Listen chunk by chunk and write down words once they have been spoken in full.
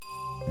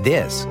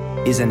This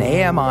is an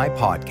AMI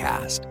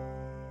podcast.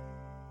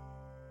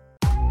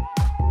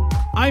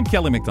 I'm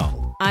Kelly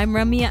McDonald. I'm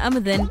Ramya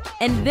Amadin,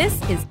 and this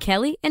is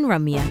Kelly and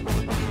Ramya.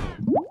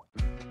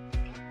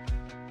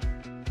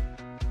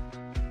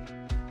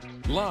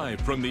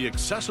 Live from the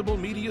Accessible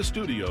Media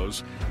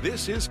Studios,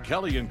 this is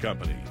Kelly and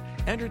Company.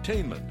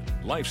 Entertainment,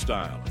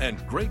 lifestyle,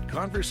 and great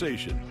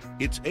conversation.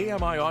 It's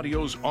AMI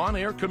Audio's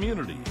on-air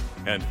community,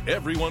 and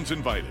everyone's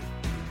invited.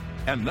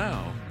 And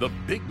now, the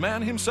big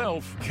man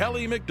himself,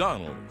 Kelly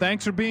McDonald.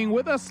 Thanks for being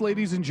with us,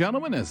 ladies and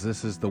gentlemen, as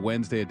this is the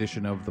Wednesday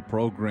edition of the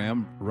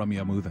program.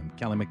 Ramya Amadin,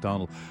 Kelly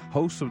McDonald,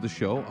 host of the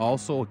show.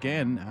 Also,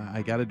 again,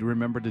 I got to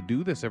remember to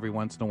do this every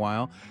once in a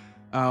while.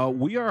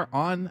 We are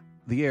on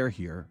the air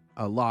here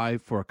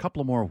live for a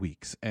couple of more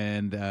weeks,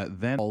 and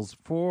then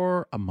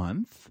for a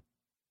month.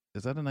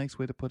 Is that a nice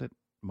way to put it?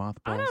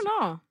 Mothballs? I don't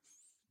know.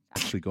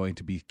 Actually going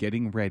to be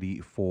getting ready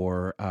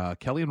for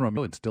Kelly and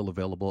Ramya. It's still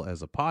available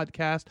as a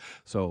podcast.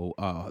 So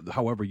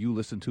however you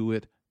listen to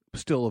it,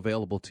 still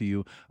available to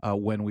you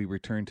when we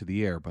return to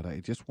the air. But I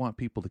just want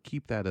people to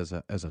keep that as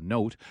a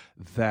note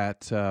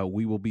that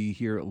we will be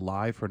here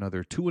live for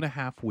another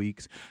 2.5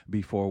 weeks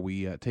before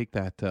we take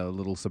that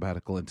little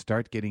sabbatical and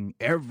start getting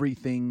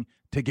everything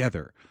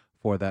together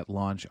for that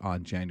launch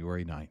on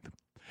January 9th.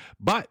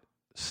 But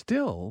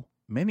still,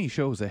 many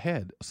shows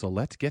ahead, so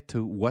let's get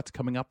to what's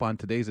coming up on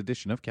today's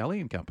edition of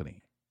Kelly and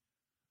Company.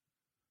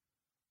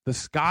 The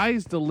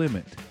Sky's the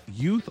Limit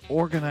Youth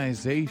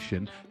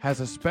Organization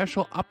has a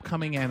special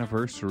upcoming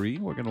anniversary.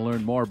 We're going to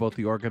learn more about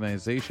the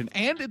organization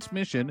and its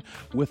mission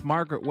with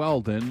Margaret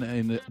Weldon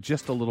in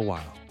just a little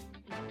while.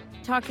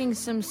 Talking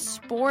some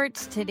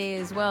sports today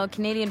as well.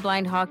 Canadian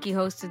Blind Hockey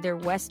hosted their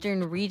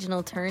Western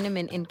Regional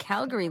Tournament in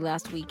Calgary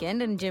last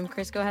weekend, and Jim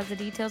Crisco has the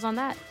details on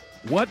that.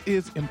 What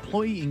is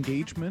employee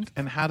engagement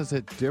and how does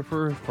it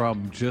differ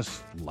from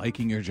just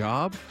liking your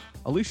job?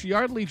 Alicia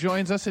Yardley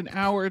joins us in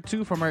hour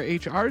 2 from our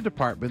HR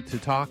department to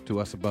talk to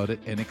us about it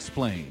and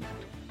explain.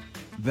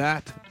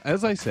 That,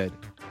 as I said,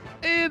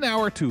 in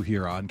hour 2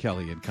 here on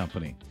Kelly and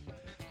Company.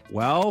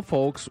 Well,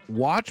 folks,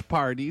 watch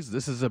parties.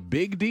 This is a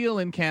big deal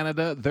in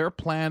Canada. They're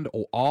planned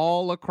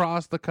all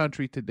across the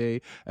country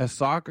today as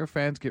soccer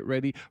fans get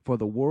ready for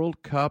the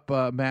World Cup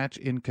match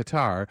in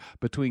Qatar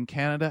between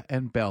Canada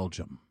and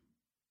Belgium.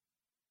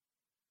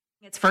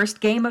 Its first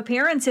game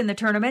appearance in the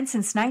tournament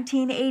since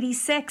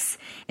 1986.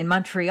 In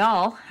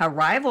Montreal, a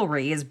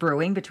rivalry is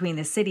brewing between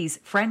the city's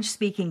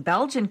French-speaking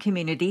Belgian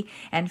community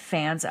and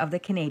fans of the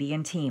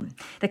Canadian team.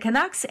 The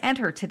Canucks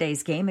enter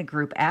today's game in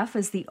Group F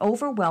as the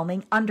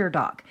overwhelming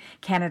underdog.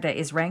 Canada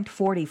is ranked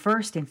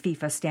 41st in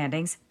FIFA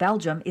standings.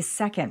 Belgium is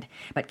second.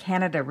 But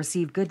Canada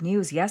received good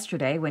news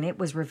yesterday when it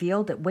was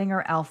revealed that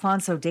winger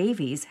Alphonso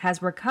Davies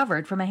has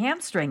recovered from a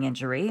hamstring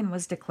injury and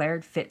was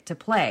declared fit to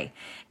play.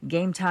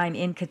 Game time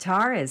in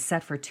Qatar is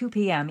set for 2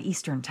 p.m.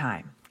 Eastern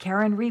Time.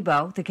 Karen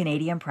Rebo, The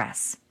Canadian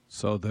Press.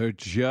 So they're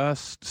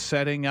just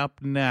setting up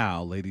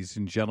now, ladies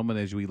and gentlemen,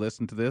 as we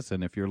listen to this.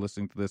 And if you're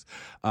listening to this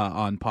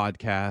on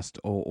podcast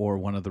or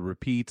one of the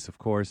repeats, of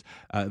course,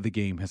 the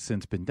game has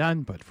since been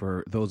done. But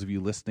for those of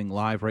you listening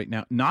live right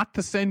now, not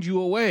to send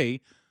you away,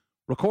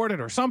 record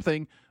it or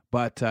something.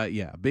 But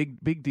yeah,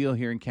 big deal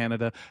here in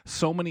Canada.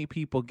 So many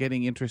people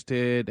getting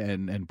interested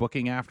and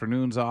booking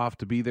afternoons off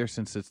to be there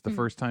since it's the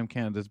first time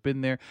Canada's been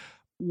there.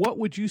 What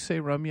would you say,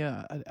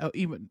 Ramya,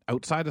 even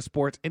outside of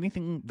sports,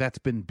 anything that's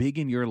been big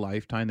in your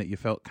lifetime that you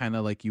felt kind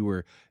of like you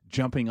were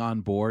jumping on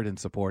board and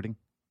supporting?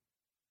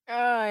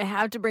 I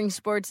have to bring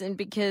sports in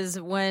because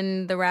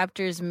when the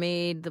Raptors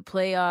made the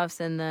playoffs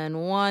and then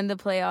won the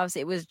playoffs,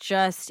 it was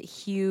just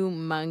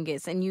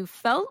humongous. And you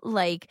felt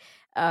like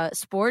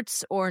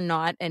sports or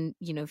not, and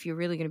you know, if you're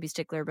really going to be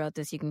stickler about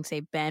this, you can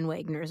say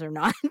bandwagoners or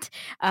not.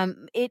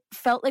 It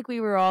felt like we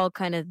were all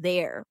kind of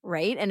there,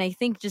 right? And I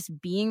think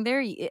just being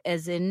there,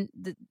 as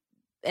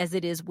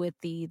it is with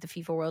the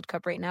FIFA World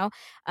Cup right now,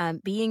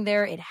 being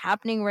there, it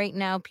happening right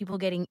now, people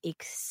getting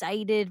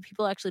excited,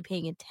 people actually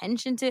paying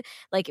attention to,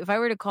 like, if I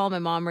were to call my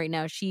mom right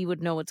now, she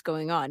would know what's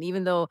going on,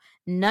 even though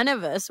none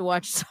of us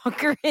watch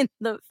soccer in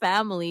the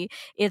family.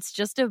 It's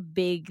just a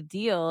big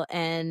deal.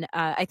 And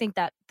I think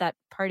that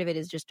part of it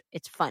is just,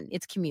 it's fun.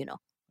 It's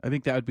communal. I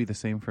think that would be the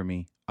same for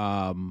me.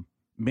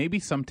 Maybe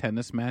some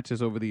tennis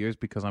matches over the years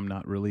because I'm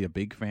not really a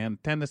big fan.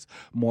 Tennis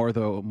more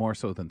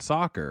so than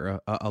soccer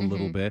a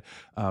little bit.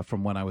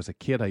 From when I was a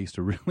kid, I used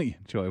to really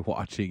enjoy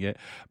watching it.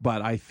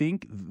 But I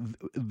think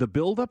the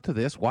build up to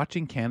this,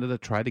 watching Canada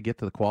try to get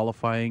to the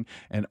qualifying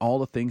and all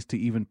the things to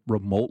even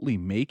remotely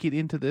make it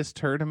into this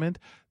tournament,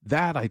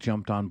 that I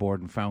jumped on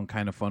board and found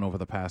kind of fun over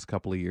the past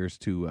couple of years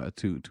to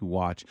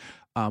watch.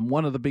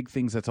 One of the big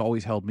things that's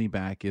always held me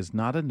back is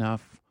not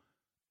enough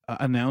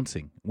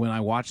announcing. When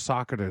I watch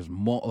soccer, there's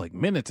like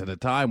minutes at a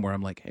time where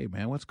I'm like, hey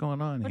man, what's going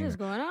on here? What is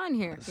going on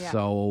here? Yeah.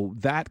 So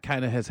that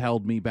kind of has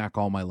held me back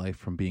all my life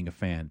from being a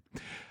fan.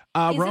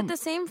 Is it the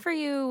same for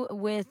you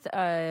with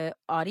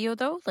audio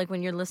though? Like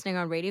when you're listening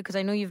on radio? Because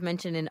I know you've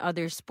mentioned in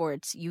other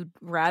sports, you'd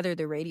rather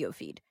the radio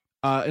feed.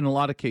 In a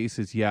lot of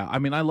cases, yeah. I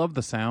mean, I love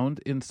the sound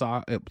in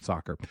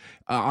soccer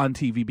on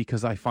TV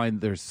because I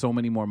find there's so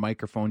many more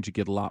microphones. You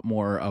get a lot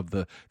more of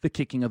the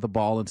kicking of the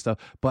ball and stuff.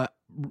 But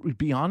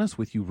be honest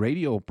with you,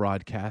 radio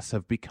broadcasts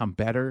have become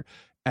better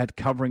at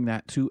covering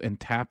that too and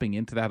tapping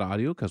into that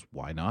audio, because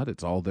why not?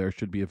 It's all there,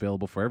 should be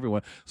available for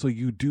everyone. So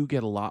you do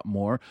get a lot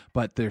more,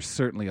 but there's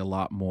certainly a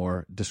lot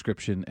more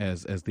description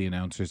as the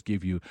announcers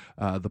give you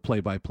the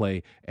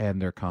play-by-play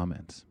and their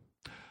comments.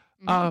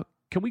 Mm-hmm.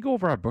 Can we go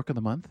over our book of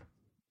the month?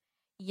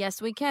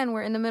 Yes, we can.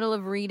 We're in the middle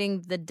of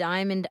reading The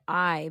Diamond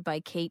Eye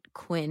by Kate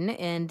Quinn,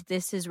 and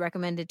this is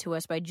recommended to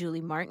us by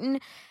Julie Martin.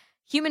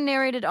 Human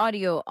narrated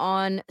audio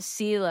on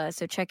Sela,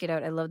 so check it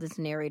out. I love this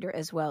narrator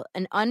as well.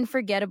 An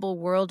unforgettable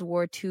World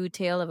War II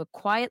tale of a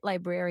quiet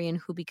librarian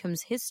who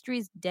becomes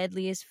history's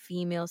deadliest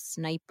female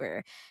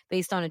sniper,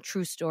 based on a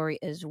true story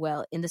as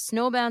well. In the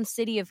snowbound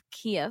city of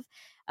Kiev,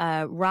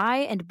 wry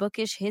and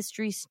bookish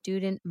history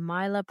student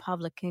Mila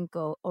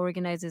Pavlichenko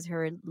organizes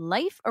her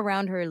life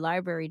around her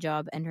library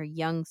job and her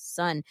young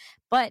son.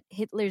 But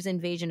Hitler's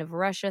invasion of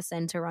Russia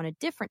sends her on a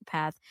different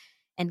path.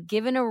 And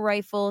given a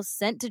rifle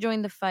sent to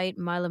join the fight,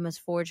 Mila must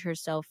forge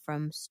herself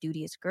from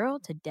studious girl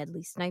to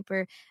deadly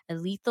sniper, a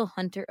lethal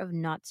hunter of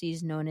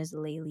Nazis known as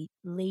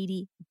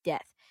Lady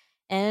Death.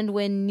 And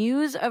when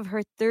news of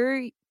her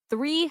 300th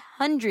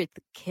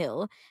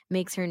kill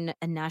makes her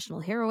a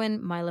national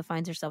heroine, Mila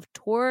finds herself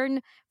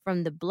torn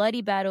from the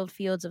bloody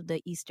battlefields of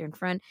the Eastern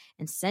Front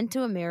and sent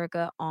to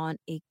America on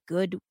a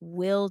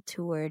goodwill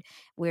tour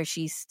where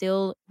she's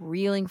still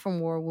reeling from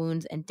war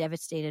wounds and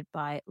devastated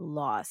by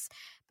loss.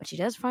 But she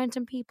does find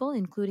some people,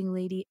 including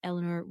Lady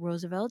Eleanor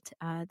Roosevelt,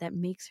 that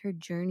makes her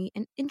journey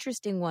an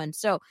interesting one.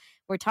 So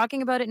we're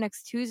talking about it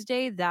next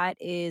Tuesday. That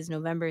is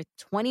November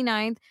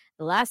 29th,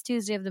 the last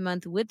Tuesday of the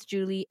month, with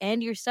Julie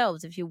and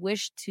yourselves. If you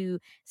wish to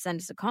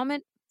send us a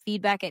comment,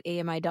 feedback at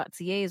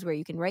ami.ca is where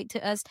you can write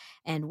to us,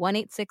 and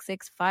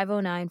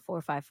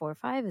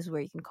 1-866-509-4545 is where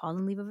you can call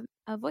and leave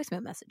a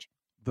voicemail message.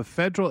 The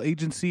federal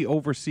agency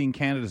overseeing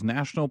Canada's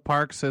national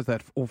parks says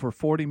that over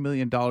 $40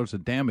 million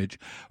of damage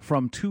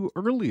from two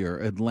earlier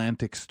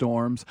Atlantic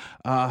storms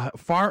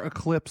far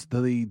eclipsed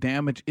the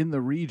damage in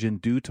the region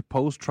due to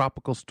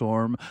post-tropical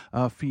storm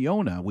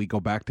Fiona. We go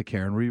back to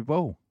Karen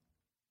Riveau.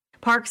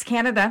 Parks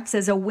Canada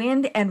says a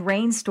wind and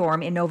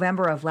rainstorm in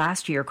November of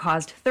last year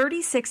caused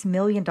 $36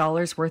 million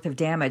worth of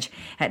damage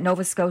at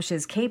Nova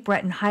Scotia's Cape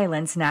Breton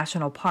Highlands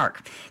National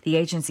Park. The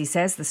agency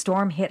says the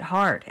storm hit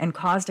hard and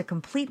caused a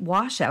complete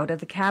washout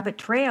of the Cabot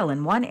Trail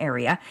in one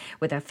area,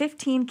 with a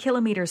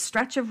 15-kilometer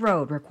stretch of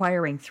road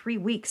requiring 3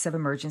 weeks of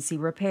emergency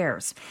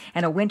repairs.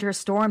 And a winter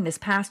storm this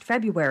past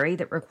February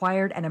that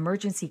required an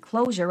emergency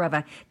closure of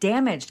a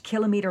damaged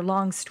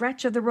kilometer-long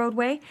stretch of the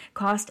roadway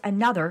cost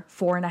another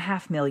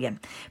 $4.5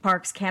 million.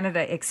 Parks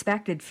Canada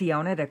expected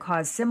Fiona to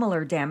cause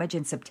similar damage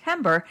in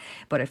September,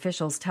 but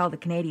officials tell the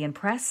Canadian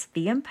Press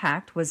the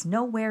impact was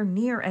nowhere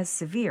near as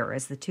severe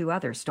as the two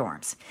other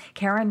storms.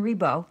 Karen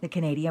Riveau, the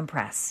Canadian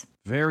Press.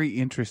 Very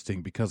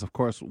interesting because, of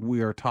course, we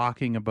are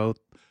talking about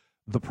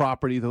the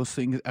property, those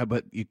things,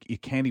 but you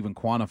can't even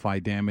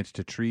quantify damage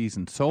to trees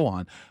and so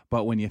on.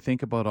 But when you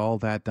think about all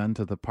that done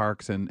to the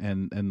parks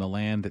and the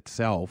land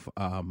itself,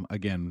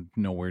 again,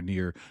 nowhere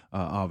near,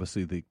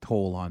 obviously, the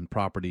toll on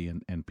property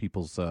and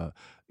people's,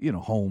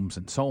 homes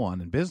and so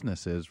on and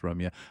businesses,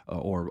 Ramya,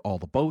 or all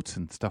the boats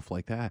and stuff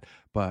like that.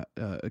 But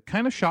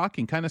kind of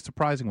shocking, kind of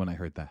surprising when I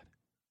heard that.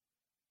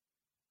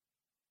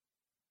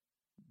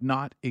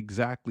 Not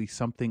exactly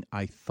something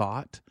I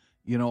thought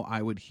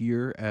I would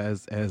hear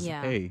as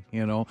hey,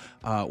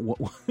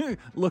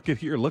 look at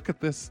here, look at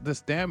this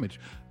damage,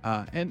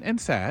 and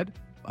sad,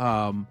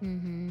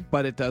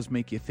 but it does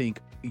make you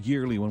think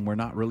yearly when we're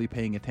not really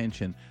paying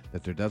attention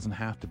that there doesn't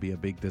have to be a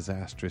big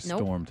disastrous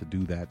storm to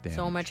do that damage.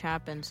 So much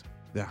happens.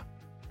 Yeah.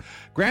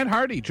 Grant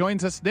Hardy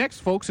joins us next,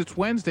 folks. It's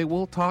Wednesday.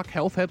 We'll talk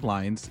health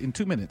headlines in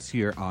 2 minutes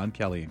here on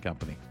Kelly and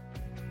Company.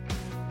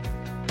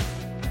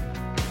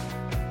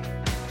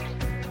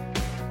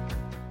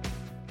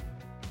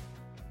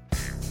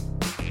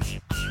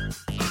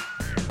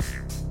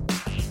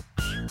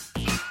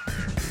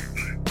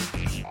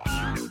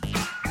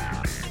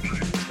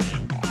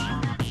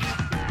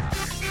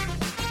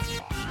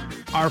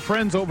 Our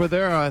friends over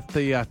there at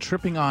the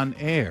Tripping on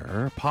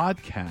Air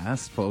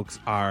podcast, folks,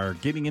 are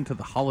getting into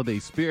the holiday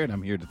spirit,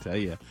 I'm here to tell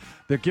you.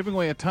 They're giving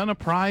away a ton of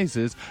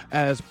prizes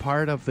as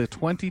part of the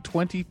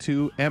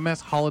 2022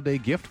 MS Holiday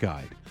Gift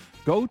Guide.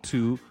 Go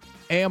to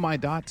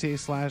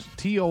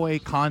ami.ca/TOA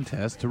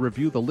contest to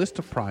review the list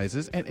of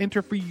prizes and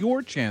enter for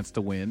your chance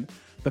to win.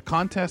 The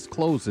contest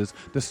closes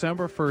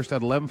December 1st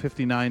at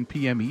 11:59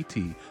 p.m. ET,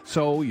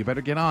 so you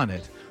better get on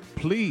it.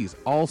 Please,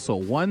 also,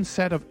 one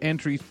set of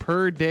entries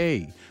per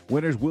day.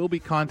 Winners will be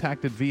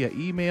contacted via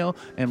email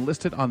and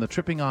listed on the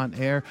Tripping on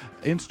Air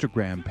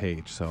Instagram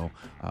page. So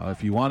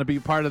if you want to be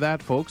part of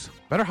that, folks,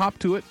 better hop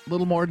to it. A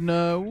little more than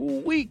a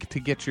week to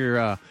get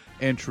your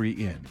entry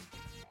in.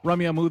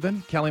 Ramya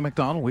Muthan, Kelly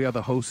McDonald, we are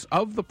the hosts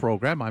of the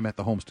program. I'm at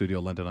the home studio,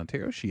 London,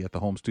 Ontario. She at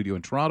the home studio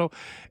in Toronto.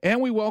 And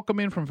we welcome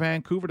in from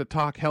Vancouver to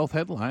talk health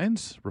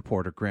headlines,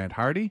 reporter Grant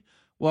Hardy.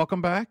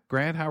 Welcome back.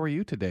 Grant, how are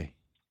you today?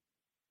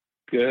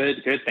 Good.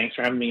 Thanks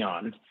for having me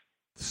on.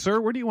 Sir,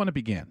 where do you want to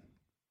begin?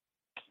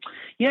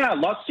 Yeah,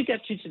 lots to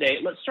get to today.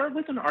 Let's start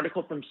with an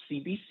article from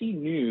CBC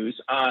News.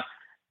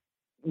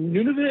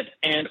 Nunavut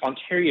and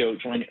Ontario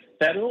join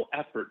federal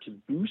effort to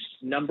boost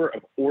number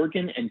of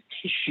organ and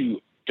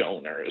tissue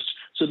donors.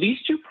 So these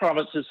two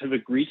provinces have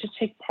agreed to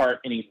take part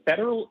in a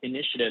federal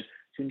initiative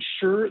to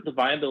ensure the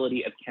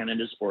viability of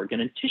Canada's organ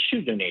and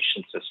tissue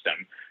donation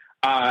system.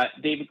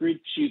 They've agreed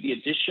to the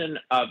addition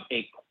of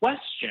a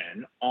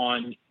question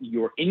on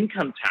your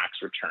income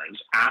tax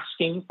returns,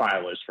 asking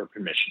filers for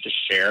permission to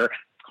share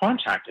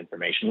contact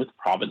information with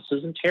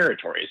provinces and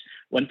territories.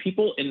 When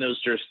people in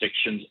those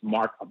jurisdictions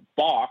mark a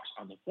box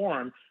on the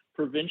form,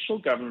 provincial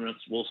governments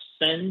will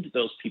send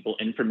those people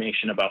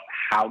information about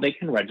how they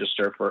can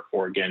register for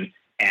organ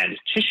and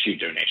tissue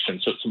donation.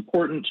 So it's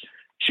important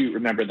to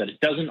remember that it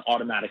doesn't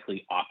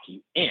automatically opt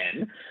you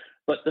in.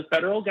 But the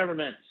federal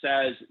government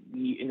says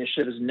the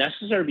initiative is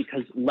necessary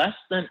because less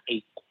than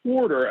a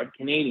quarter of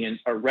Canadians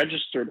are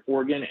registered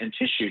organ and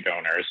tissue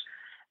donors.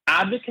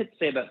 Advocates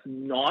say that's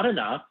not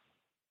enough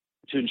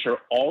to ensure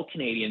all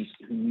Canadians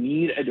who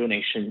need a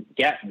donation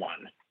get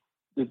one.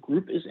 The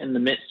group is in the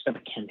midst of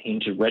a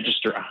campaign to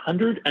register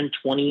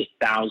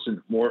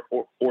 120,000 more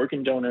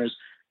organ donors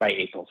by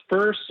April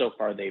 1st. So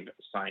far, they've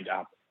signed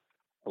up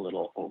a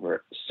little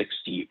over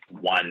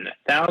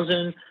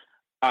 61,000.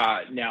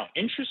 Now,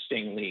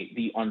 interestingly,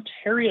 the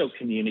Ontario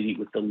community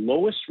with the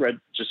lowest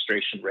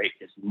registration rate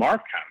is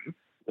Markham,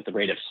 with a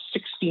rate of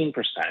 16%,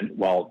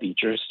 while the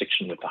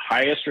jurisdiction with the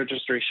highest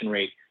registration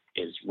rate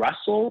is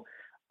Russell.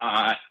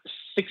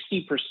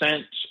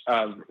 60%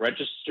 of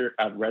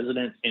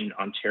residents in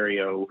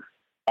Ontario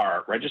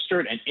are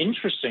registered. And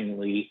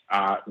interestingly,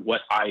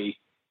 what I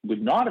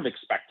would not have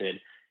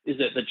expected is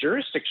that the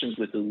jurisdictions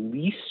with the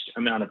least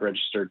amount of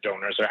registered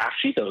donors are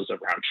actually those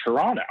around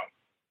Toronto.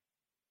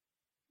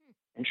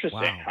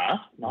 Interesting, huh?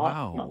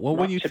 Well,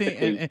 when you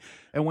think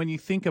and when you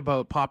think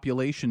about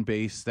population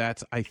base,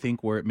 that's I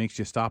think where it makes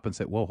you stop and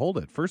say, "Well, hold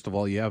it." First of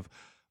all, you have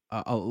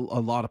a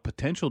lot of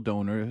potential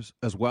donors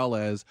as well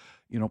as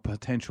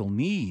potential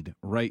need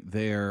right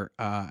there.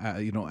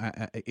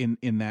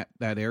 In that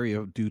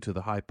area due to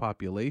the high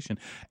population.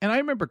 And I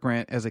remember,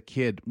 Grant, as a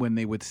kid when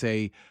they would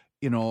say,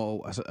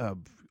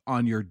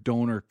 on your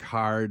donor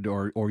card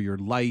or your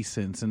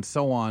license and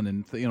so on.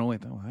 And,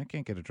 I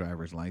can't get a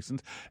driver's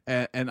license.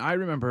 And I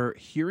remember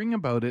hearing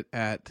about it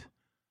at,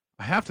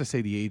 I have to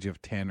say, the age of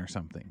 10 or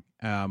something,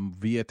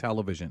 via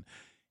television,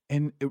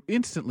 and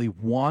instantly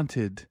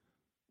wanted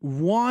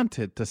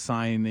to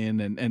sign in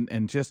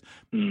and just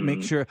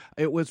make sure.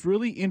 It was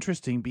really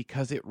interesting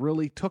because it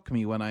really took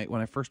me when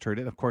I first heard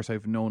it. Of course,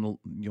 I've known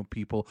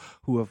people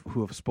who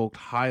have spoke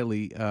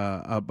highly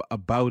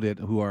about it,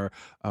 who are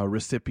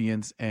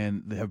recipients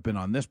and have been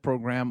on this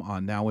program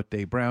on Now with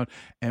Dave Brown,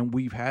 and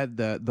we've had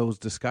those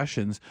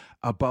discussions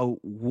about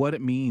what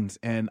it means.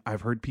 And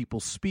I've heard people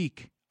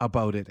speak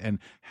about it and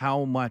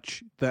how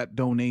much that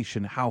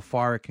donation, how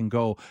far it can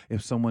go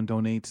if someone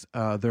donates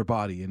their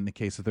body in the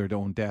case of their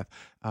own death.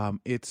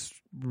 It's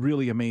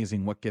really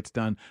amazing what gets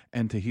done,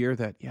 and to hear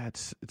that,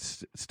 it's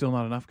still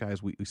not enough,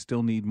 guys. We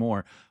still need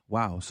more.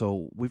 Wow.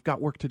 So we've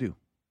got work to do.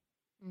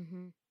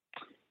 Mm-hmm.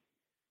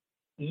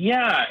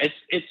 Yeah,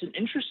 it's an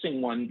interesting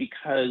one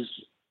because,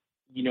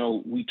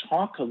 we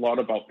talk a lot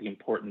about the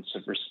importance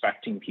of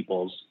respecting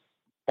people's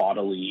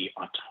bodily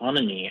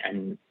autonomy.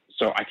 And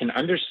so I can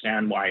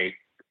understand why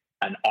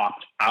an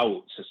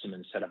opt-out system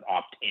instead of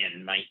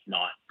opt-in might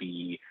not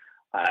be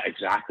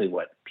exactly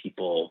what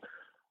people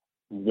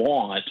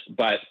want.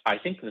 But I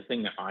think the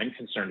thing that I'm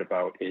concerned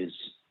about is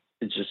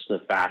just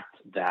the fact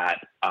that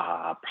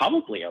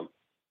probably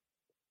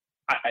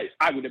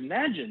I would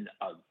imagine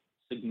a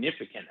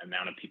significant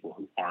amount of people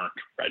who aren't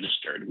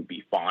registered would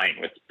be fine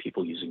with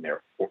people using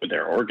their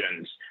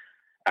organs,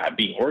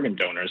 being organ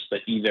donors,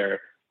 but either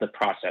the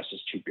process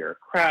is too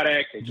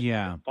bureaucratic, they just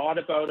haven't thought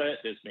about it,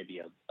 there's maybe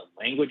a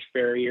language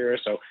barrier.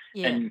 So,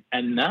 and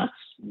that's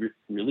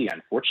really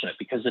unfortunate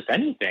because if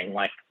anything,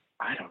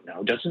 I don't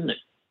know, doesn't it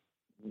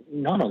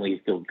not only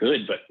feel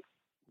good, but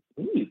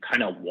you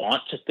kind of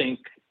want to think,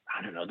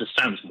 I don't know, this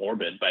sounds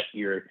morbid, but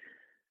you're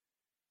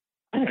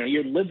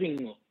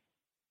living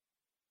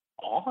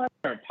on,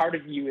 or part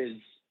of you is,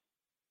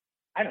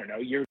 I don't know,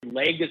 your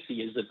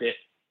legacy is a bit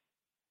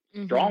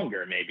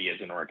stronger maybe as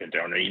an organ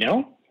donor,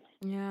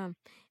 Yeah.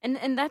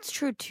 And that's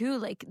true too.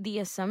 Like the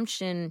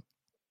assumption,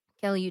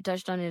 Kelly, you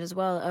touched on it as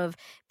well, of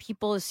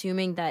people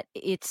assuming that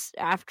it's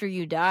after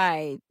you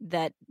die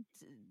that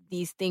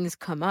these things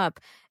come up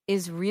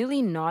is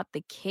really not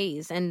the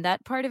case. And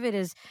that part of it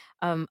is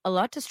a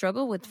lot to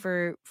struggle with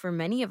for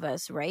many of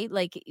us, right?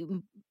 Like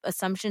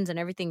assumptions and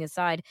everything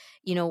aside,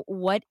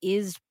 what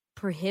is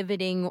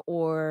prohibiting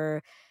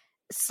or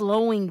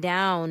slowing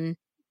down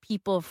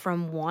people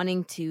from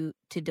wanting to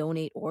to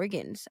donate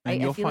organs.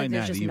 And you'll I feel like find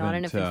there's that just even not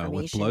enough with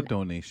information. blood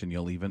donation,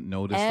 you'll even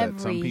notice that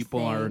some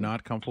people are Everything.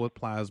 not comfortable with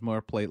plasma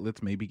or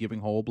platelets, maybe giving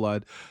whole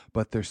blood,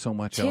 but there's so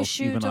much else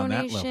Tissue even on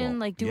that donation, level.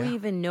 like, do Yeah. we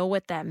even know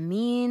what that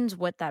means,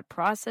 what that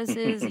process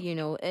is?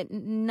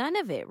 None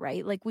of it,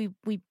 right? Like, we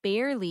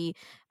barely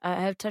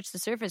have touched the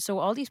surface. So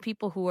all these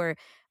people who are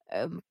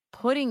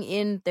putting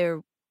in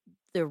their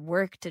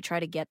work to try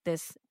to get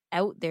this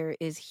out there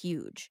is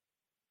huge.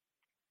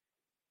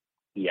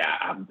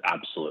 Yeah,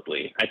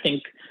 absolutely. I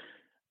think,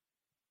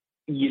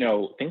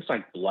 things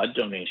like blood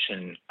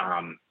donation,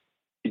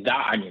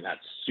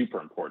 that's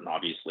super important,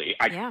 obviously.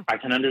 I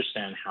can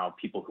understand how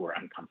people who are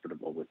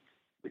uncomfortable with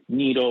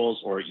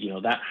needles or,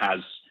 that has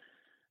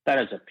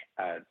a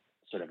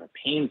sort of a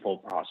painful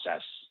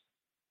process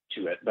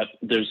to it. But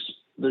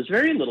there's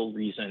very little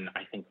reason,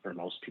 I think, for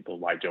most people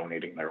why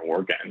donating their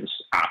organs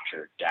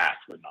after death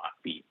would not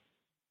be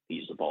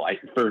feasible.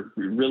 For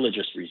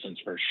religious reasons,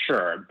 for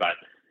sure. But,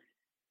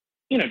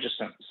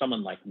 just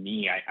someone like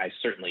me, I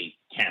certainly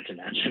can't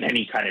imagine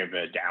any kind of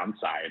a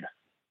downside.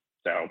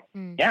 So,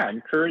 I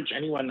encourage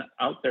anyone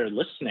out there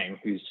listening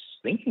who's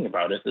thinking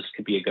about it, this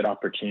could be a good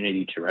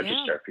opportunity to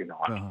register if you're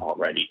not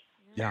already.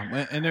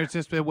 Yeah, and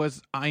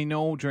I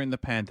know during the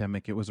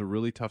pandemic, it was a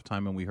really tough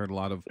time, and we heard a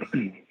lot of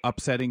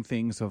upsetting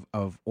things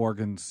of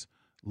organs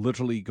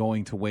literally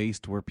going to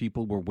waste, where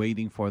people were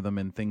waiting for them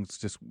and things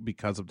just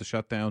because of the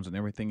shutdowns and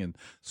everything and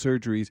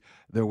surgeries.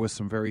 There was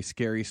some very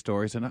scary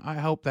stories, and I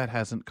hope that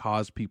hasn't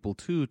caused people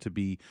to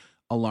be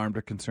alarmed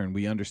or concerned.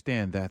 We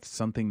understand that's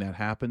something that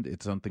happened.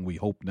 It's something we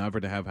hope never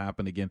to have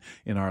happen again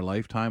in our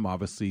lifetime.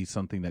 Obviously,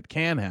 something that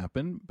can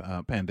happen,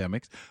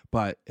 pandemics,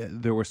 but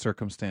there were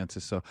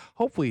circumstances. So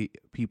hopefully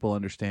people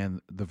understand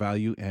the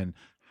value and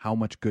how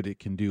much good it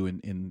can do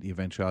in the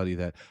eventuality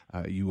that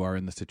you are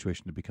in the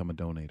situation to become a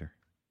donator.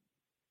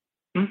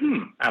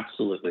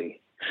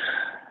 Absolutely.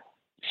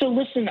 So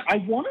listen, I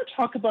want to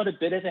talk about a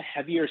bit of a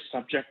heavier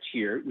subject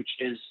here, which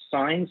is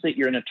signs that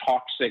you're in a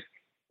toxic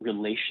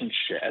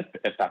relationship,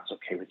 if that's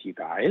okay with you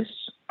guys.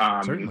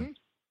 Certainly.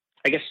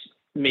 I guess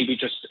maybe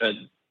just a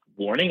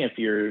warning if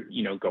you're,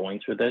 going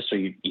through this or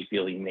you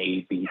feel you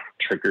may be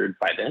triggered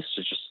by this,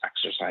 to just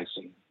exercise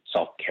some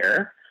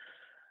self-care.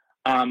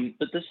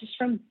 But this is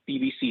from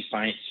BBC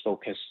Science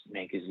Focus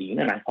magazine,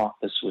 and I thought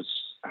this was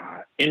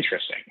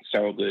interesting.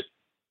 So the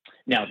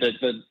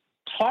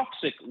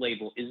toxic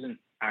label isn't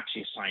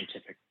actually a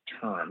scientific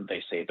term,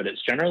 they say, but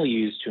it's generally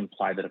used to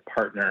imply that a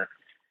partner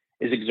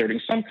is exerting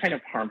some kind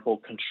of harmful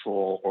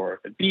control or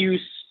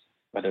abuse,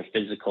 whether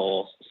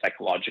physical,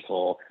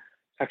 psychological,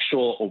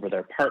 sexual, over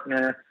their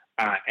partner,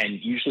 and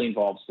usually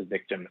involves the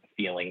victim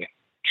feeling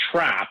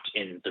trapped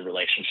in the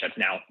relationship.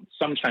 Now,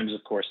 sometimes,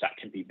 of course, that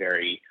can be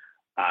very,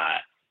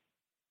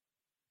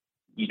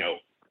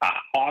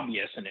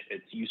 obvious, and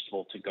it's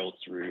useful to go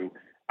through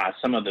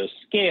some of those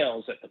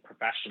scales that the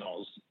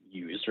professionals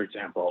use. For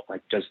example,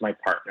 like, does my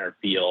partner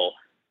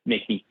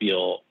make me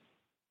feel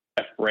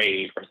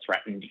afraid or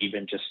threatened,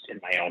 even just in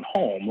my own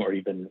home, or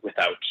even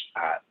without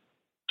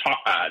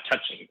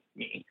touching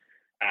me?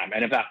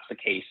 And if that's the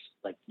case,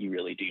 like, you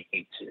really do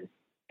need to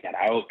get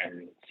out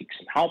and seek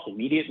some help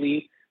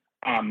immediately.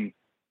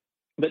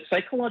 But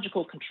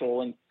psychological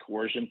control and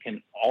coercion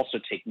can also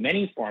take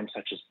many forms,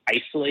 such as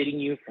isolating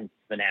you from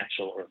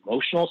financial or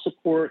emotional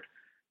support,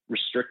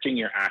 restricting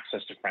your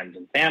access to friends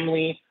and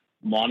family,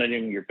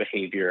 monitoring your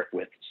behavior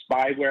with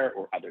spyware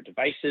or other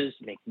devices,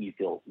 making you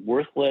feel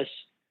worthless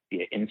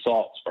via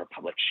insults or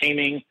public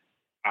shaming,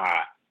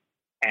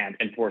 and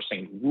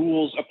enforcing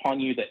rules upon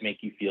you that make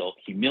you feel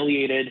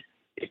humiliated.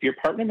 If your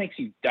partner makes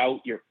you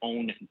doubt your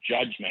own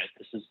judgment,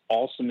 this is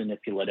also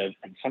manipulative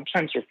and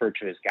sometimes referred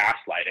to as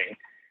gaslighting.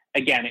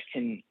 Again, it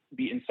can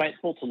be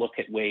insightful to look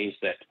at ways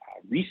that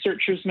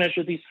researchers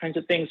measure these kinds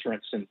of things. For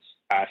instance,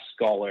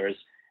 scholars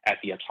at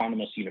the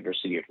Autonomous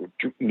University of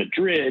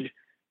Madrid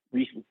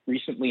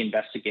recently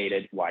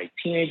investigated why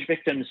teenage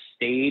victims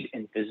stayed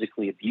in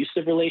physically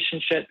abusive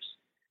relationships.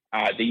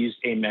 They used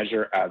a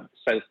measure of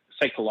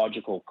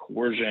psychological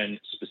coercion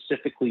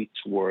specifically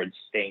towards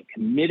staying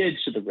committed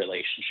to the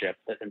relationship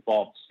that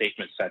involved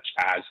statements such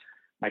as,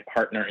 my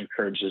partner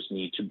encourages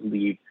me to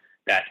believe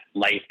that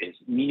life is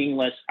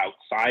meaningless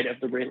outside of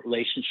the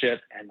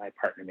relationship, and my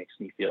partner makes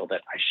me feel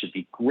that I should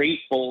be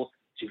grateful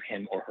to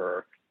him or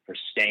her for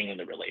staying in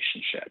the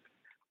relationship.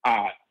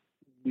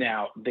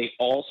 Now, they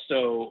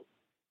also,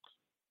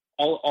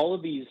 all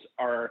of these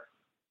are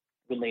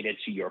related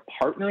to your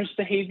partner's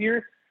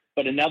behavior,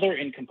 but another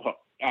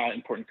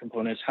important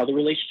component is how the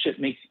relationship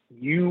makes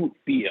you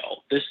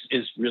feel. This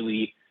is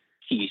really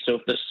key. So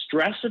if the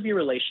stress of your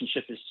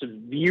relationship is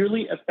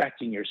severely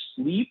affecting your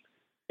sleep,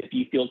 if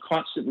you feel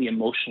constantly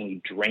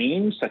emotionally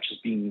drained, such as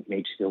being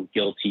made to feel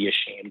guilty,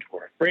 ashamed,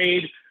 or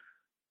afraid,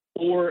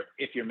 or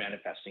if you're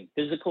manifesting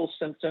physical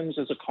symptoms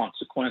as a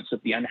consequence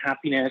of the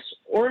unhappiness,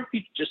 or if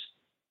you just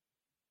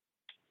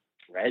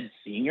dread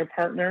seeing your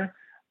partner,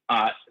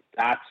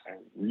 that's a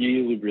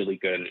really, really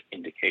good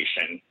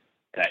indication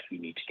that you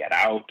need to get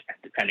out, and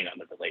depending on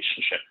the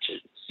relationship, to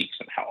seek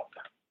some help.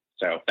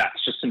 So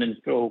that's just some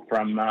info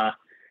from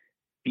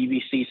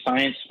BBC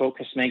Science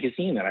Focus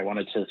magazine that I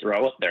wanted to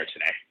throw out there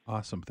today.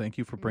 Awesome. Thank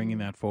you for bringing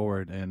that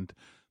forward and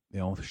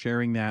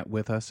sharing that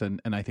with us. And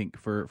I think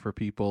for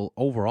people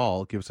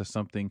overall, it gives us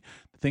something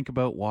to think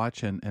about,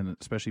 watch, and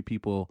especially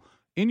people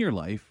in your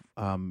life,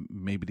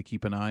 maybe to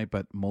keep an eye,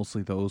 but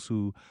mostly those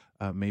who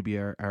maybe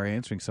are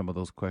answering some of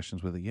those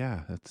questions with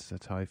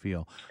that's how I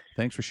feel.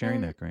 Thanks for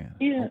sharing that, Grant.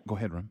 Yeah. Go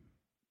ahead, Ron.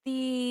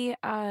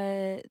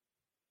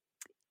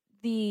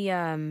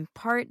 The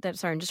part that,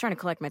 sorry, I'm just trying to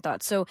collect my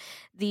thoughts. So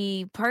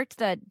the part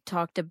that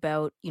talked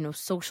about,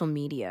 social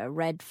media,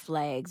 red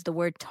flags, the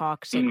word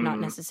toxic not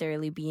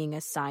necessarily being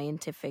a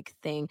scientific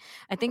thing.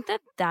 I think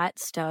that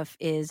stuff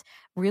is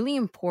really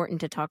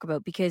important to talk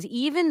about, because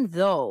even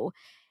though,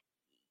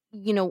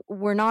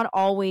 we're not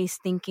always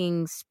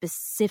thinking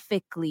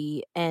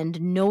specifically and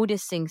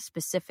noticing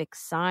specific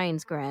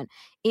signs, Grant,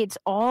 it's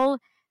all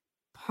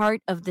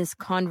part of this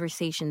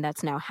conversation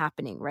that's now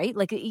happening, right?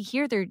 Like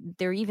here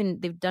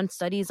they've done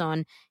studies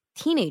on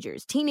teenage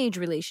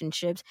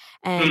relationships,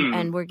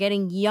 and we're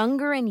getting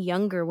younger and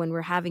younger when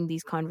we're having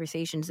these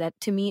conversations. That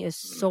to me is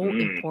so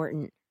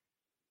important.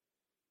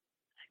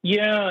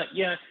 Yeah,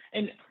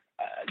 and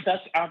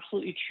that's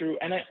absolutely true.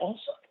 And I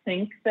also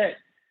think that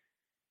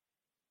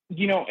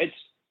it's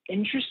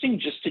interesting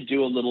just to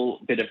do a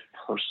little bit of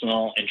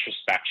personal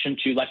introspection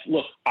too. Like,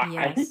 look,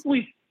 I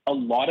think a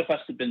lot of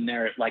us have been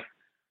there. Like,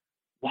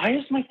 why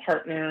is my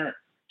partner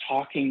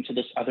talking to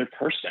this other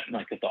person,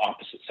 like of the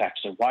opposite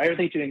sex, or why are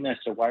they doing this,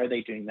 or why are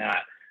they doing that?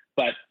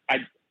 But I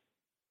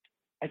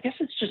guess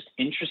it's just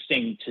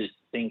interesting to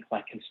think,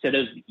 like, instead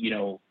of,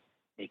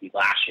 maybe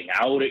lashing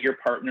out at your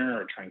partner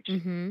or trying to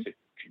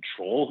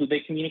control who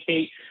they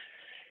communicate,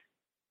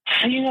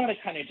 you got to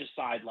kind of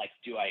decide, like,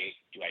 do I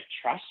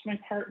trust my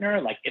partner?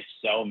 Like, if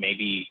so,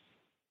 maybe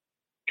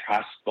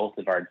trust both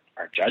of our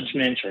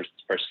judgment, or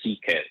seek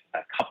a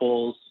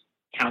couples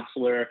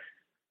counselor.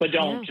 But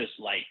don't just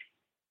like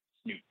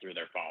snoop through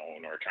their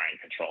phone or try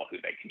and control who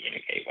they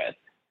communicate with.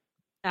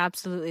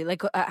 Absolutely.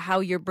 Like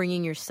how you're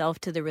bringing yourself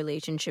to the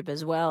relationship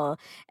as well.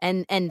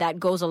 And that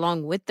goes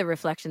along with the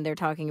reflection they're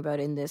talking about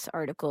in this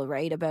article,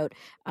 right? About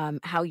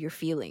how you're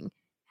feeling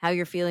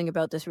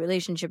about this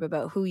relationship,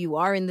 about who you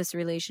are in this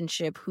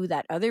relationship, who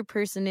that other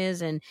person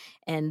is, and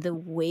the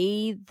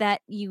way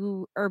that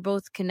you are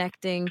both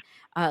connecting.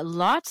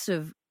 Lots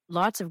of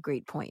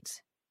great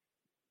points.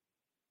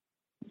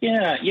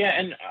 Yeah.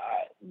 And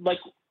like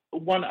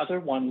one other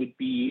one would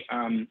be,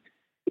 and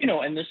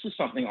this is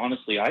something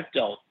honestly I've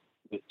dealt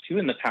with too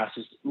in the past,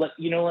 is let's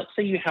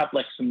say you have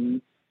like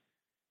some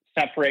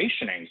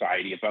separation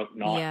anxiety about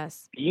not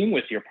being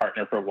with your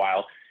partner for a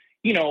while.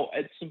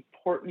 It's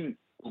important.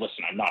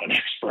 Listen, I'm not an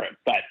expert,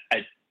 but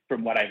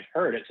from what I've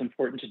heard, it's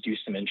important to do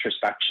some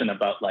introspection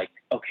about, like,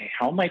 okay,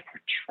 how am I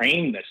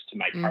portraying this to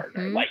my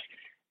partner? Like,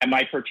 am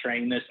I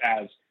portraying this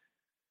as,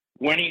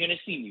 when are you going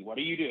to see me? What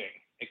are you doing?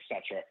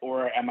 Etc.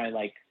 Or am I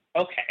like,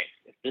 okay,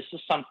 if this is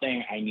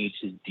something I need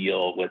to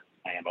deal with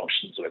my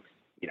emotions with,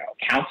 a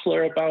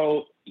counselor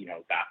about,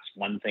 that's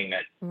one thing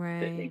that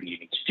maybe you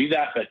need to do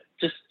that, but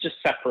just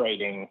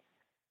separating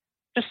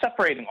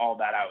all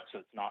that out, so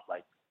it's not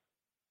like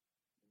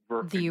the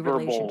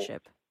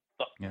relationship.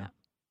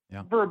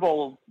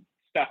 Verbal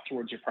stuff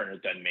towards your partner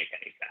doesn't make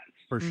any sense.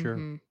 For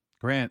sure.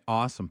 Grant,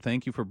 awesome.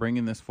 Thank you for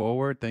bringing this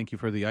forward. Thank you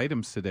for the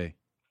items today.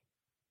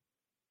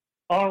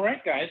 All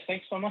right, guys.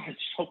 Thanks so much.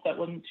 Hope that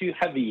wasn't too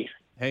heavy.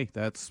 Hey,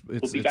 we'll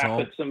be back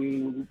with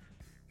some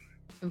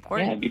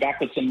important. Yeah, be back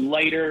with some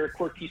lighter,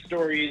 quirky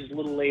stories a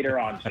little later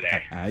on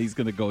today. He's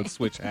going to go and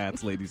switch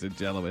hats, ladies and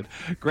gentlemen.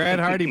 Grant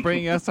Hardy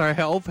bringing us our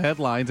health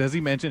headlines. As he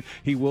mentioned,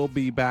 he will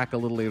be back a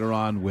little later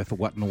on with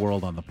What in the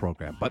World on the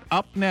program. But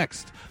up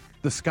next,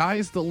 the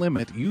Sky's the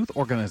Limit Youth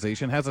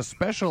Organization has a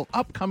special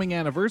upcoming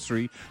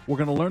anniversary. We're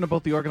going to learn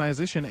about the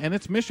organization and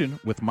its mission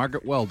with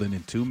Margaret Weldon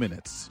in 2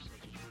 minutes.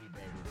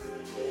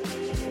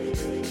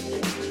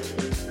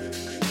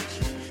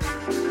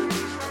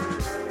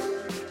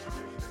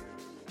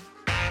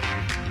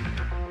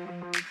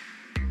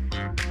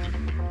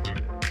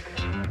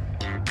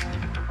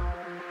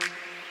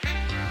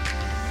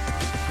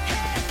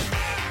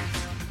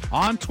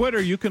 On Twitter,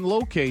 you can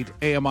locate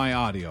AMI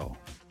Audio.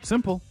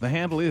 Simple. The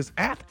handle is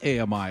at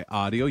AMI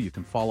Audio. You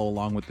can follow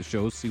along with the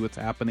shows, see what's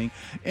happening,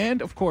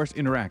 and, of course,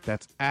 interact.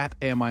 That's at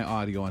AMI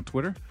Audio on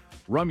Twitter.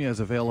 Rumya is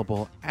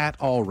available at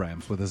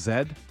AllRams with a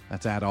Z.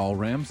 That's at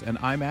AllRams. And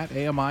I'm at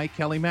AMI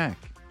Kelly Mack.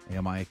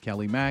 AMI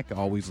Kelly Mack.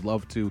 Always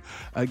love to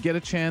get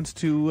a chance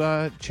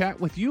to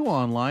chat with you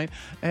online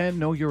and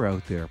know you're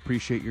out there.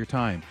 Appreciate your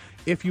time.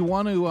 If you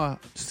want to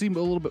see a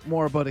little bit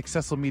more about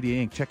Accessible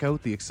Media Inc., check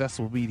out the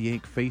Accessible Media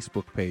Inc.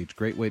 Facebook page.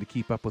 Great way to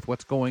keep up with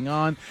what's going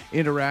on,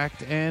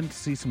 interact, and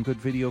see some good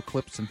video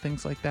clips and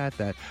things like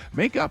that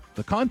make up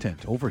the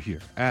content over here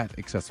at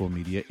Accessible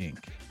Media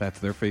Inc. That's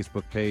their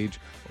Facebook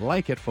page.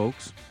 Like it,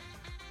 folks.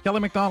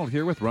 Kelly McDonald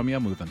here with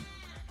Rumya Muthan.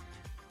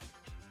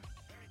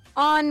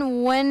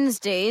 On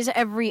Wednesdays,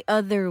 every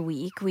other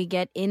week, we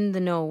get In the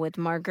Know with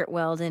Margaret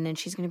Weldon, and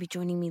she's going to be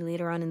joining me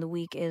later on in the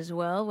week as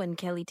well when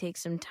Kelly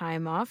takes some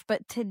time off.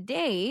 But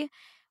today,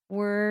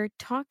 we're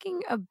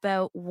talking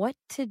about what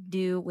to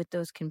do with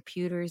those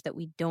computers that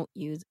we don't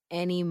use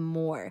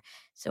anymore.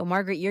 So,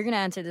 Margaret, you're going to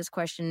answer this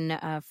question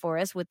for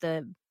us with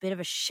a bit of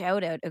a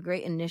shout out, a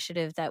great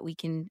initiative that we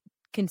can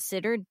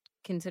consider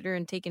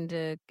and take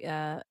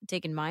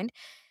in mind.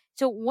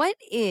 So, what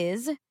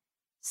is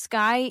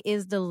Sky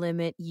is the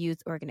Limit Youth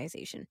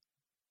Organization?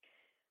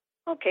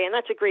 Okay, and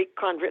that's a great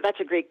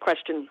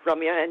question,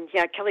 Ramya. And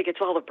yeah, Kelly gets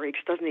all the breaks,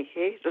 doesn't he?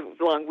 Hey, it's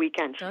a long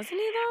weekend. Doesn't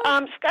he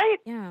though? Sky.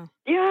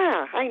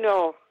 Yeah, I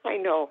know.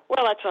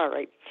 Well, that's all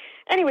right.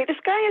 Anyway, the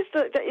Sky is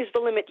the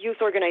Limit Youth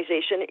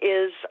Organization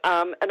is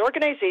an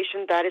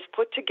organization that is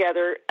put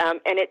together, and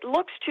it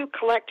looks to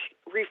collect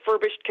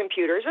refurbished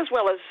computers as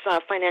well as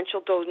financial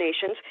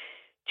donations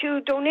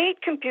to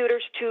donate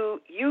computers to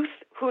youth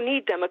who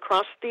need them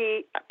across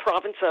the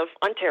province of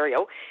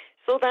Ontario,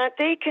 so that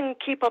they can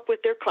keep up with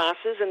their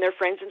classes and their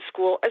friends in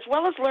school, as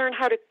well as learn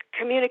how to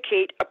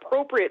communicate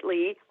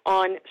appropriately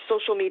on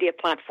social media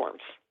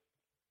platforms.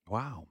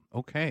 Wow.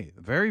 Okay.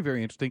 Very,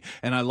 very interesting.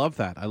 And I love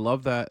that.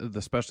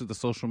 Especially the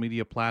social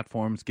media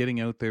platforms, getting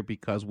out there,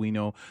 because we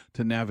know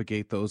to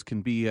navigate those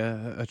can be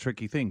a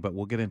tricky thing, but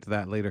we'll get into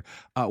that later.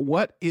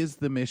 What is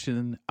the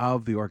mission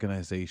of the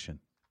organization?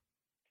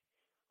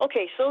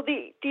 Okay, so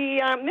the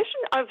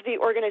mission of the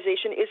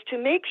organization is to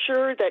make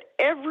sure that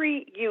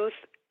every youth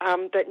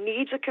that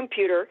needs a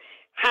computer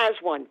has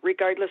one,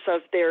 regardless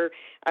of their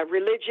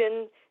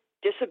religion,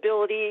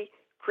 disability,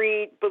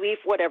 creed, belief,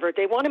 whatever.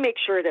 They want to make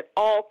sure that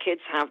all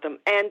kids have them.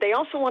 And they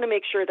also want to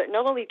make sure that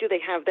not only do they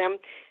have them,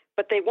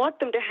 but they want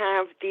them to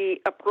have the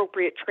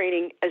appropriate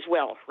training as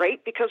well, right?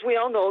 Because we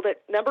all know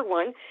that, number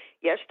one,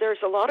 yes, there's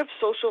a lot of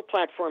social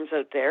platforms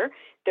out there.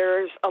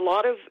 There's a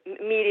lot of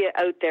media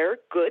out there,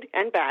 good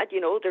and bad.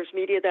 There's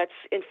media that's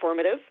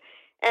informative,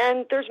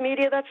 and there's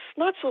media that's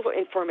not so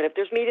informative.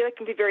 There's media that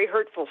can be very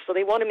hurtful. So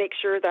they want to make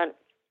sure that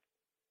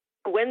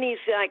when these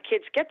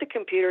kids get the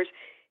computers,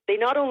 they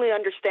not only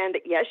understand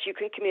that, yes, you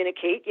can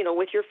communicate,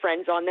 with your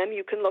friends on them,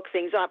 you can look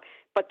things up,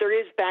 but there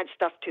is bad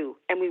stuff too.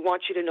 And we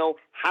want you to know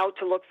how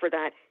to look for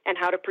that and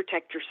how to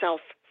protect yourself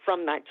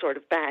from that sort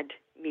of bad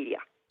media.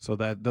 So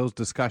that those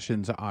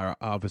discussions are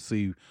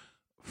obviously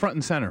front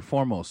and center,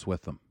 foremost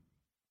with them.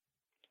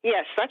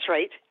 Yes, that's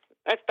right.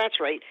 That's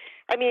right.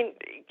 I mean,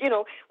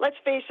 let's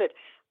face it.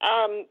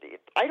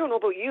 I don't know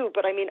about you,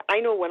 but I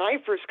know when I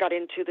first got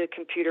into the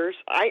computers,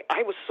 I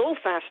was so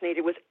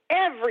fascinated with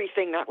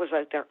everything that was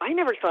out there. I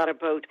never thought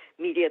about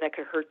media that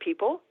could hurt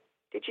people.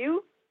 Did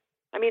you?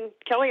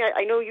 Kelly,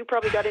 I know you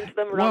probably got into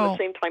them around the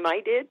same time I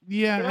did.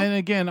 Yeah, and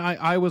again,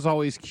 I was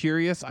always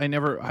curious.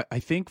 I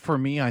think for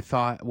me, I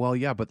thought, well,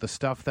 yeah, but the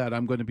stuff that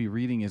I'm going to be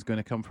reading is going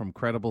to come from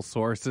credible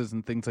sources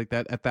and things like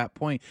that. At that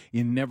point,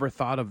 you never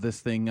thought of this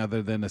thing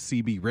other than a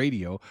CB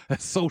radio, a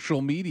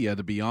social media,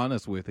 to be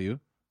honest with you.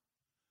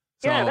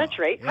 So, yeah, that's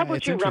right. How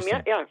about you,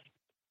 Ramya?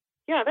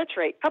 Yeah, that's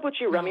right. How about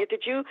you, Ramya?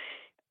 Did you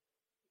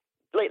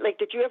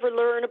did you ever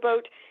learn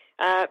about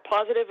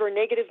positive or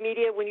negative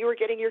media when you were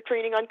getting your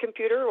training on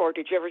computer, or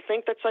did you ever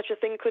think that such a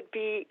thing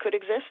could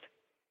exist?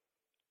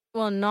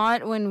 Well,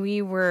 not when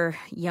we were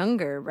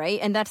younger, right?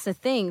 And that's the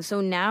thing.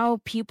 So now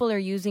people are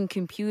using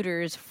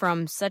computers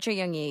from such a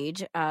young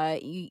age.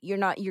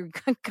 You're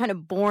kind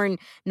of born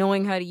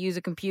knowing how to use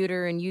a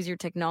computer and use your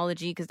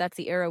technology, because that's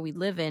the era we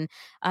live in.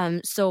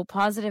 So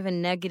positive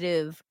and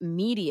negative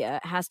media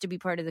has to be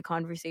part of the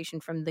conversation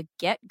from the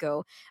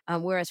get-go.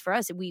 Whereas for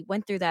us, we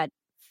went through that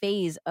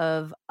phase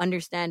of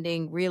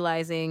understanding,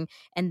 realizing,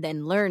 and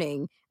then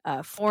learning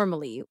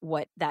formally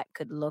what that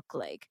could look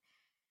like.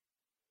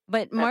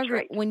 But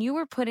Margaret, when you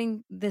were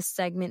putting this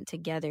segment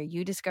together,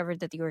 you discovered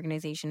that the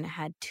organization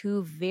had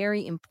two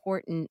very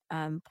important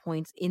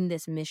points in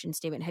this mission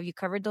statement. Have you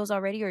covered those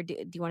already, or do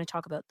you want to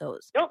talk about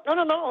those? No.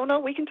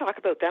 We can talk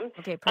about them.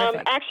 Okay,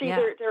 perfect.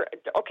 They're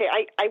okay.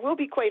 I will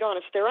be quite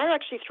honest. There are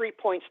actually 3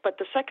 points, but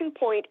the second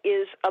point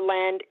is a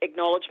land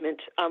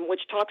acknowledgement,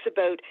 which talks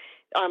about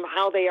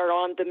how they are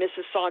on the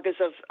Mississaugas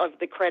of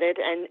the credit,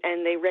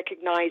 and they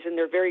recognize and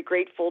they're very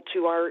grateful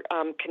to our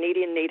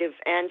Canadian Native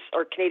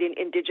or Canadian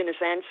Indigenous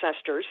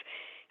ancestors.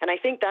 And I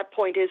think that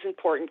point is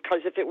important,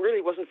 because if it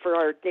really wasn't for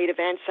our Native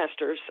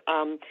ancestors,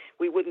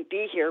 we wouldn't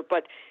be here.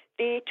 But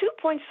the 2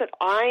 points that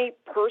I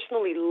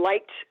personally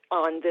liked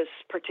on this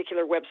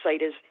particular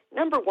website is,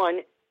 number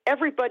one,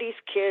 everybody's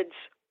kids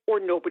or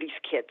nobody's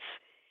kids.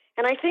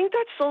 And I think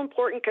that's so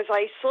important, because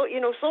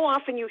so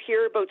often you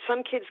hear about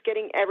some kids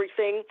getting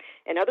everything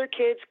and other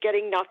kids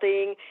getting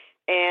nothing,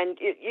 and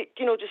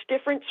just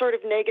different sort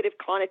of negative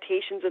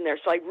connotations in there.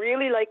 So I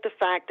really like the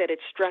fact that it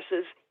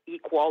stresses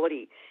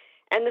equality.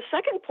 And the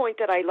second point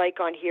that I like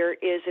on here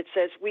is it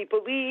says, we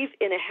believe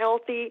in a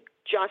healthy,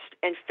 just,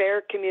 and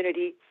fair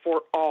community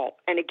for all.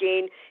 And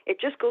again, it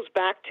just goes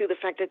back to the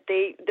fact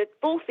that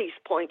both these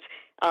points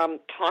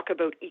talk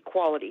about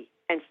equality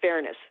and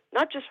fairness,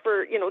 not just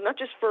for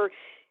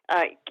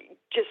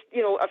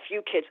a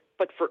few kids,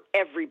 but for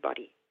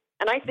everybody.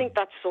 And I think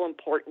that's so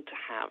important to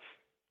have.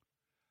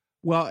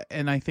 Well,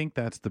 and I think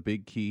that's the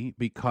big key,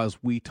 because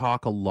we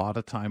talk a lot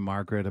of time,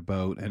 Margaret,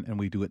 about, and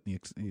we do it in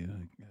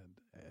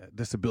the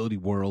disability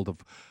world, of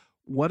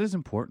what is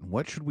important?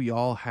 What should we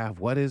all have?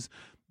 What is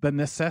the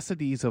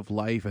necessities of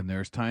life? And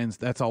there's times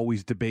that's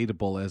always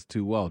debatable as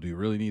to, well, do you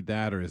really need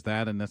that, or is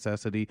that a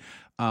necessity?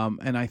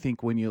 And I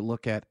think when you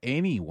look at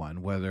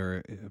anyone,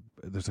 whether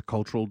there's a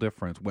cultural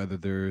difference, whether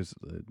there's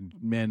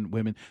men,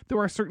 women, there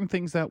are certain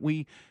things that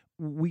we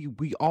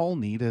all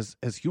need as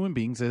human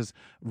beings, as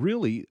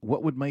really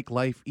what would make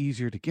life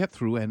easier to get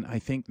through. And I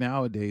think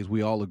nowadays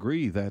we all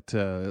agree that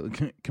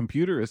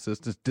computer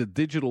assistance, the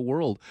digital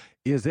world,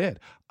 is it.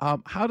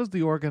 How does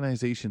the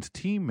organization's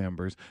team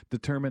members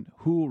determine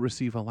who will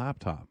receive a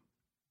laptop?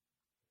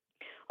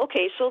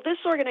 Okay, so this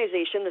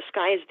organization, the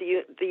Sky's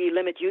the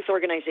Limit Youth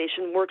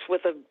Organization, works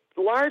with a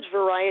large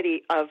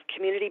variety of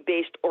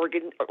community-based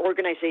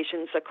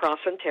organizations across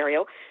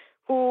Ontario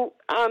who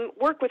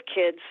work with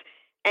kids.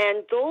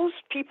 And those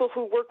people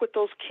who work with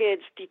those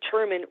kids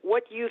determine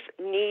what youth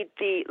need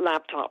the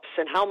laptops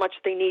and how much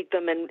they need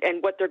them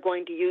and what they're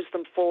going to use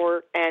them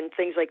for and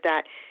things like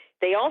that.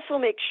 They also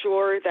make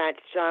sure that,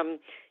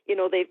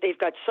 they've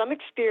got some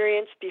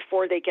experience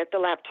before they get the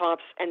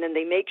laptops, and then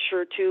they make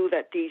sure, too,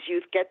 that these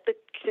youth get the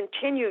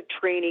continued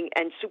training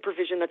and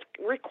supervision that's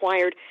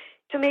required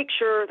to make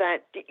sure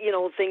that,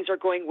 things are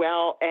going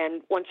well,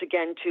 and once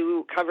again,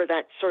 to cover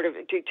that sort of,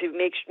 to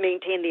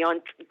maintain the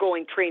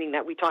ongoing training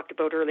that we talked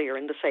about earlier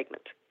in the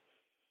segment.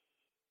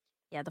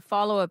 Yeah, the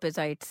follow-up is,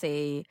 I'd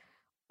say,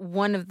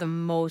 one of the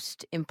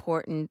most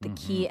important, the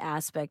key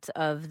aspects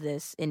of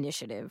this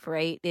initiative,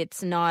 right?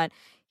 It's not,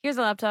 here's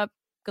a laptop,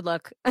 good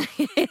luck.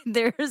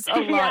 There's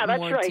a lot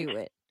more to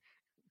it.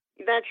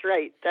 That's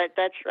right.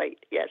 That's right.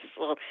 Yes.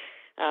 Well,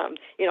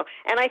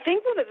 and I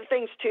think one of the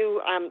things,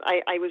 too,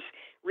 I was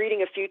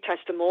reading a few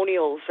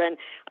testimonials, and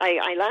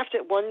I laughed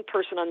at one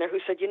person on there who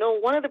said,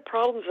 one of the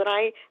problems that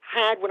I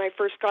had when I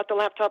first got the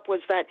laptop was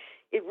that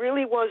it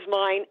really was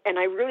mine, and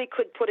I really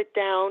could put it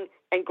down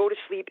and go to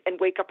sleep and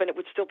wake up, and it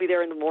would still be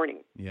there in the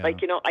morning. Yeah.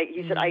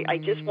 He said, I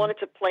just wanted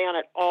to play on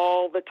it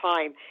all the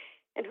time.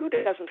 And who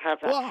doesn't have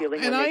that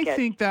feeling? And I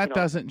think that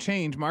doesn't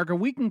change, Margaret.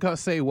 We can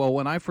say, well,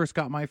 when I first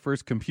got my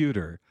first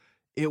computer,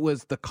 it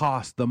was the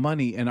cost, the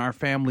money, and our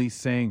family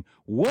saying,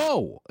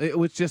 whoa, it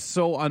was just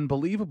so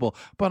unbelievable.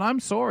 But I'm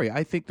sorry.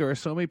 I think there are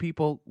so many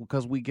people,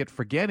 because we get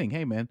forgetting,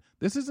 hey, man,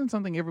 this isn't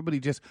something everybody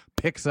just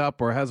picks up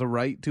or has a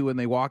right to when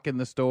they walk in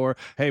the store.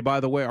 Hey, by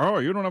the way,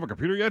 you don't have a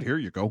computer yet? Here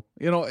you go.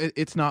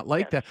 It's not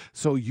like that.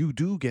 So you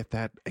do get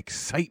that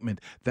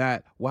excitement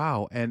that,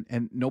 wow,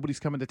 and nobody's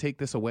coming to take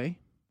this away?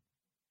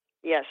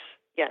 Yes.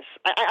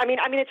 I mean,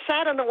 it's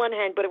sad on the one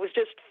hand, but it was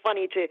just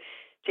funny to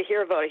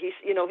hear about it. He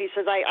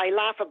says, I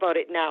laugh about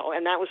it now,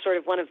 and that was sort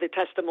of one of the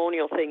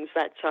testimonial things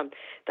that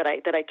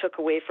I took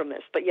away from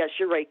this. But yes,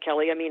 you're right,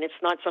 Kelly. I mean, it's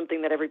not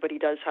something that everybody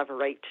does have a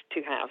right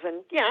to have,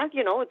 and yeah,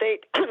 they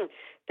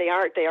they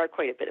are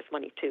quite a bit of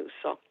money too.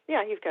 So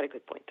yeah, you've got a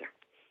good point there.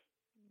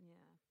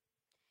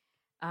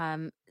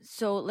 Yeah.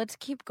 So let's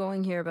keep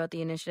going here about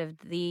the initiative.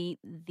 The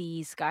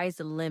Sky's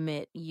the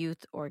Limit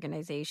Youth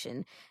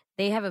Organization.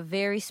 They have a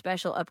very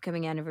special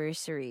upcoming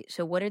anniversary.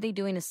 So what are they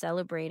doing to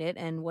celebrate it,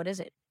 and what is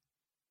it?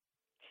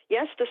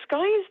 Yes, the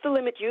Sky's the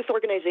Limit Youth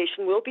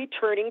Organization will be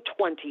turning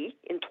 20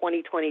 in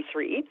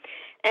 2023.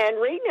 And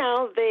right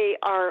now they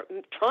are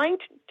trying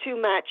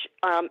to match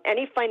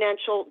any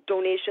financial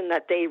donation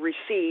that they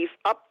receive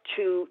up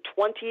to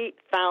 $20,000.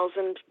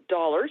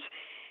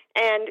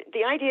 And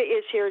the idea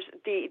is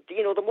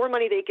the more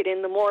money they get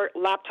in, the more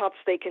laptops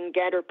they can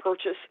get or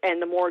purchase, and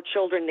the more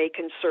children they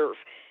can serve.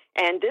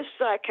 And this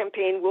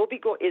campaign will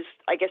be is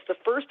I guess the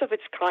first of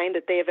its kind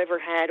that they have ever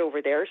had over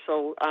there.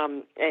 So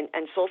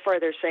and so far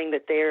they're saying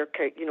that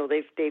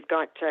they've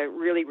got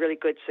really, really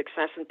good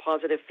success and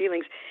positive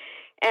feelings.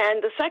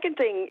 And the second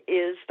thing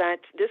is that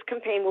this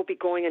campaign will be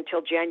going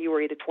until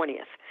January the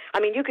 20th. I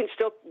mean, you can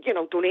still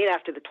donate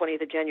after the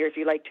 20th of January if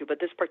you like to, but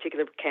this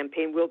particular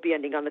campaign will be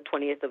ending on the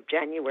 20th of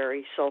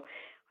January. So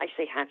I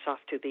say hats off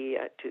to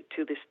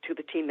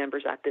the team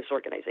members at this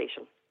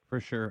organization. For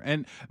sure.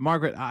 And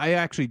Margaret, I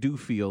actually do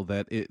feel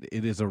that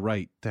it is a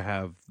right to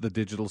have the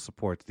digital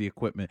supports, the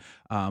equipment.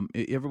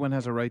 Everyone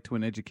has a right to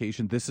an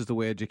education. This is the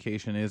way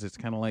education is. It's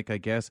kind of like, I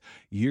guess,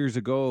 years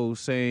ago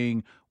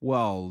saying,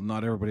 well,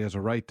 not everybody has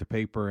a right to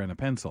paper and a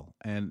pencil.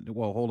 And,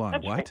 well, hold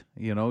on, what?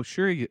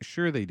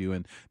 Sure they do.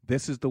 And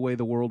this is the way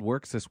the world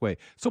works this way.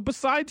 So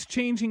besides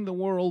changing the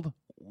world,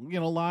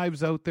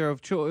 lives out there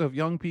of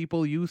young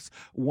people, youth,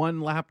 one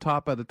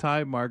laptop at a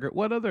time, Margaret,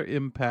 what other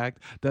impact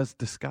does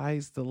the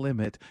Sky's the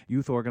Limit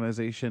Youth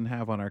Organization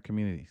have on our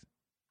communities?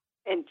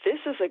 And this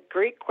is a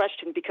great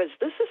question, because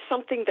this is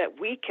something that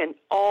we can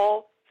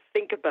all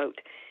think about.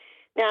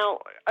 Now,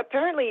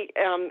 apparently,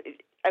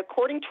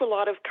 according to a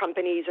lot of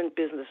companies and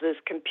businesses,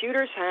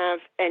 computers have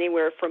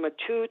anywhere from a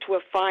 2 to a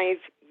 5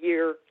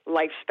 year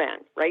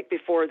lifespan, right,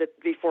 before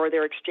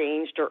they're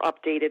exchanged or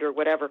updated or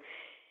whatever.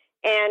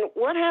 And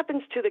what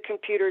happens to the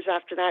computers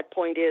after that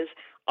point is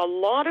a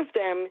lot of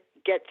them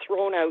get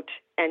thrown out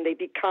and they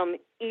become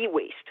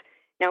e-waste.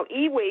 Now,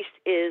 e-waste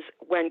is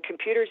when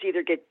computers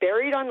either get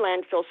buried on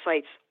landfill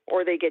sites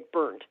or they get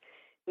burned.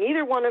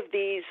 Neither one of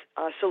these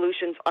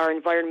solutions are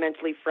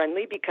environmentally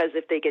friendly because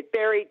if they get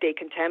buried, they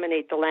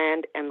contaminate the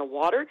land and the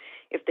water.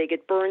 If they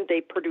get burned,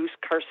 they produce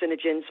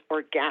carcinogens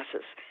or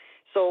gases.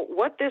 So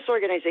what this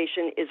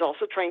organization is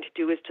also trying to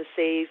do is to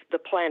save the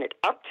planet.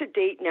 Up to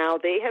date now,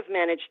 they have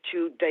managed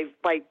to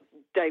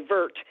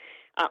divert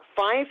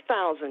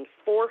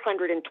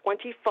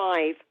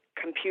 5,425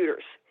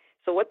 computers.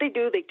 So what they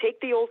do, they take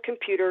the old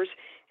computers,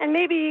 and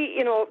maybe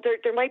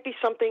there might be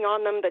something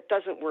on them that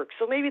doesn't work.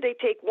 So maybe they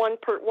take one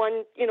part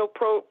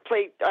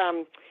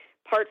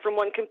from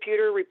one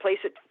computer, replace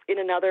it in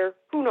another.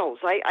 Who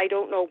knows? I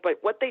don't know. But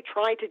what they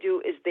try to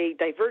do is they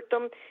divert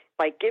them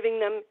by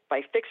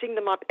fixing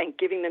them up and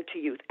giving them to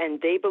youth. And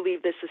they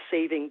believe this is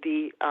saving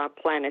the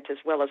planet as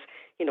well as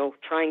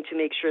trying to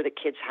make sure the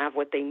kids have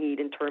what they need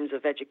in terms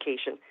of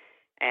education.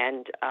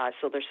 And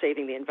so they're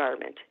saving the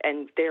environment.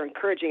 And they're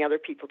encouraging other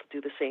people to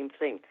do the same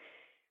thing.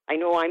 I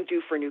know I'm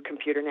due for a new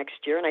computer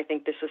next year, and I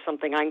think this is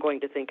something I'm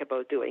going to think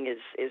about doing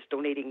is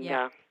donating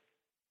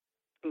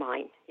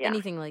mine. Yeah.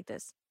 Anything like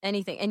this.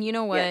 Anything. And you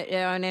know what?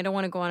 Yes. And I don't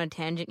want to go on a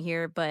tangent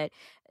here, but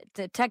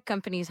the tech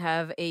companies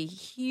have a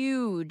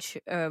huge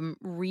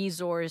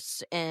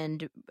resource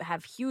and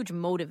have huge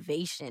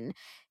motivation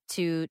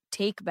to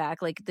take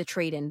back, like the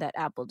trade-in that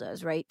Apple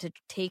does, right? To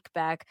take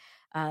back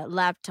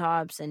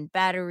laptops and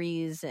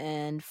batteries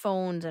and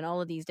phones and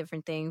all of these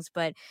different things.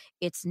 But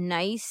it's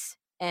nice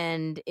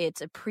and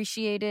it's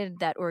appreciated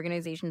that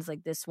organizations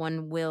like this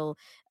one will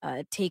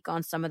take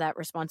on some of that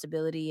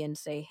responsibility and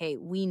say, hey,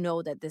 we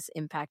know that this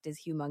impact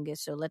is humongous,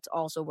 so let's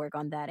also work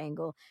on that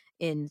angle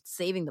in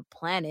saving the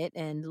planet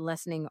and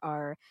lessening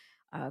our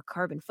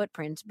carbon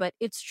footprints. But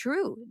it's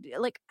true.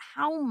 Like,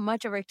 how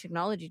much of our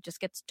technology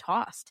just gets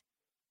tossed,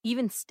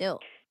 even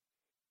still?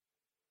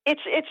 I'm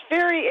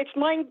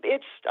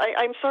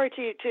sorry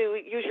to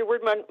use your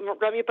word,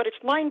 Ramya, but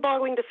it's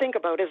mind-boggling to think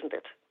about, isn't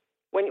it?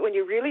 When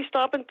you really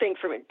stop and think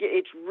from it,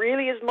 it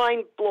really is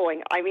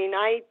mind-blowing. I mean,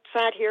 I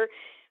sat here.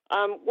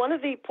 One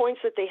of the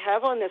points that they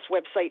have on this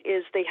website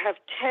is they have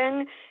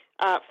 10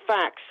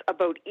 facts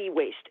about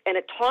e-waste, and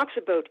it talks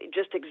about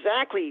just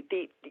exactly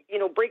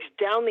breaks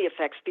down the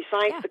effects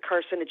besides the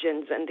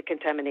carcinogens and the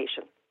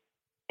contamination.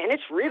 And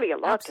it's really a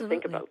lot to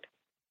think about.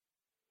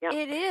 Yeah.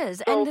 It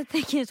is. So, and the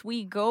thing is,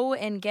 we go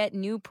and get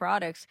new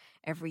products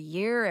every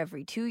year,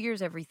 every 2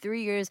 years, every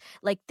 3 years.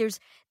 Like there's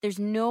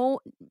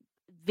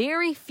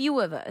very few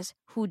of us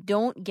who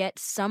don't get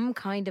some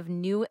kind of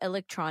new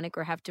electronic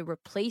or have to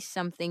replace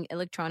something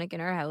electronic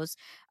in our house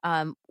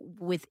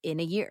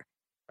within a year,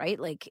 right?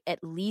 Like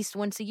at least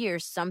once a year,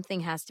 something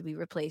has to be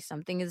replaced.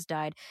 Something has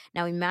died.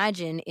 Now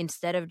imagine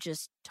instead of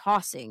just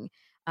tossing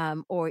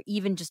or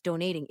even just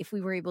donating, if we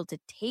were able to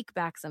take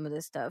back some of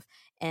this stuff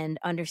and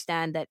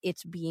understand that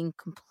it's being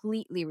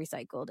completely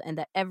recycled and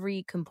that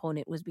every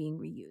component was being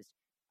reused.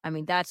 I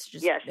mean, that's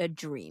just a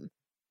dream.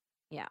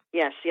 Yeah.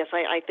 Yes,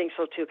 I think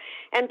so too.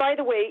 And by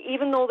the way,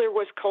 even though there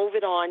was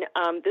COVID on,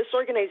 this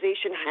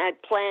organization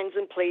had plans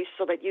in place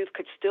so that youth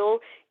could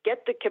still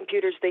get the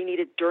computers they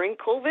needed during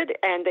COVID,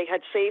 and they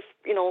had safe,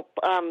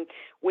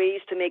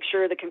 ways to make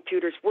sure the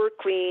computers were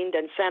cleaned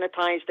and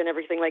sanitized and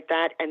everything like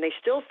that, and they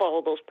still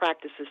follow those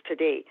practices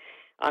today.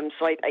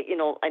 So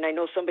and I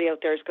know somebody out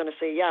there is going to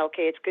say, yeah,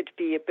 okay, it's good to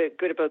be a bit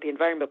good about the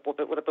environment,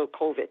 but what about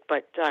COVID?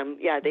 But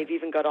they've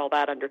even got all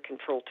that under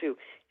control too.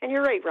 And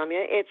you're right,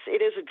 Ramya.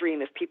 It is a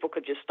dream if people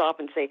could just stop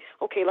and say,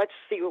 okay, let's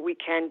see what we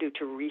can do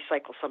to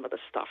recycle some of the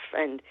stuff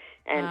and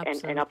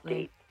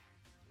update.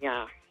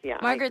 Yeah.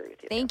 Margaret,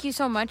 thank you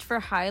so much for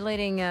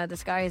highlighting the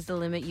Sky is the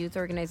Limit Youth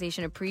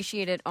Organization.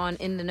 Appreciate it on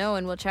In the Know,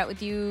 and we'll chat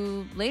with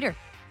you later.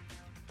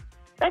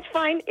 That's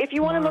fine. If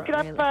you want to look it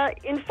up,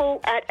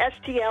 info at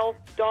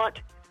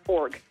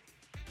stl.org.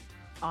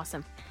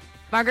 Awesome.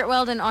 Margaret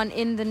Weldon on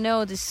In the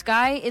Know, the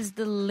Sky is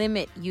the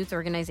Limit Youth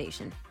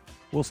Organization.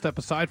 We'll step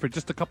aside for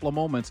just a couple of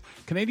moments.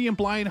 Canadian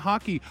Blind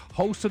Hockey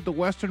hosted the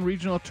Western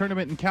Regional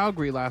Tournament in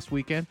Calgary last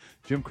weekend.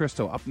 Jim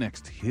Christo up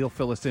next. He'll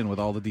fill us in with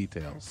all the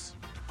details.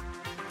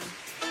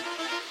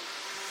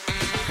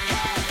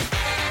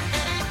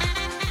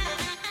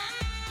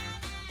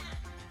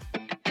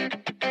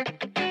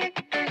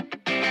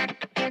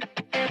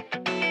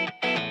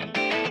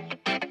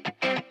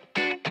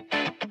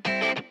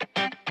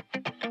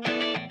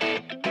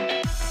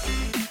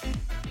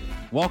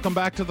 Welcome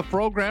back to the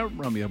program.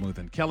 Ramya Muth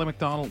and Kelly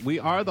McDonald. We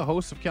are the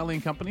hosts of Kelly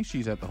 & Company.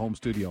 She's at the home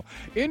studio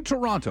in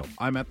Toronto.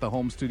 I'm at the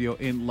home studio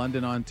in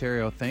London,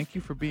 Ontario. Thank you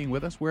for being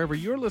with us wherever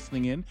you're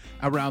listening in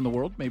around the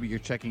world. Maybe you're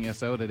checking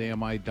us out at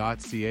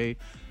AMI.ca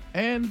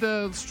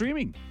and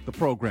streaming the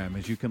program,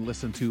 as you can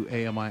listen to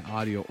AMI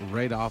audio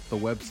right off the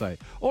website.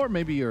 Or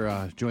maybe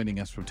you're joining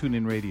us from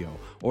TuneIn Radio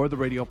or the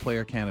Radio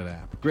Player Canada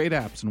app. Great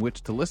apps in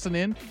which to listen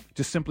in.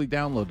 Just simply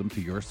download them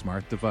to your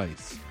smart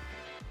device.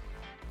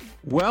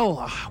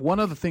 Well, one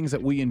of the things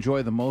that we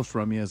enjoy the most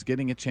from you is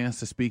getting a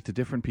chance to speak to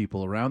different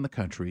people around the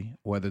country,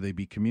 whether they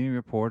be community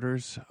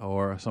reporters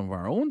or some of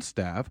our own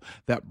staff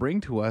that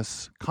bring to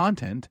us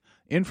content,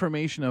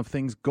 information of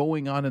things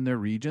going on in their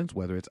regions,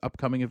 whether it's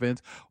upcoming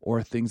events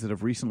or things that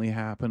have recently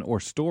happened or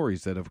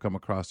stories that have come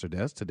across their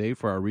desk. Today,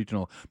 for our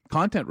regional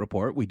content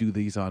report, we do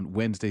these on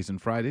Wednesdays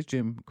and Fridays.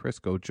 Jim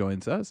Crisco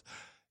joins us.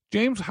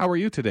 James, how are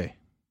you today?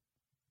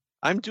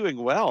 I'm doing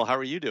well. How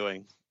are you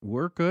doing?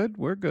 We're good.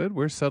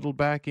 We're settled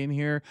back in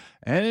here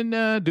and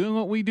doing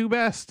what we do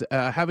best,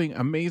 having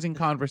amazing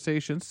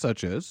conversations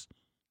such as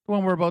the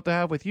one we're about to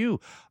have with you.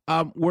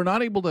 We're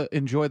not able to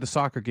enjoy the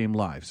soccer game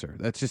live, sir.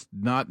 That's just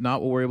not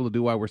what we're able to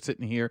do while we're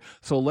sitting here.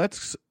 So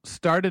let's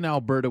start in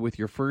Alberta with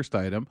your first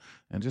item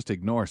and just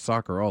ignore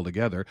soccer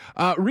altogether.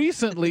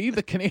 Recently,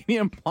 the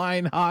Canadian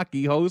Blind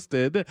Hockey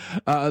hosted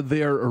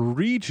their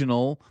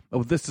regional,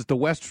 this is the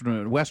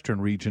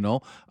Western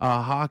Regional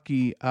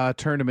hockey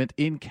tournament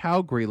in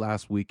Calgary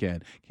last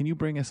weekend. Can you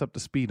bring us up to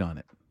speed on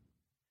it?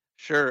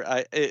 Sure.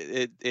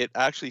 It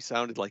actually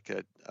sounded like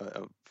a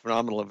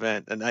phenomenal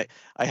event. And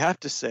I have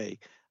to say,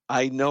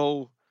 I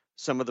know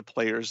some of the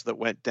players that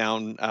went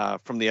down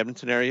from the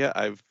Edmonton area.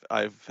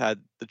 I've had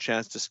the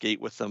chance to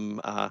skate with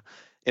them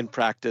in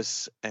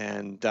practice,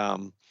 and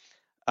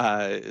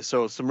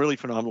so some really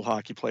phenomenal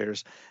hockey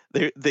players.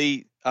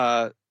 They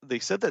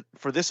said that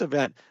for this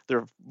event, there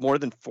are more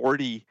than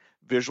 40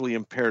 visually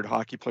impaired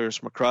hockey players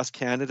from across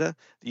Canada,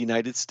 the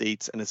United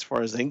States, and as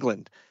far as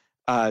England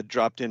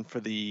dropped in for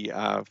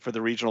the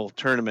regional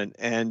tournament,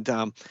 and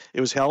it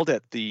was held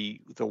at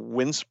the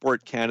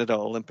Winsport Canada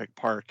Olympic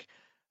Park.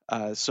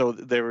 So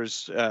there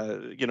was,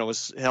 it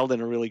was held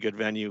in a really good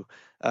venue.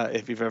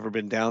 If you've ever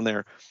been down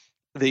there,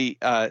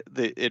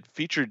 it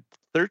featured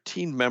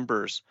 13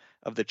 members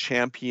of the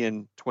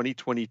champion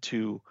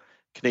 2022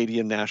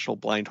 Canadian national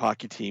blind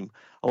hockey team,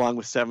 along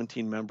with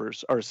 17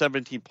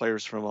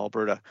 players from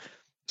Alberta.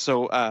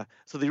 So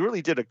they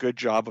really did a good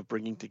job of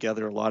bringing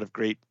together a lot of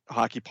great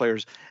hockey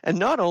players, and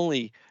not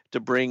only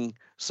to bring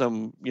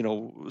some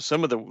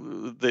of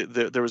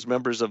there was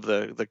members of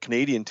the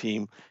Canadian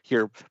team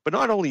here, but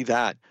not only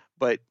that,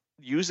 but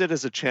use it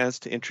as a chance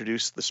to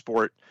introduce the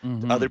sport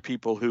to other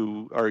people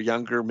who are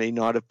younger, may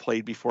not have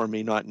played before,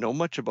 may not know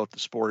much about the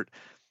sport,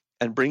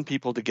 and bring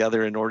people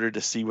together in order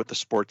to see what the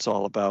sport's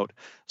all about.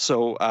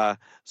 So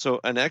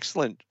an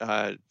excellent.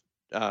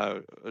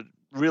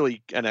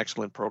 Really an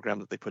excellent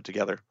program that they put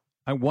together.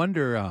 I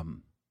wonder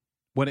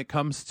when it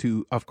comes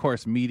to, of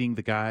course, meeting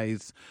the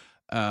guys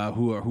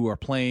who are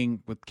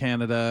playing with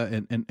Canada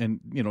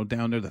and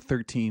down there, the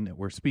 13 that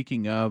we're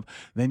speaking of.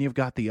 Then you've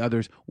got the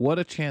others. What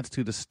a chance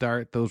to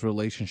start those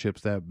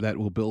relationships that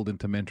will build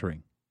into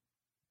mentoring.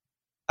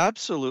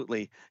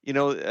 Absolutely.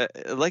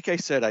 Like I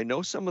said, I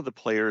know some of the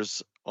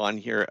players on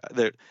here.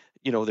 They're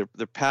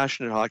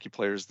passionate hockey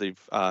players. They've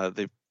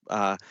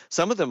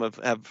some of them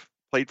have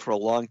played for a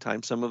long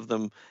time, some of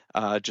them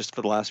just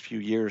for the last few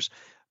years.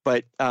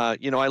 But, I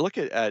look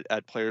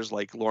at players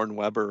like Lauren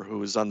Weber,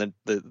 who is on the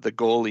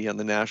goalie on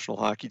the national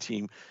hockey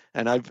team.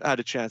 And I've had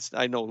a chance.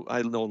 I know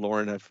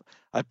Lauren.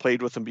 I've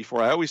played with him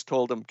before. I always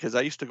told him, because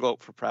I used to go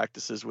out for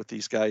practices with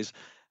these guys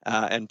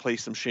and play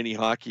some shinny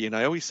hockey. And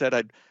I always said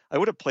I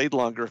would have played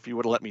longer if he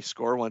would have let me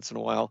score once in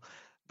a while.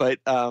 But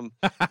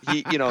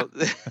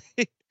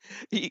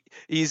he,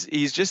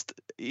 he's just,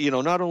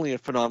 not only a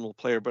phenomenal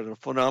player, but a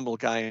phenomenal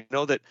guy. I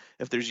know that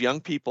if there's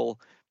young people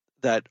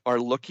that are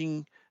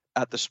looking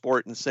at the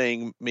sport and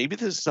saying, maybe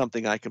this is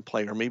something I can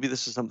play, or maybe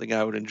this is something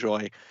I would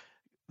enjoy,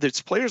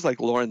 there's players like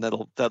Lauren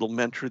that'll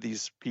mentor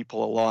these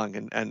people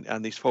along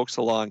and these folks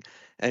along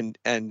and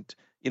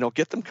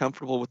get them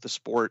comfortable with the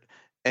sport.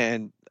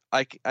 And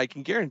I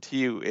can guarantee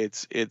you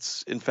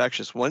it's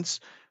infectious. Once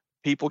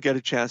people get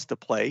a chance to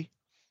play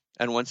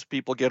and once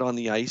people get on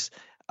the ice,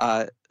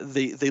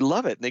 they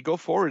love it and they go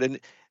forward,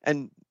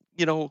 and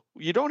you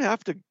don't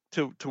have to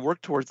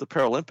work towards the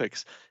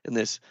Paralympics in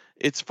this.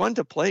 It's fun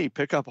to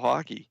pick up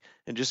hockey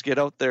and just get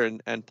out there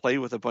and play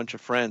with a bunch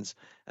of friends.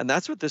 And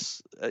that's what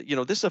this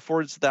this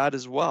affords that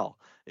as well,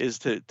 is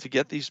to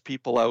get these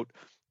people out,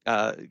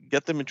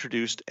 get them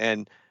introduced,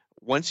 and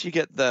once you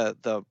get the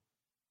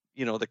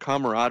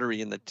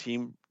camaraderie and the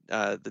team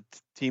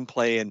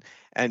play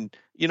and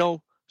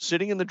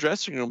sitting in the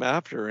dressing room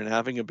after and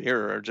having a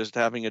beer or just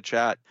having a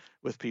chat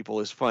with people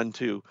is fun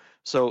too.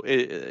 So,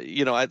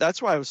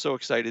 that's why I was so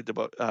excited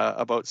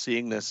about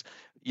seeing this.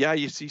 Yeah,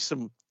 you see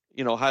some,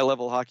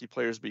 high-level hockey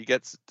players, but you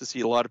get to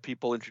see a lot of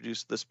people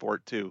introduced to the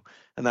sport too,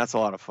 and that's a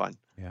lot of fun.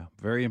 Yeah,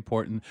 very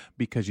important,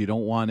 because you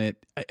don't want it.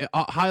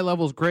 High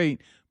level is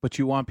great, but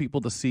you want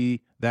people to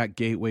see that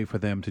gateway for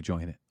them to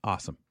join it.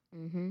 Awesome.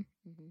 Mm-hmm.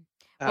 Mm-hmm.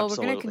 Well, we're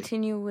going to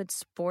continue with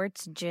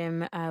sports,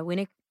 Jim.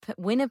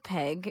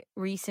 Winnipeg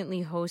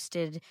recently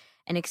hosted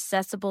an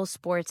accessible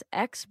sports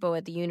expo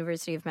at the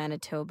University of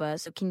Manitoba.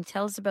 So can you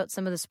tell us about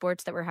some of the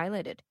sports that were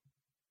highlighted?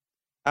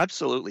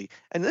 Absolutely.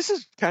 And this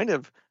is kind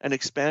of an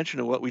expansion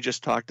of what we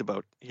just talked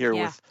about here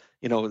with,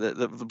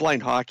 the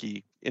blind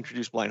hockey,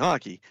 introduced blind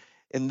hockey.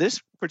 In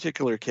this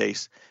particular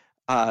case,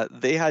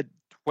 they had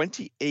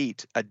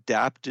 28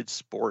 adapted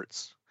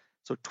sports.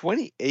 So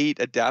 28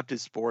 adapted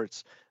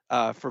sports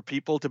for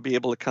people to be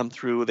able to come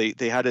through.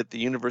 They had it at the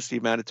University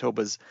of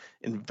Manitoba's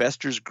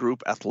Investors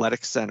Group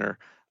Athletic Center.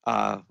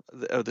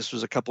 This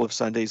was a couple of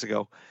Sundays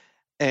ago.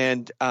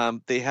 And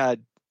they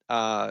had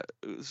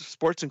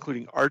sports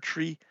including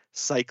archery,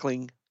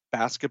 cycling,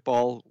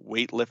 basketball,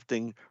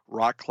 weightlifting,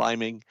 rock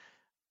climbing,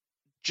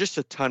 just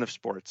a ton of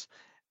sports.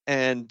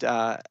 And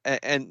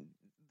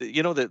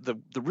you know,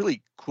 the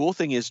really cool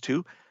thing is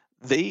too,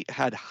 they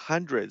had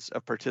hundreds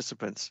of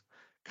participants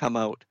come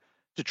out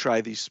to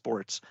try these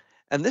sports.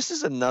 And this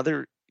is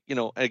another, you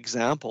know,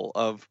 example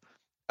of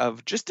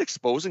just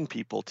exposing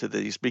people to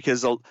these,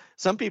 because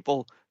some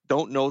people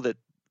don't know that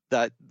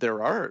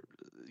there are,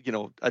 you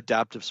know,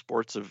 adaptive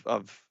sports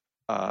of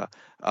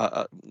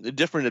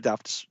different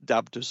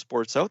adaptive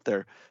sports out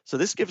there. So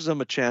this gives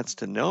them a chance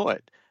to know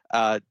it,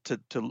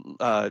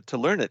 to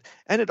learn it,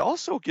 and it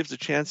also gives a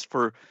chance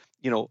for,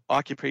 you know,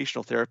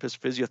 occupational therapists,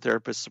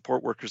 physiotherapists,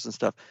 support workers, and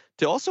stuff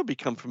to also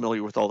become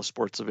familiar with all the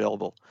sports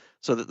available,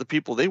 so that the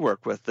people they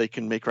work with, they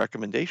can make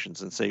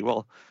recommendations and say,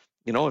 well,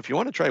 you know, if you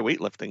want to try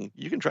weightlifting,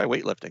 you can try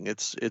weightlifting.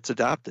 It's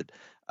adapted.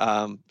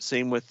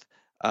 Same with,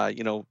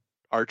 you know,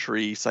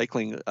 archery,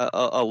 cycling,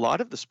 a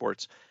lot of the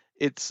sports.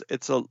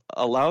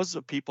 Allows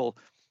the people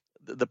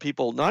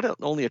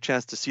not only a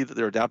chance to see that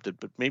they're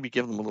adapted, but maybe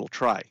give them a little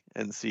try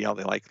and see how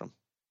they like them.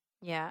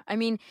 Yeah, I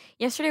mean,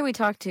 yesterday we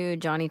talked to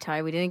Johnny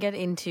Tai. We didn't get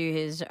into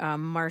his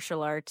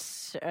martial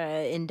arts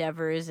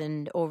endeavors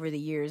and over the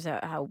years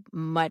how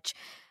much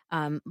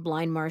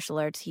blind martial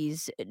arts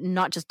he's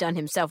not just done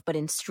himself, but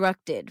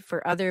instructed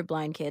for other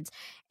blind kids.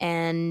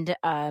 And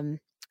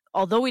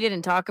although we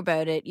didn't talk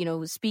about it, you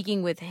know,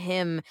 speaking with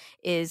him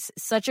is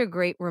such a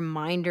great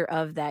reminder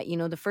of that. You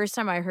know, the first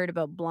time I heard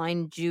about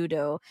blind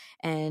judo,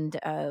 and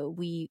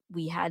we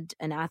had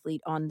an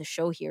athlete on the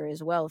show here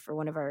as well for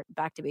one of our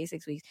Back to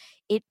Basics weeks.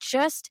 It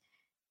just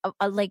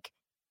like,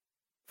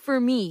 for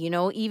me, you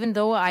know, even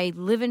though I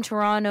live in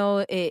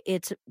Toronto,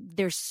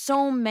 there's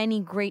so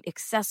many great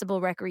accessible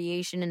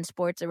recreation and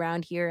sports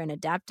around here and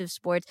adaptive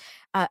sports.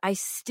 I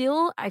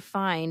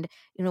find,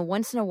 you know,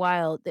 once in a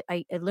while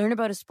I learn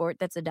about a sport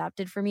that's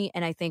adapted for me,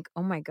 and I think,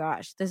 oh my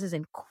gosh, this is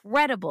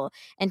incredible.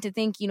 And to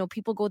think, you know,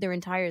 people go their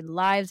entire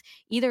lives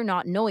either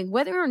not knowing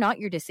whether or not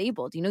you're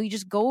disabled. You know, you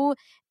just go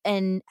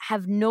and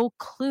have no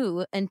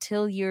clue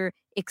until you're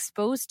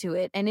exposed to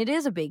it, and it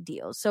is a big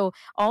deal. So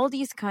all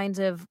these kinds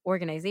of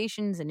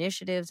organizations,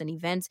 initiatives, and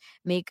events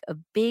make a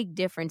big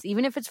difference,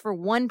 even if it's for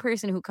one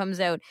person who comes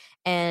out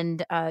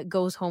and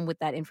goes home with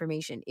that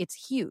information.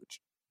 It's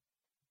huge.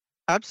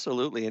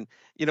 Absolutely. And,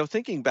 you know,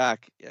 thinking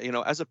back, you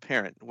know, as a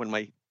parent, when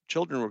my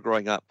children were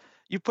growing up,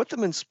 you put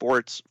them in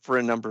sports for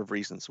a number of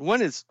reasons.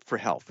 One is for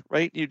health,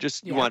 right? You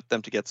want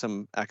them to get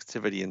some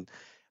activity,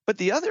 but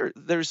the other,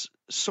 there's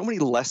so many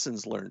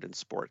lessons learned in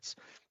sports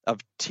of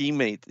team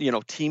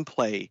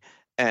play,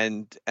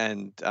 and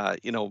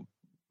you know,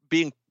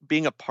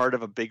 being a part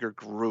of a bigger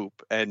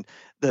group, and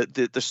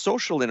the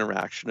social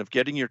interaction of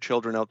getting your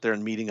children out there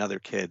and meeting other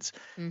kids.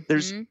 Mm-hmm.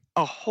 There's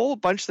a whole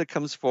bunch that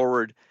comes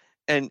forward,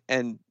 and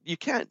you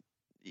can't,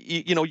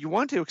 you know, you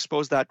want to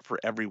expose that for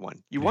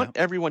everyone. You want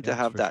everyone to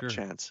have that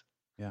chance.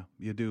 Yeah,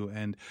 you do.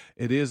 And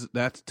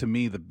that's to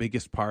me the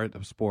biggest part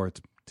of sports.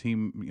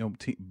 Team,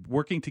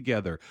 working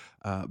together,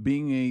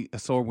 being a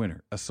sore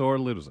winner, a sore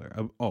loser.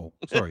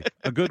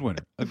 A good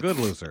winner, a good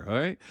loser. All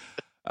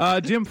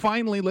right. Jim,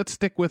 finally, let's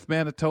stick with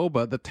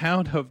Manitoba. The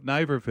town of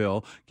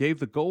Niverville gave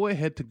the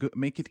go-ahead to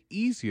make it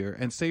easier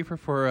and safer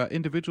for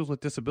individuals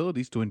with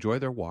disabilities to enjoy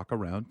their walk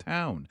around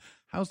town.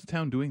 How's the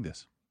town doing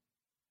this?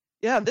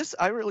 Yeah,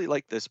 I really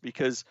like this,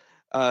 because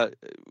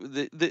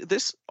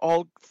this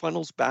all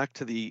funnels back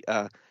to the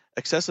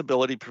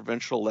accessibility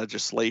provincial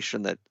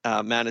legislation that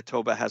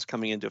Manitoba has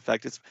coming into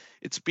effect.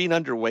 It's been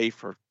underway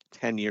for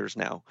 10 years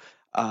now,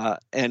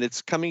 and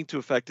it's coming to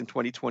effect in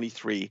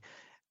 2023.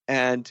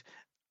 And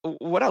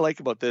what I like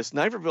about this,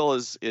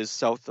 Niverville is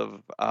south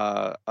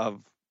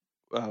of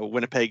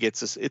Winnipeg.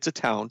 It's a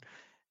town,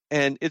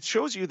 and it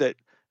shows you that,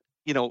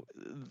 you know,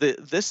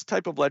 this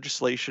type of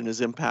legislation is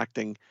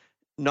impacting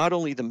not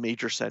only the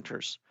major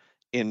centers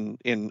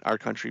in our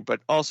country, but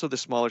also the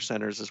smaller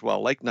centers as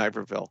well, like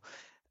Niverville.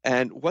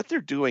 And what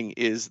they're doing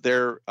is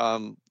they're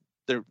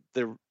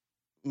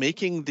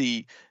making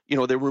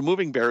they're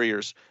removing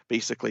barriers,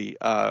 basically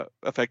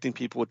affecting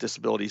people with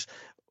disabilities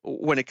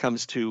when it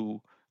comes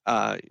to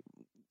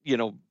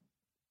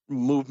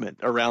movement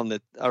around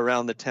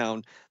the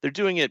town. They're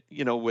doing it,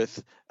 you know,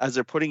 as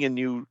they're putting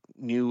in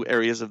new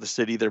areas of the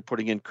city, they're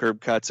putting in curb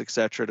cuts,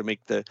 etc., to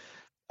make the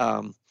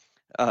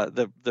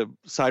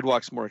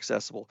sidewalks more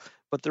accessible.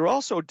 But they're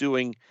also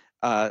doing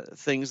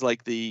things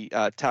like the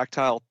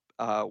tactile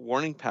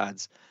warning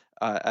pads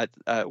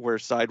at where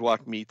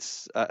sidewalk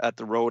meets at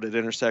the road at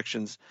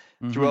intersections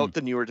throughout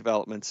the newer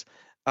developments.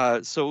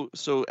 So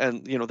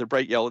and you know, they're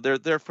bright yellow.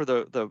 They're for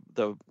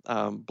the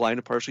blind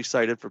and partially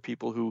sighted, for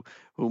people who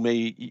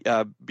may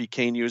be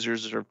cane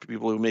users, or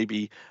people who may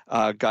be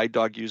guide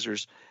dog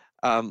users.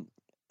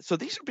 So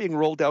these are being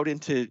rolled out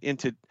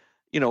into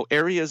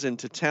areas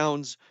into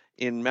towns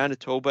in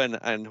Manitoba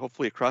and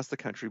hopefully across the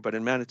country, but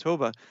in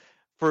Manitoba,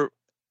 for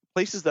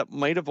places that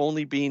might have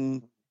only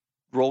been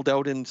rolled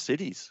out in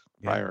cities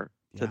prior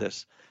to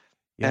this.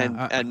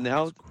 Yeah, and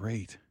now that's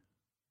great.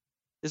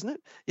 Isn't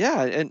it?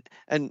 Yeah,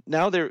 and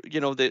now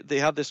they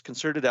have this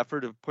concerted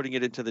effort of putting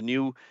it into the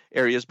new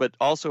areas, but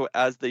also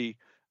as they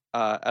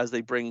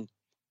bring,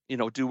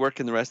 do work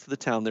in the rest of the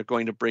town, they're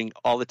going to bring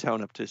all the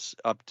town up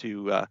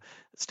to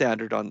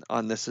standard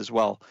on this as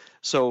well.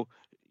 So,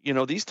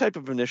 these type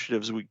of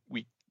initiatives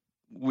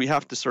we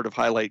have to sort of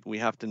highlight. We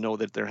have to know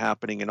that they're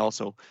happening, and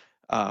also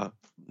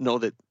know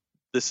that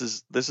this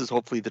is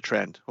hopefully the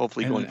trend.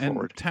 Hopefully going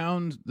forward.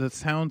 The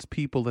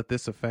townspeople that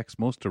this affects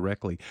most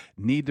directly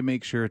need to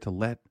make sure to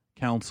let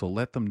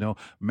them know,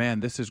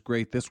 man, this is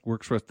great, this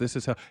works for us, this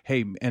is how,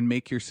 hey, and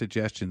make your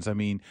suggestions. I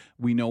mean,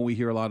 we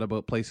hear a lot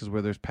about places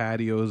where there's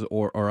patios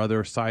or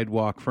other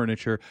sidewalk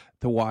furniture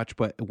to watch,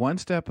 but one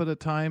step at a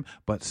time,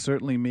 but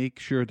certainly make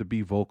sure to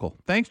be vocal.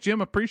 Thanks,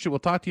 Jim. Appreciate it. We'll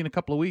talk to you in a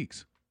couple of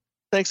weeks.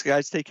 Thanks,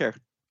 guys. Take care.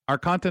 Our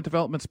content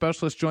development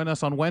specialists join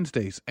us on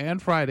Wednesdays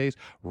and Fridays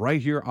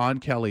right here on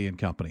Kelly and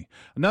Company.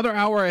 Another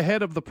hour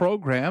ahead of the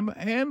program,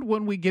 and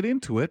when we get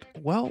into it,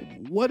 well,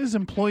 what is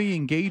employee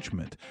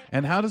engagement,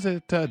 and how does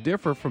it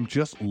differ from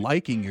just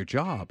liking your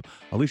job?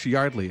 Alicia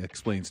Yardley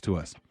explains to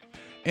us.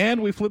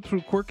 And we flip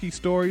through quirky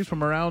stories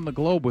from around the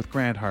globe with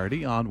Grant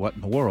Hardy on What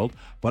in the World.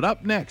 But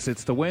up next,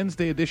 it's the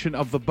Wednesday edition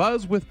of The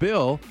Buzz with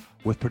Bill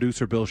with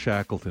producer Bill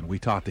Shackleton. We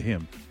talk to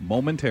him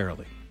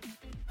momentarily.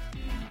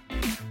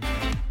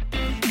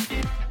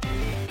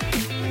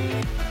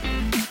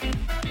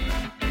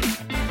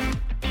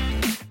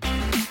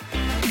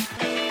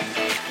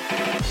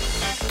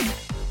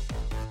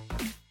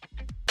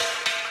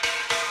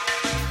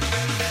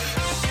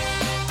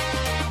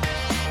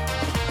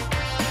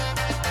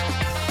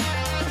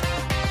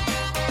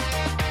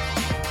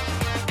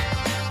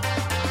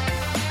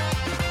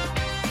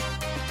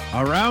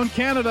 Around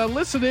Canada,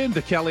 listen in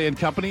to Kelly and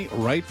Company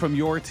right from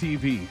your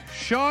TV.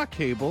 Shaw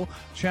Cable,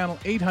 channel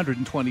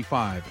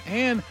 825,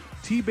 and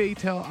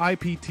T-Baytel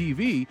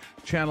IPTV,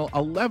 channel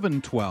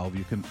 1112.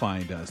 You can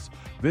find us.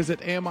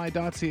 Visit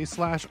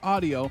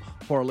ami.ca/audio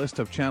for a list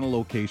of channel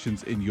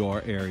locations in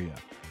your area.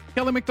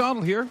 Kelly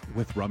McDonald here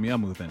with Ramya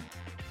Muthan.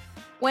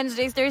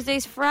 Wednesdays,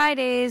 Thursdays,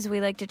 Fridays, we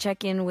like to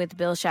check in with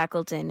Bill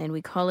Shackleton, and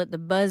we call it The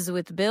Buzz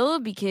with Bill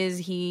because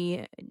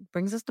he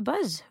brings us the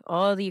buzz.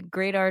 All the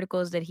great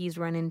articles that he's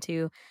run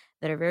into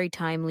that are very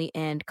timely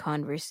and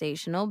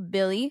conversational.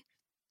 Billy,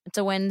 it's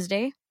a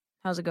Wednesday.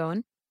 How's it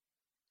going?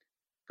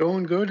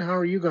 Going good. How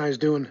are you guys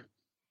doing?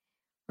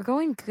 We're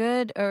going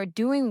good, or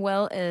doing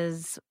well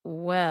as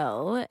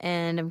well,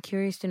 and I'm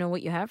curious to know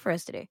what you have for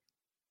us today.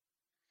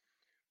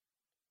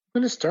 I'm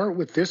going to start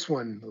with this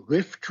one.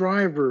 Lyft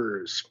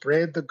drivers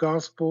spread the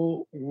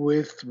gospel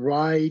with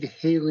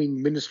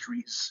ride-hailing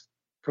ministries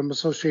from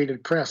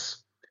Associated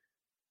Press.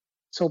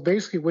 So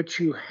basically what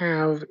you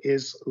have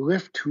is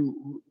Lyft,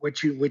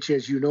 which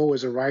as you know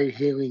is a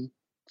ride-hailing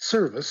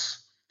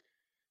service.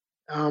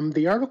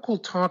 The article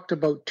talked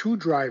about two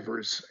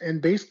drivers,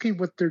 and basically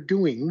what they're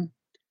doing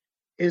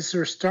is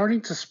they're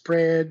starting to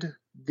spread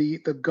the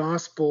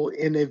gospel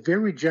in a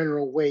very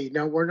general way.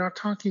 Now, we're not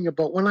talking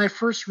about, when I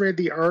first read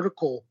the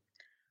article,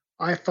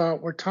 I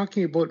thought we're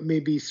talking about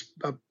maybe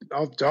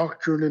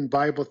doctrine and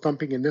Bible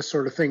thumping and this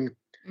sort of thing.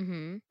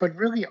 Mm-hmm. But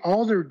really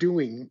all they're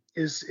doing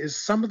is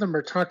some of them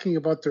are talking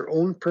about their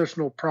own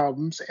personal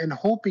problems and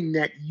hoping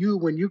that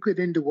when you get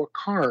into a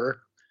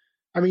car,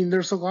 I mean,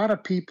 there's a lot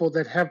of people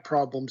that have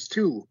problems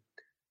too.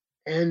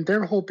 And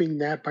they're hoping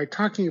that by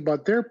talking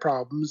about their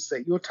problems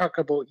that you'll talk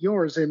about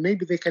yours and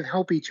maybe they can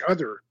help each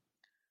other.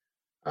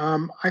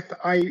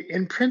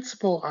 In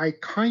principle, I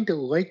kind of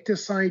like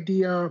this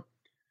idea.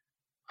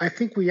 I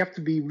think we have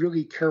to be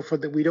really careful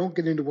that we don't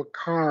get into a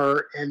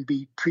car and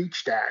be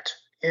preached at.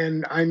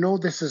 And I know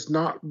this is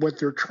not what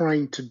they're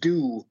trying to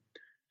do.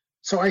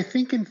 So I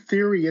think in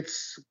theory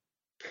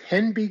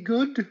can be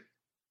good.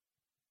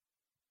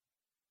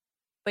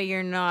 But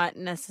you're not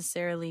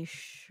necessarily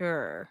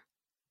sure.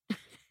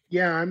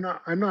 Yeah,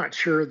 I'm not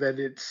sure that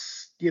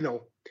it's, you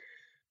know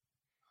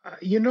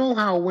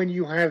how when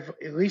you have,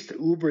 at least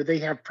Uber, they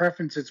have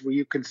preferences where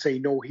you can say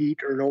no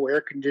heat or no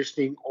air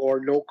conditioning or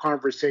no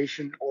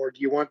conversation, or do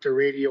you want the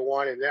radio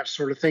on and that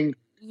sort of thing.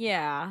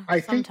 Yeah. I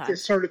think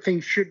this sort of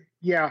thing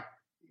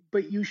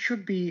but you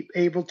should be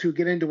able to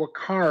get into a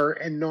car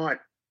and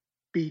not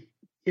be,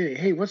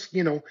 hey,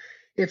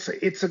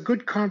 it's a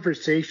good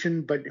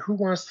conversation, but who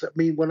wants to,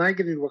 when I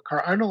get into a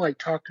car, I don't like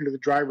talking to the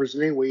drivers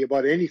anyway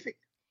about anything.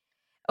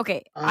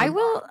 Okay, I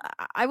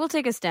will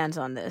take a stance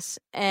on this,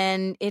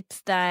 and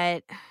it's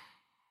that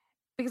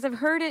because I've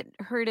heard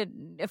it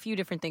a few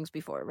different things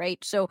before, right?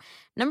 So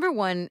number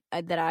one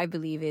that I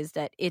believe is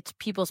that it's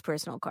people's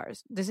personal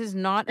cars. This is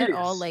not at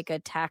all like a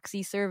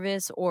taxi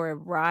service or a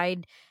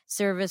ride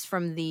service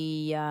from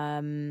the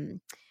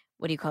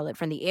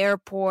from the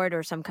airport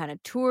or some kind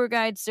of tour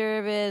guide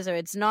service, or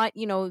it's not,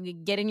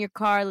 get in your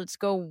car, let's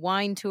go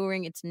wine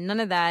touring. It's none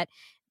of that.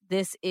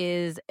 this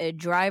is a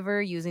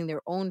driver using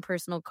their own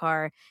personal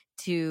car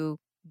to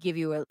give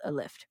you a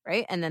lift,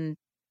 right? And then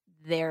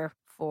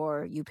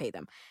therefore you pay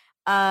them.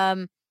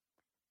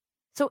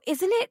 So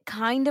isn't it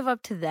kind of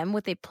up to them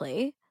what they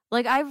play?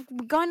 Like, I've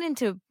gone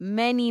into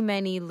many,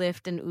 many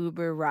Lyft and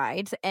Uber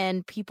rides,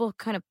 and people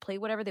kind of play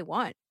whatever they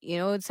want. You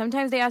know,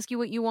 sometimes they ask you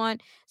what you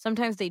want,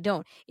 sometimes they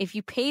don't. If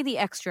you pay the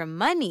extra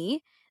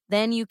money,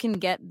 then you can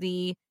get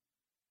the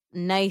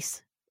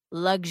nice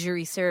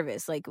luxury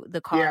service, like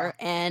the car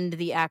and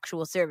the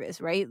actual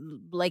service, right?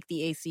 Like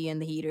the AC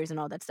and the heaters and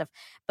all that stuff.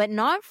 But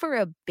not for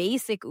a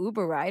basic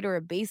Uber ride or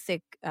a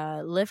basic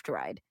Lyft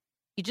ride.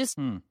 You just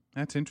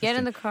that's interesting. Get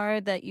in the car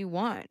that you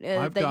want,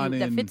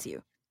 that fits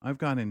you. I've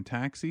gone in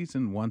taxis,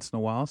 and once in a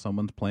while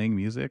someone's playing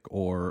music,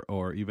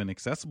 or even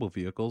accessible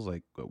vehicles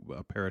like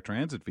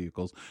paratransit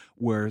vehicles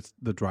where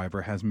the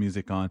driver has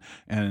music on,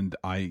 and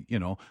I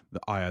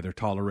either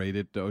tolerate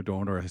it or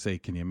don't, or I say,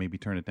 can you maybe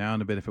turn it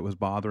down a bit if it was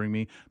bothering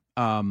me.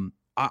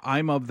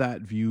 I'm of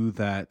that view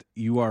that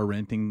you are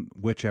renting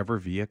whichever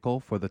vehicle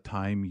for the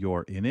time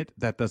you're in it.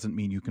 That doesn't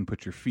mean you can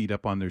put your feet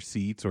up on their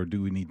seats or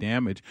do any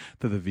damage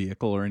to the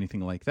vehicle or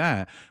anything like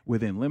that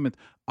within limits.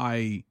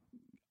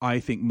 I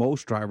think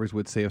most drivers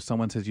would say, if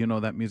someone says,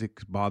 that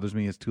music bothers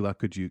me, it's too loud,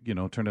 could you,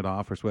 turn it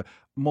off or so.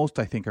 Most,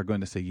 I think, are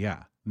going to say,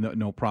 yeah,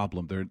 no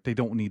problem. They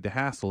don't need the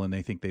hassle, and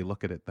they think they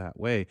look at it that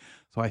way.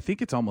 So I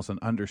think it's almost an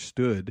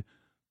understood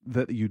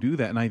that you do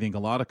that. And I think a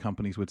lot of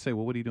companies would say,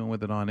 well, what are you doing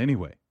with it on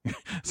anyway?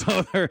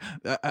 So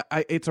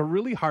it's a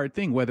really hard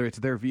thing, whether it's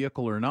their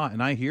vehicle or not.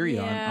 And I hear you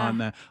on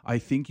that. I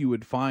think you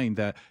would find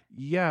that,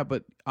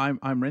 but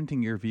I'm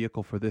renting your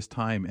vehicle for this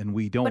time, and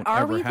we don't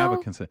ever have a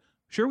consent.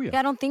 Sure we are. Yeah,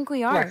 I don't think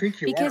we are. Yeah, I think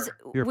because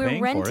we're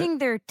renting for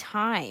their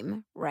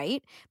time,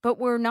 right? But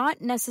we're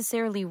not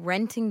necessarily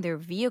renting their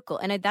vehicle.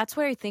 And that's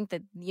where I think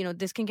that,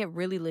 this can get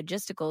really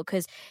logistical,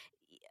 because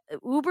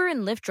Uber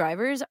and Lyft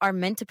drivers are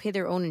meant to pay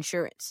their own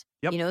insurance.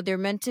 Yep. They're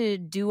meant to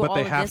do but all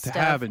of they have this to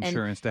stuff. have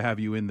insurance to have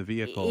you in the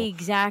vehicle.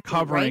 Exactly.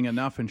 Covering right?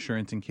 enough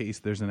insurance in case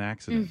there's an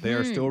accident. They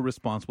are still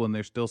responsible, and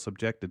they're still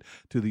subjected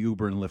to the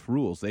Uber and Lyft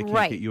rules. They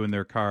can't get you in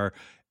their car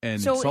and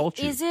insult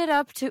you. So is it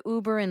up to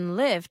Uber and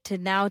Lyft to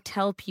now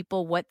tell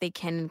people what they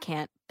can and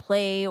can't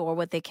play, or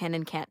what they can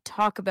and can't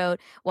talk about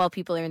while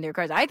people are in their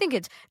cars? I think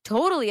it's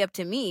totally up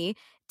to me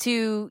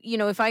to,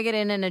 if I get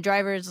in and a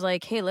driver's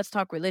like, hey, let's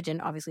talk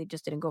religion. Obviously, it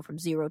just didn't go from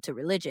zero to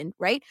religion,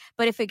 right?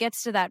 But if it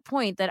gets to that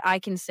point that I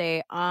can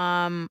say,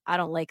 I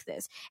don't like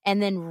this,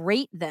 and then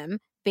rate them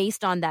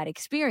based on that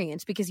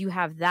experience, because you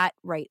have that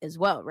right as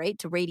well, right?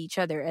 To rate each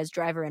other as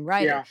driver and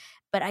rider. Yeah.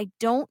 But I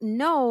don't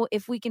know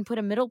if we can put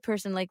a middle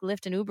person like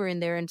Lyft and Uber in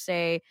there and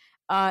say,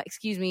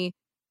 excuse me,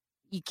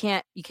 you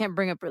can't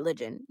bring up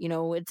religion.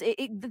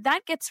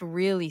 That gets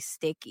really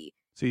sticky.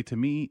 See, to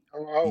me,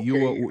 Okay,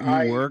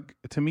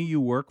 you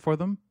work for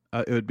them.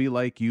 It would be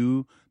like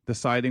you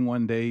deciding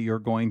one day you're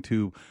going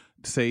to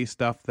say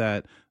stuff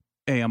that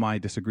AMI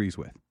disagrees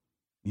with.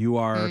 You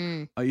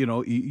are,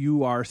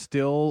 you are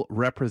still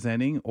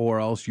representing, or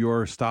else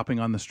you're stopping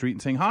on the street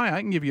and saying, hi,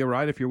 I can give you a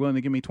ride if you're willing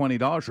to give me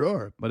 $20.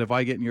 Sure. But if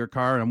I get in your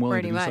car and I'm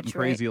willing to do something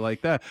crazy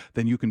like that,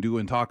 then you can do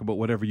and talk about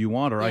whatever you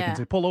want, or I can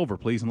say, pull over,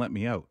 please, and let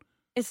me out.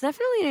 It's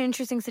definitely an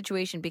interesting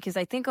situation, because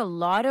I think a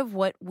lot of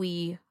what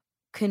we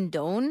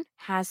condone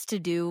has to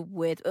do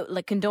with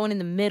condone in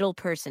the middle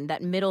person,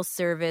 that middle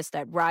service,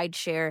 that ride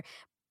share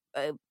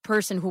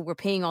person who we're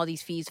paying all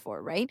these fees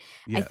for, right?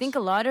 Yes. I think a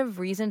lot of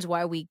reasons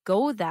why we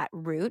go that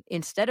route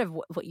instead of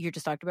what you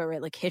just talked about,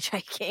 right, like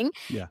hitchhiking,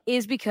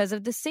 is because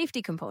of the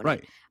safety component.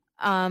 Right.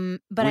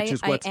 But which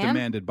is what's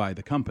demanded by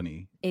the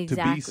company to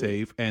be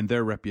safe, and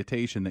their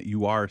reputation that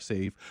you are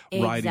safe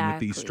riding with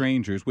these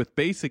strangers, with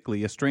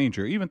basically a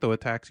stranger, even though a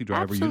taxi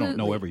driver, you don't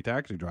know every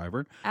taxi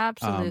driver,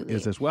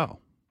 is as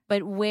well.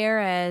 But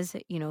whereas,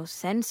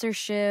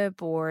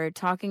 censorship or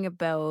talking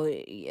about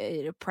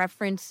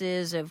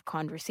preferences of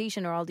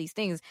conversation or all these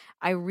things,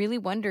 I really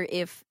wonder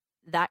if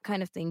that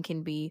kind of thing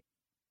can be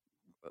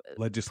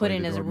put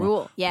in as a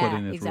rule. Yeah,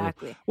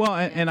 exactly. Well,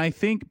 and I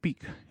think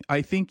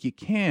you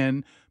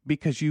can,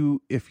 because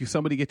if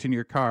somebody gets in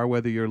your car,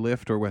 whether you're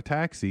Lyft or a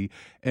taxi,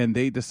 and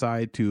they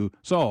decide to,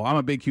 I'm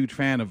a big huge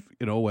fan of,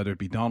 whether it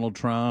be Donald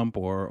Trump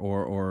or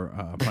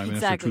Prime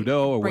Minister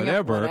Trudeau or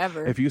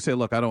whatever. If you say,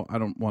 look, I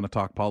don't want to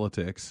talk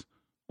politics,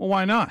 well,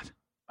 why not?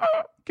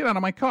 Get out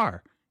of my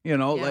car.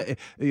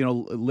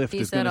 Lyft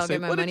is going to say,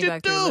 what did you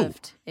do?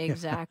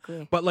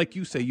 Exactly. But like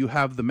you say, you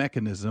have the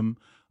mechanism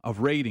of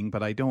rating,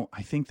 but I don't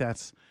think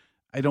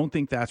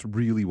that's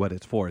really what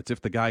it's for. It's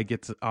if the guy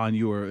gets on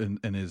you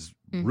and is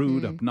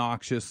rude,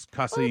 obnoxious,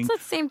 cussing. Well,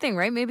 it's the same thing,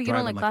 right? Maybe you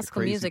don't like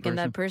classical music, person. and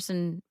that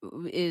person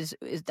is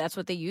that's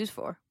what they use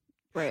for.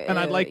 Right. And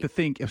I'd like to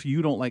think if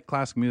you don't like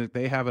classical music,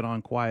 they have it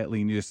on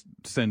quietly and you just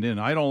send in,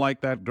 I don't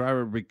like that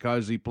driver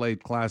because he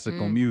played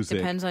classical music.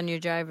 Depends on your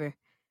driver.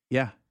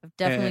 Yeah. I've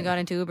definitely got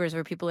into Ubers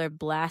where people are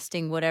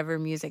blasting whatever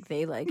music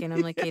they like, and I'm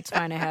like, it's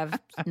fine. I have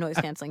noise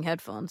canceling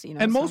headphones,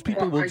 And most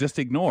people will just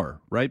ignore,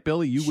 right,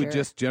 Billy? You would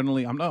just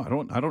generally, I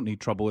don't need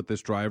trouble with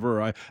this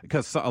driver,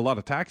 because a lot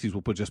of taxis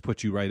will just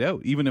put you right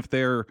out, even if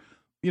they're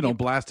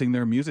blasting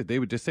their music. They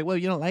would just say, well,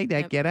 you don't like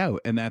that, get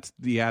out. And that's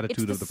the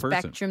attitude of the person.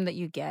 It's the spectrum that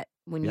you get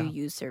when you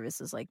use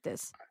services like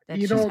this.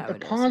 That's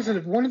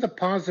one of the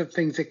positive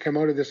things that came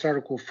out of this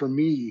article for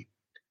me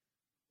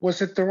was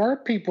that there are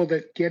people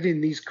that get in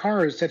these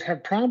cars that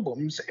have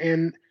problems.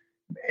 And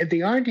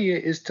the idea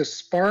is to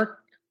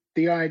spark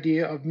the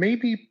idea of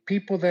maybe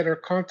people that are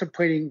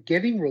contemplating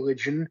getting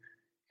religion,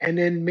 and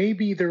then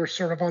maybe they're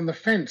sort of on the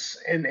fence.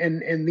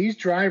 And these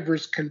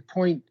drivers can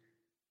point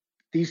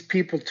these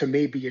people to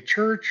maybe a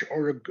church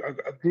or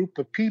a group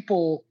of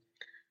people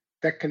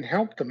that can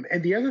help them.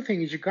 And the other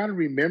thing is, you got to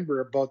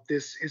remember about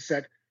this is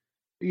that,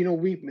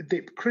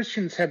 the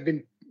Christians have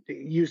been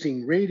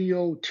using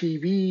radio,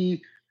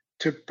 TV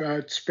to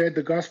spread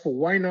the gospel.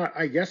 Why not?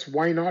 I guess,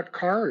 why not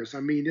cars? I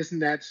mean, isn't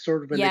that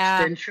sort of an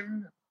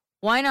extension?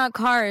 Why not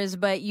cars?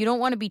 But you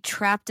don't want to be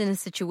trapped in a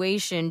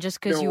situation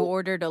just because you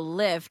ordered a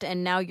Lyft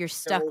and now you're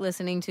stuck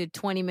listening to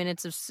 20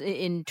 minutes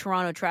in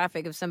Toronto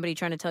traffic of somebody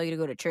trying to tell you to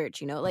go to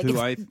church. Like, do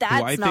I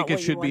think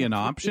it should be an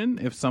option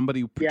if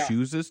somebody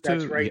chooses to?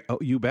 That's right.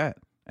 You bet.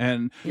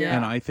 And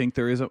I think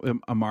there is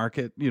a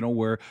market,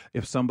 where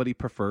if somebody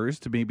prefers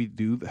to maybe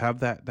have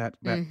that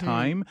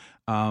time,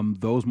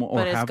 those more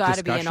but or have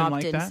discussion be an opt-in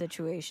like that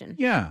situation.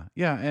 Yeah,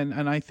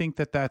 and I think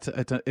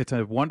it's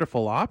a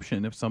wonderful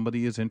option if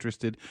somebody is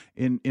interested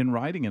in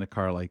riding in a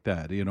car like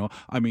that.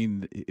 I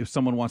mean, if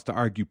someone wants to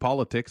argue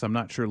politics, I'm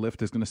not sure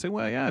Lyft is going to say,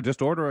 well, yeah,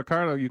 just order a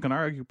car. You can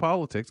argue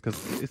politics because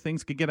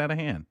things could get out of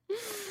hand.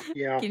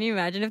 Yeah. Can you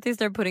imagine if they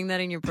start putting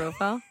that in your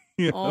profile?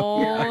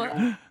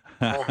 Gosh.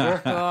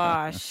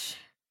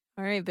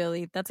 All right,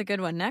 Billy. That's a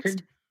good one.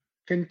 Next.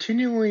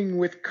 Continuing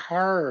with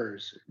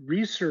cars,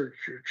 researchers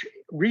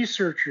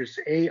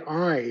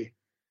AI,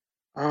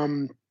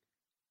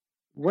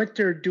 what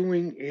they're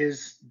doing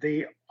is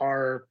they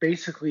are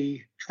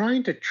basically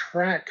trying to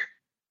track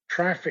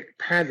traffic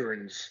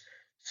patterns.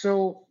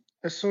 So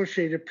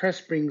Associated Press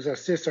brings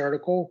us this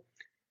article,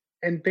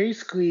 and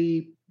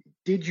basically,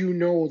 did you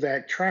know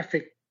that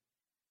traffic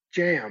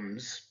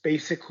jams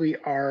basically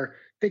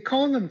they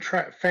call them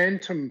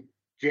phantom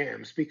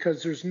jams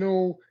because there's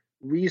no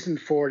reason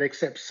for it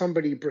except so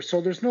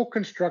there's no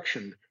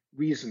construction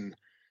reason.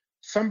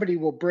 Somebody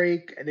will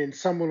brake and then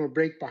someone will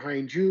brake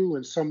behind you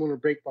and someone will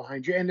brake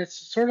behind you. And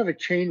it's sort of a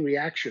chain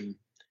reaction.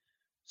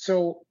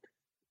 So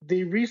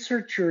the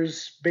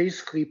researchers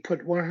basically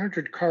put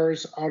 100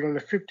 cars out on a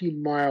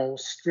 15-mile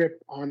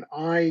strip on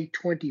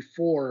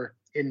I-24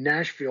 in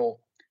Nashville.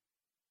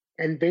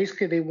 And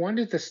basically they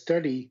wanted to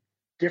study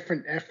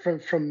different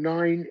from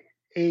 9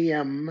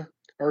 a.m.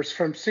 or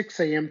from 6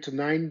 a.m. to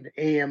 9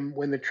 a.m.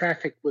 when the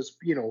traffic was,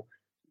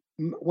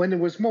 when there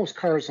was most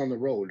cars on the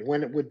road,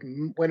 when it would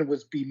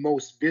be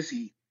most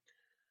busy.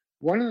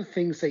 One of the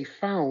things they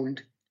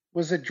found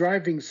was that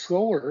driving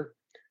slower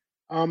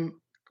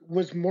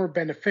was more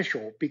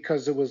beneficial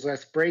because there was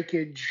less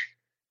breakage,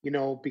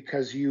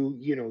 because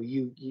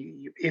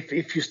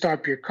if you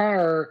stop your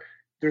car,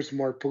 there's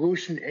more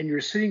pollution and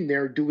you're sitting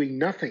there doing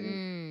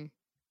nothing.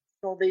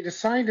 So they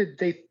decided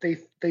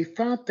they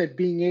thought that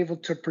being able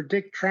to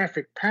predict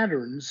traffic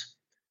patterns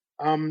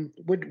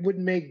would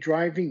make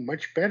driving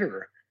much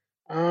better.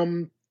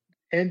 And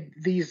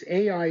these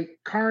AI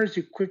cars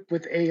equipped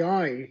with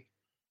AI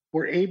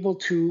were able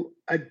to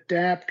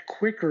adapt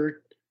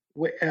quicker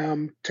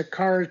to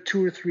cars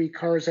 2 or 3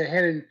 cars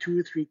ahead and 2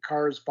 or 3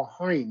 cars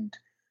behind.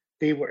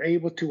 They were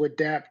able to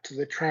adapt to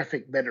the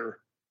traffic better.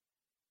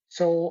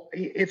 So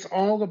it's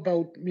all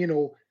about,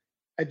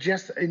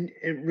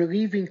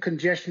 relieving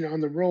congestion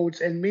on the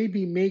roads and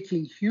maybe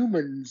making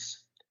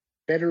humans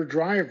better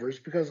drivers,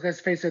 because let's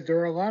face it, there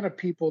are a lot of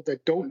people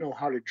that don't know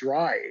how to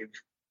drive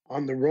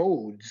on the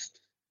roads.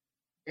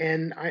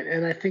 And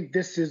I think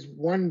this is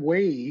one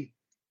way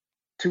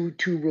to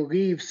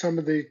relieve some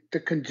of the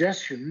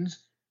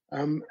congestions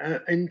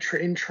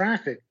in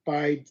traffic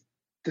by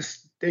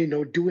this,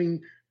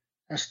 doing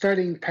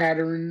studying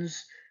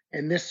patterns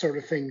and this sort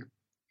of thing.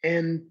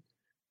 And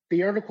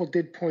the article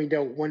did point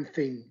out one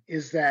thing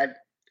is that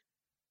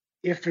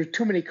if there are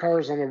too many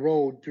cars on the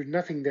road, there's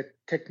nothing that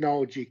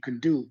technology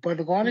can do. But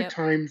a lot of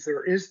times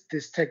there is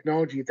this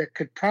technology that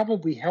could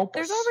probably help us.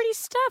 There's already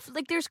stuff.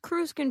 Like there's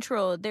cruise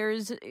control.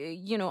 There's,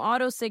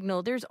 auto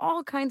signal. There's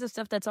all kinds of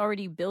stuff that's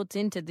already built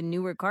into the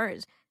newer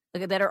cars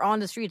that are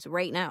on the streets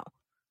right now.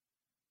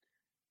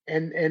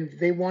 And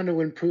they want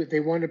to improve.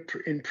 They want to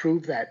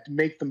improve that, to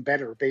make them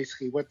better.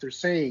 Basically, what they're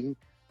saying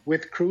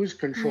with cruise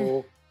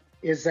control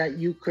is that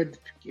you could,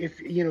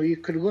 you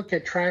could look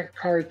at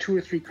cars 2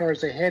 or 3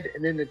 cars ahead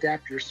and then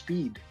adapt your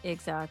speed.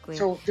 Exactly.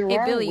 So there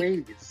are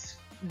ways.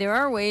 There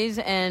are ways,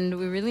 and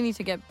we really need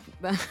to get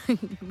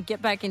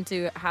back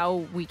into how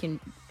we can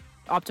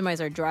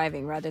optimize our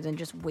driving rather than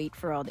just wait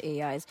for all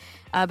the AIs.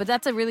 But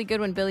that's a really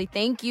good one, Billy.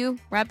 Thank you.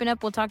 Wrapping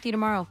up. We'll talk to you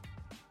tomorrow.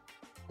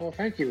 Well,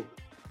 thank you.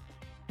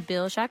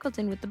 Bill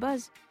Shackleton with The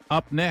Buzz.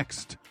 Up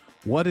next,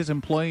 what is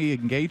employee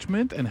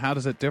engagement and how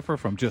does it differ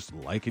from just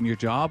liking your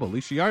job?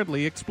 Alicia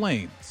Yardley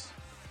explains.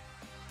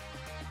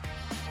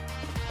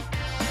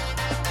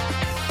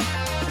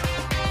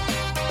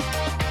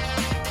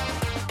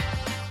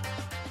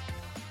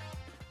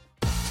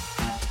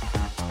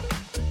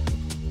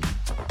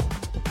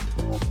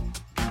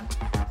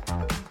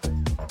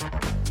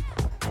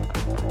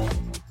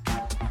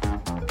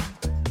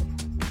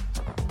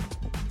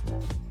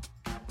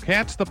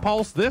 Catch The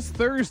Pulse this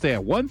Thursday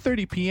at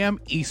 1:30 p.m.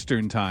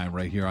 Eastern Time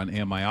right here on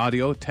AMI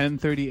Audio,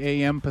 10:30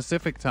 a.m.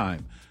 Pacific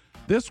Time.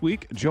 This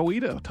week,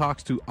 Joita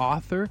talks to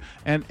author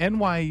and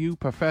NYU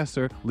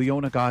professor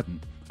Leona Godden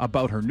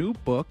about her new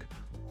book,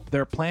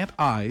 Their Plant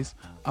Eyes,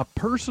 A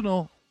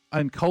Personal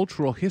and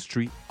Cultural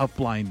History of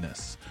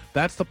Blindness.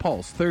 That's The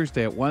Pulse,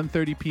 Thursday at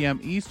 1:30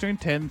 p.m. Eastern,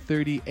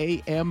 10:30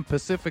 a.m.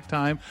 Pacific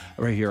Time,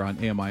 right here on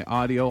AMI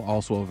Audio,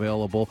 also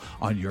available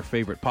on your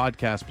favorite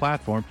podcast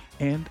platform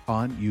and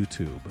on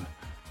YouTube.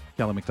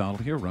 Kelly McDonald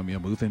here, Ramya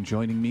Muthan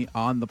joining me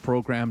on the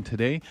program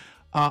today.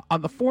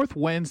 On the fourth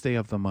Wednesday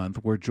of the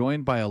month, we're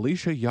joined by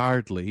Alicia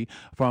Yardley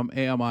from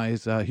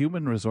AMI's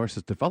Human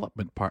Resources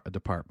Development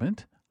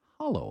Department.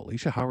 Hello,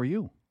 Alicia. How are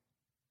you?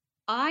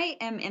 I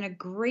am in a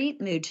great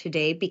mood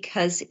today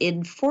because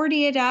in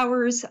 48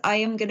 hours, I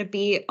am going to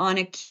be on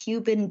a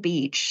Cuban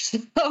beach. So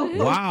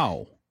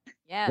wow.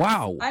 Yes.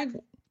 Wow. I'm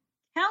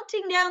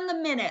counting down the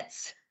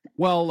minutes.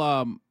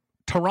 Well,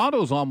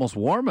 Toronto's almost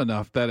warm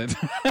enough that it...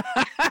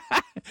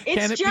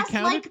 It's just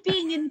like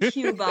being in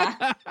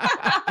Cuba.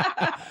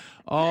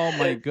 Oh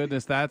my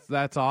goodness,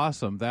 that's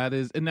awesome. That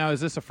is. And now,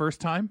 is this a first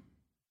time?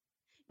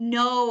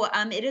 No,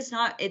 it is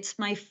not. It's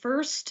my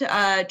first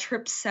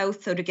trip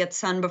south, though, to get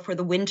sun before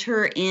the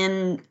winter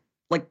in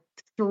like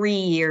 3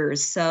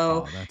 years.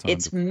 So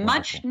it's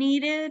much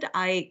needed.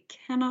 I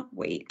cannot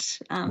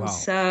wait. Wow.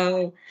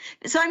 So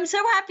I'm so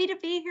happy to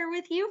be here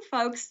with you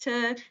folks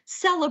to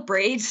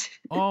celebrate.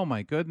 Oh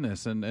my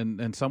goodness.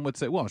 And some would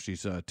say, well,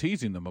 she's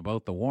teasing them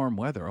about the warm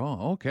weather.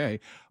 Oh, okay.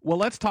 Well,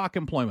 let's talk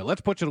employment. Let's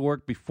put you to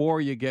work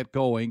before you get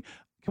going.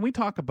 Can we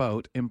talk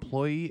about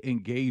employee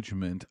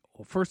engagement?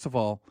 First of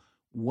all,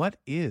 what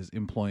is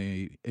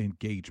employee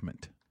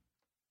engagement?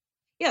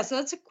 Yeah, so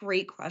that's a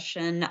great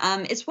question.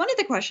 It's one of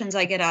the questions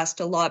I get asked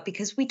a lot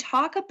because we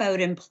talk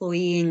about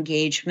employee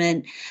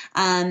engagement,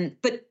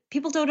 but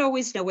people don't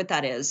always know what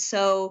that is.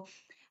 So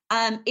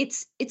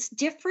it's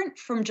different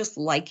from just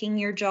liking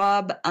your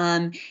job.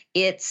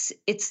 It's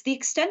the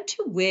extent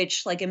to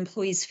which like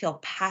employees feel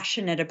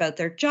passionate about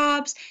their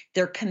jobs,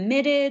 they're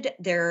committed,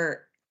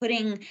 they're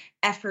putting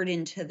effort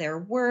into their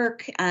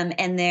work,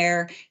 and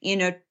they're,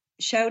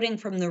 shouting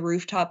from the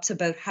rooftops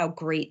about how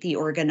great the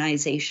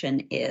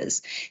organization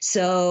is.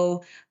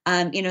 So,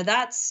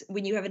 that's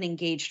when you have an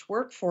engaged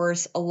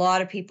workforce, a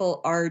lot of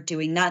people are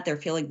doing that. They're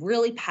feeling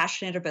really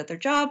passionate about their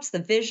jobs, the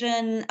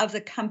vision of the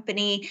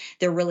company.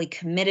 They're really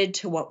committed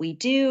to what we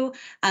do.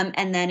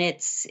 And then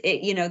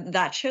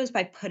that shows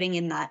by putting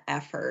in that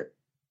effort.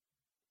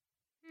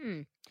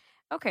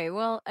 Okay,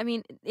 well, I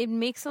mean, it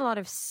makes a lot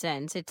of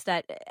sense. It's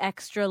that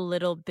extra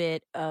little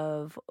bit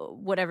of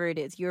whatever it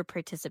is, your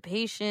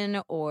participation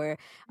or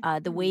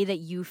the way that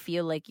you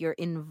feel like you're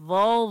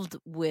involved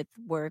with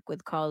work,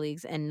 with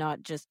colleagues, and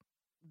not just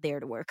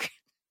there to work,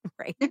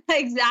 right?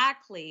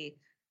 Exactly.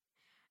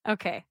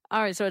 Okay.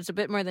 All right. So it's a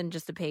bit more than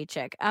just a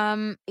paycheck.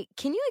 Can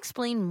you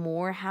explain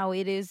more how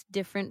it is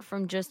different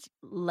from just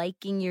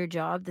liking your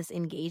job, this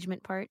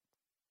engagement part?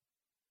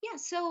 Yeah,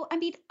 so I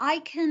mean, I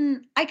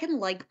can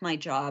like my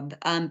job,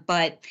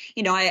 but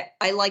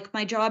I like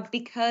my job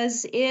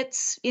because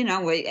it's and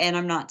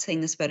I'm not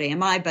saying this about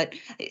AMI, but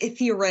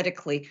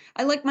theoretically,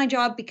 I like my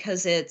job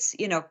because it's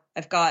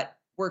I've got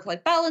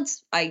work-life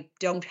balance. I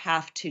don't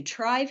have to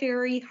try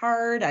very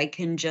hard. I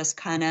can just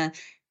kind of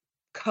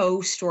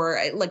coast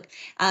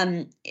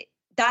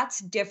that's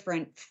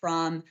different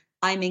from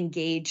I'm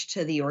engaged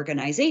to the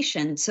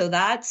organization. So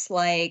that's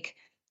like.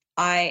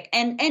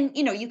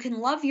 You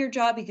can love your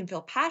job, you can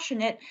feel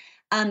passionate,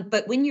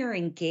 but when you're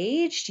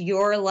engaged,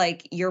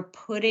 you're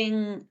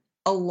putting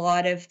a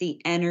lot of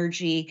the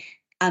energy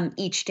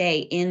each day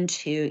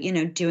into,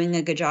 doing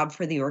a good job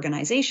for the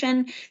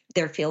organization.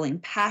 They're feeling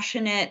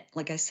passionate.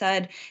 Like I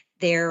said,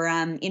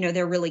 they're,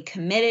 they're really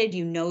committed.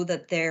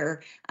 That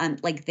they're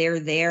they're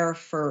there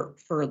for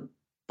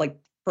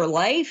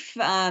life.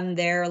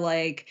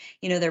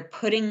 They're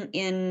putting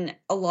in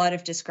a lot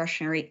of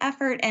discretionary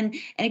effort. And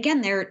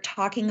again, they're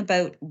talking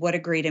about what a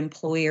great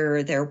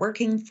employer they're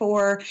working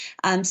for.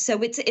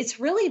 So it's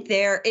really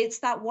there. It's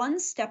that one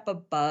step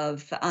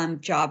above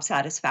job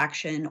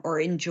satisfaction or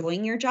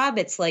enjoying your job.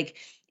 It's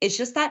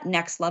just that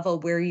next level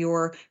where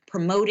you're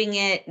promoting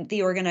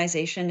the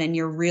organization, and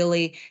you're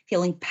really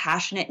feeling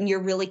passionate and you're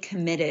really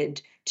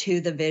committed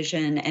to the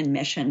vision and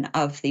mission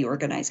of the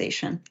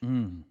organization.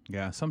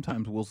 Yeah,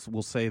 sometimes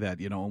we'll say that,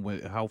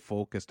 how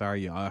focused are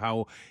you,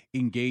 how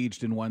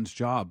engaged in one's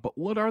job, but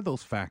what are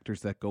those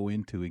factors that go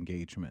into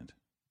engagement?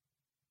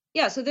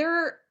 Yeah, so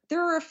there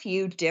are a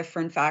few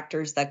different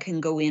factors that can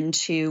go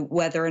into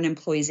whether an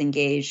employee is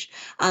engaged.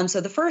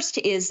 So the first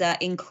is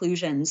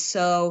inclusion.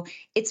 So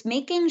it's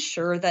making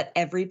sure that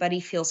everybody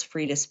feels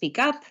free to speak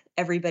up,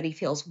 everybody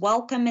feels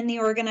welcome in the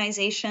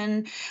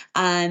organization.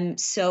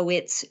 So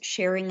it's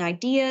sharing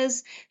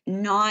ideas,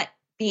 not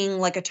being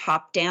like a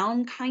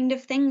top-down kind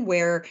of thing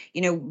where,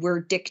 we're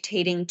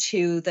dictating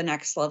to the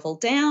next level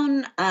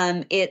down.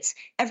 It's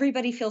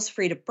everybody feels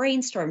free to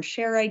brainstorm,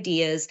 share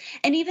ideas.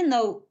 And even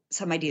though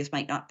some ideas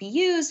might not be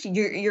used,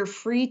 you're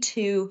free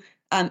to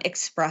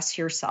express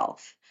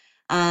yourself.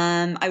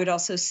 I would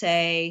also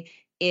say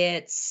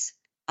it's,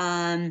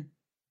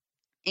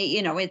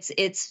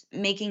 it's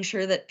making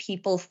sure that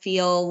people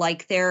feel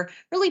like they're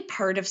really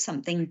part of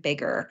something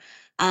bigger.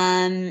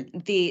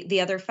 The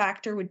other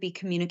factor would be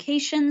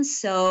communication.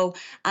 So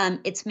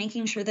it's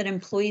making sure that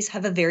employees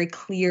have a very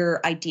clear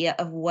idea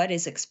of what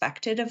is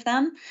expected of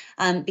them.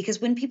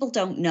 Because when people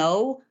don't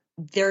know,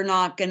 they're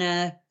not going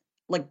to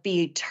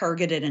be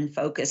targeted and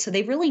focused. So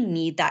they really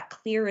need that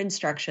clear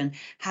instruction,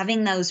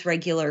 having those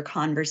regular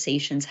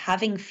conversations,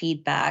 having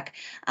feedback,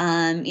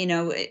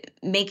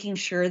 making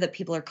sure that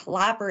people are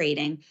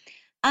collaborating.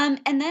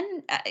 And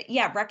then,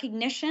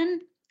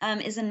 recognition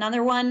is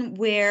another one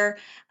where,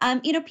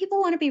 people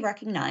want to be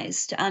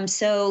recognized.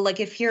 So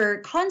if you're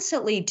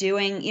constantly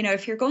doing,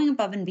 if you're going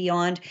above and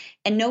beyond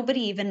and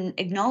nobody even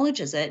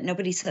acknowledges it,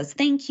 nobody says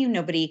thank you,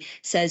 nobody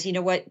says, you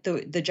know what,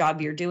 the job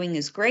you're doing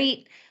is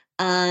great.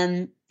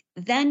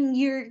 Then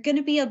you're going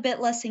to be a bit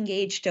less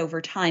engaged over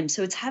time.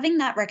 So it's having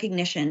that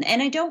recognition. And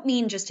I don't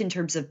mean just in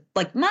terms of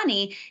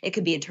money. It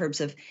could be in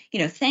terms of,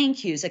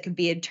 thank yous. It could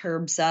be in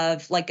terms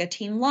of a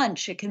team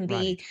lunch. It can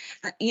be,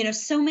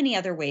 so many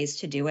other ways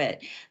to do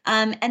it.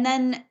 And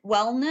then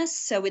wellness.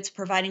 So it's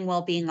providing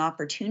well-being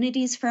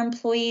opportunities for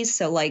employees.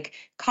 So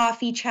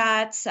coffee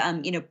chats,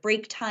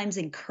 break times,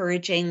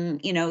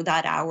 encouraging,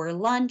 that hour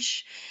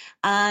lunch.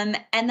 And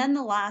then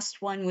the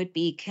last one would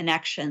be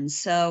connections.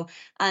 So,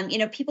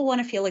 people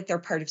want to feel like they're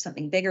part of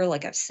something bigger,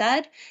 like I've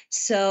said.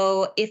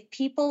 So if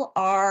people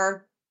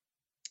are,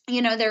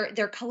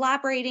 they're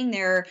collaborating,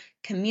 they're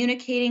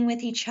communicating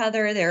with each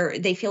other,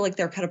 they feel like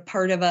they're kind of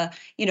part of a,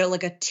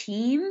 a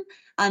team,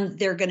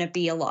 they're going to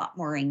be a lot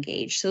more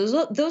engaged.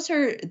 So those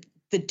are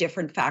the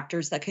different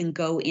factors that can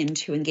go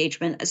into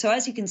engagement. So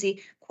as you can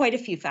see, quite a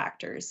few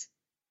factors.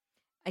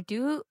 I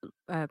do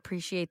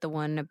appreciate the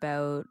one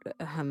about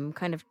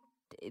kind of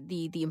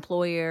the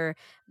employer,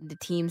 the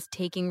teams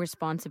taking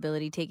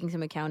responsibility, taking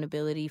some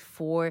accountability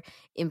for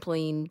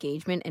employee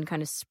engagement and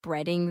kind of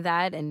spreading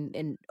that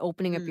and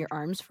opening up your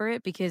arms for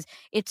it, because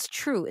it's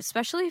true,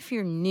 especially if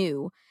you're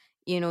new.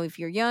 If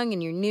you're young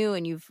and you're new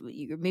and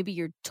maybe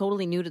you're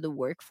totally new to the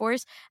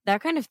workforce, that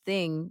kind of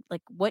thing,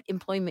 what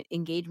employee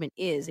engagement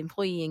is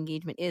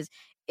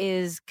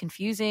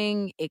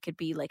confusing. It could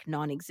be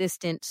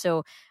non-existent.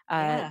 So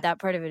that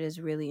part of it is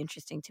really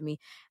interesting to me.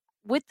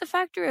 With the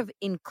factor of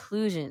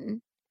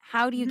inclusion,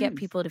 how do you get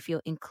people to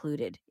feel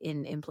included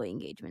in employee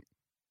engagement?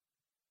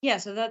 Yeah,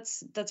 so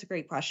that's a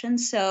great question.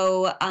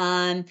 So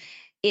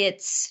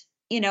it's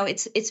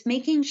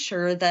making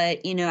sure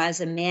that,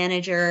 as a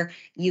manager,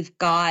 you've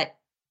got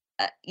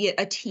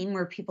a team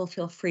where people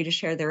feel free to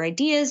share their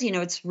ideas.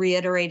 It's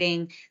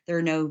reiterating there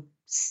are no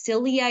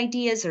silly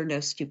ideas or no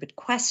stupid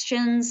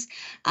questions.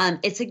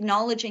 It's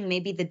acknowledging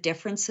maybe the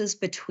differences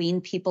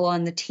between people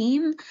on the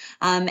team,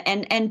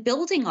 and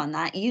building on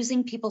that,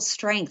 using people's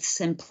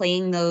strengths and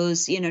playing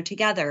those,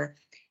 together.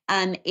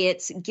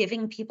 It's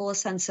giving people a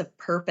sense of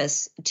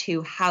purpose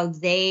to how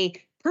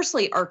they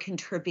personally are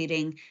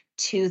contributing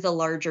to the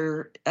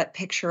larger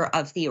picture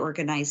of the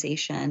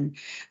organization.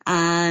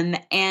 And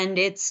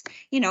it's,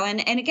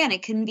 and again,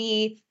 it can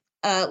be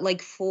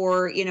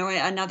for,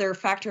 another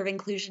factor of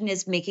inclusion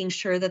is making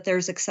sure that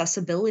there's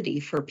accessibility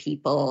for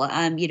people,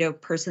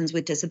 persons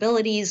with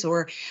disabilities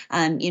or,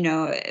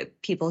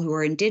 people who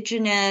are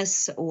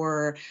Indigenous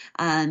or,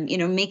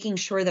 making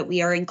sure that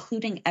we are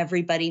including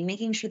everybody,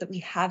 making sure that we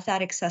have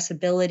that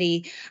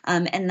accessibility,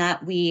 and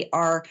that we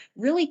are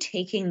really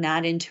taking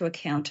that into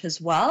account as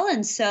well.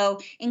 And so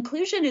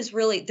inclusion is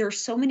really,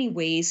 there's so many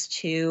ways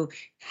to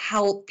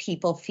help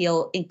people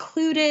feel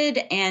included,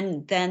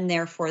 and then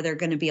therefore they're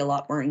going to be a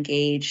lot more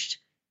engaged.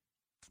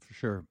 For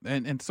sure.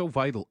 And so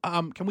vital.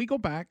 Can we go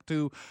back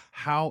to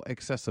how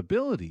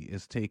accessibility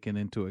is taken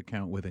into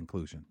account with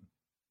inclusion?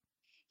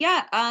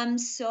 Yeah.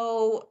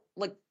 So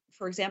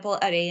for example,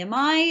 at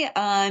AMI,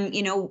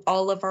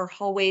 all of our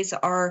hallways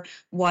are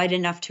wide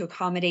enough to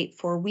accommodate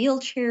for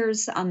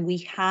wheelchairs. We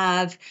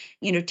have,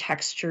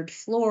 textured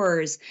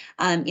floors.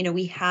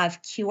 We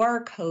have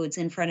QR codes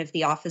in front of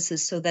the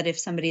offices so that if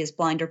somebody is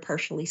blind or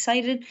partially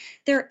sighted,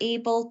 they're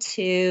able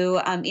to,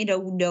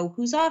 know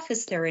whose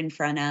office they're in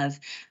front of.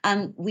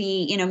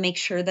 We, make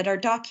sure that our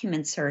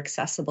documents are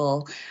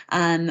accessible.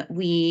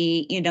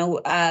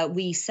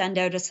 We send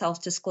out a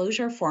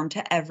self-disclosure form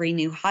to every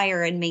new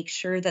hire and make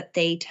sure that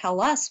they tell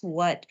us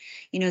what,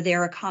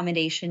 their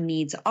accommodation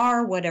needs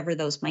are, whatever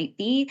those might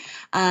be.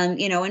 And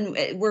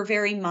we're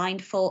very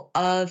mindful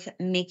of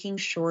making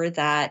sure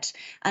that,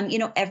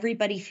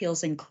 everybody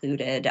feels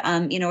included.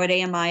 At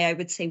AMI, I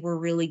would say we're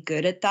really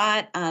good at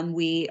that.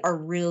 We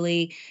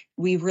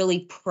really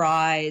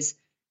prize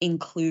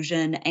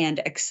inclusion and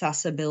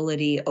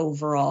accessibility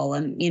overall.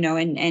 And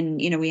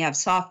we have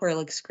software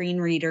like screen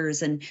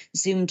readers and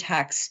Zoom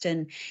text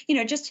and,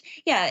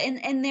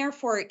 and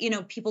therefore,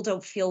 people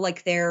don't feel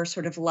like they're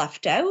sort of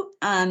left out.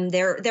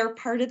 They're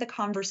part of the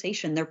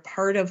conversation. They're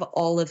part of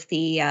all of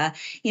the,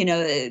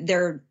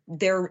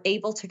 they're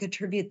able to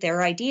contribute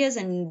their ideas,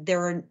 and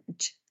there are,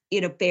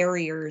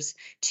 barriers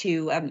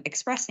to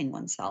expressing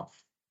oneself.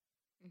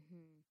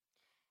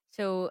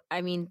 So,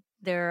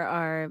 there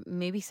are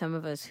maybe some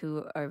of us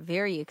who are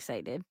very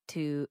excited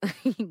to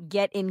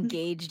get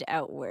engaged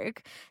at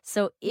work.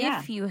 So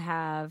if you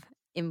have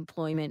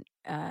employment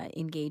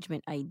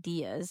engagement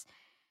ideas,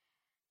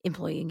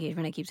 employee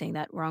engagement, I keep saying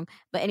that wrong.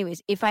 But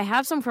anyways, if I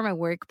have some for my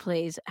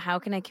workplace, how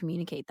can I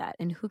communicate that?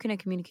 And who can I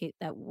communicate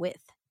that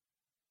with?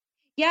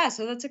 Yeah,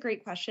 so that's a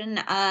great question.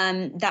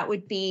 That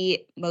would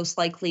be most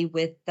likely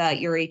with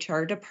your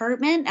HR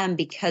department,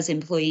 because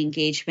employee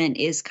engagement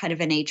is kind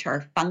of an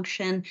HR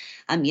function.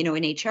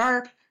 In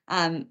HR,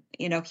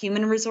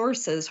 human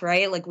resources,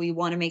 right? Like we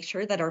want to make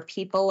sure that our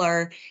people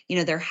are,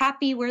 they're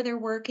happy where they're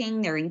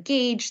working, they're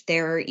engaged,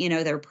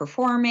 they're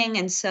performing.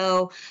 And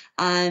so,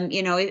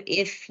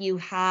 if you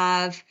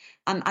have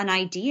an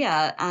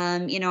idea,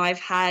 I've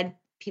had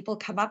people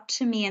come up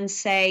to me and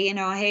say,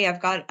 hey,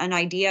 I've got an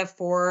idea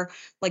for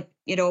a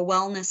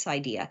wellness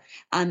idea.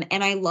 And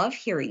I love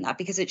hearing that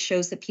because it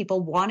shows that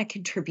people want to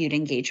contribute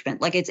engagement.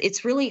 Like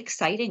it's really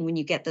exciting when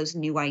you get those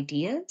new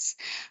ideas.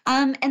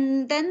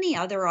 And then the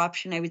other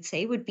option I would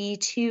say would be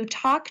to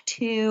talk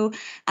to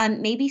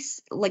maybe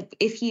like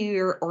if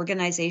your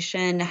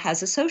organization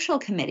has a social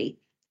committee.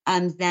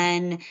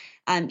 Then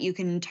you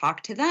can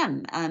talk to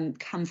them,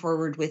 come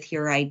forward with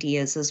your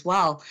ideas as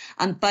well.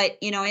 But,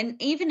 and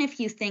even if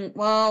you think,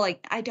 well,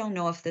 I don't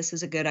know if this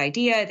is a good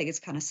idea, I think it's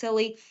kind of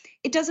silly,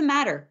 it doesn't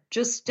matter.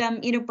 Just,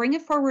 bring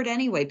it forward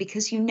anyway,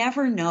 because you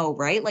never know,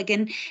 right?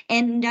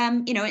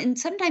 And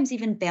sometimes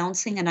even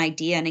bouncing an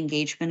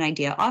engagement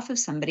idea off of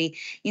somebody,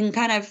 you can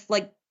kind of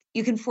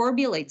you can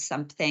formulate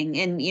something.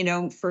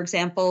 And, for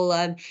example,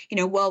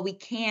 well, we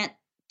can't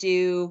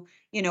do,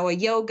 a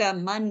yoga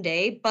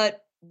Monday,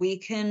 but we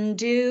can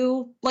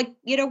do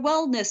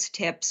wellness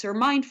tips or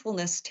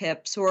mindfulness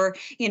tips or,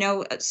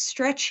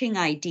 stretching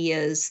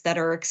ideas that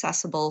are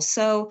accessible.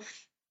 So,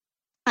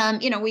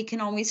 we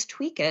can always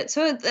tweak it.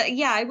 So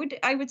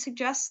I would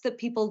suggest that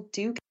people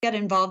do get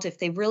involved if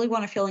they really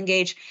want to feel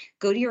engaged.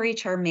 Go to your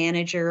HR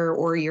manager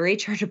or your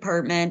HR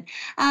department,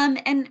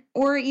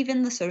 or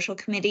even the social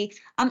committee.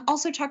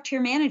 Also talk to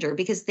your manager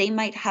because they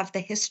might have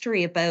the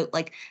history about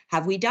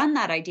have we done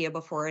that idea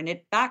before and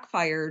it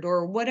backfired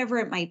or whatever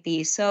it might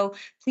be. So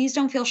please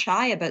don't feel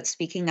shy about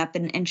speaking up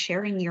and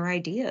sharing your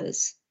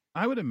ideas.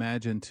 I would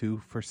imagine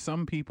too, for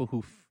some people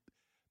who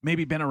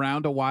maybe been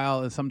around a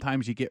while, and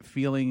sometimes you get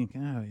feeling,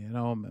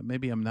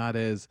 maybe I'm not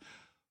as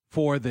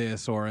for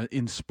this or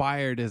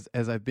inspired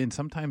as I've been.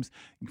 Sometimes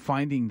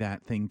finding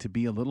that thing to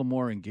be a little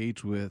more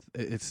engaged with,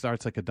 it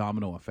starts like a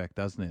domino effect,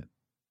 doesn't it?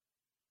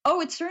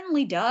 Oh, it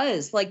certainly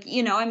does. I've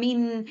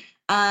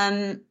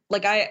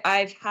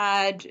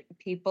had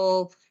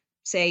people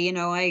say,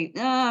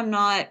 I'm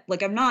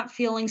not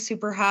feeling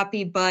super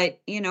happy, but,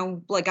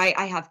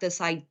 I have this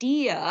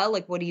idea,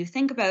 what do you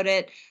think about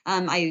it?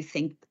 I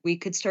think we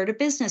could start a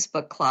business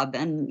book club.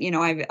 And,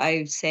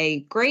 I say,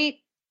 great,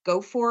 go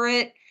for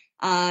it.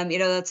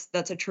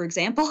 That's a true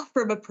example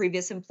from a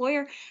previous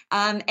employer.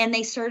 And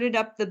they started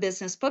up the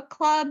business book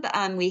club.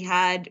 We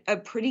had a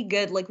pretty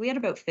good, we had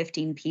about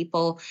 15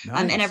 people.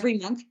 Nice. And every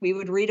month we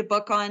would read a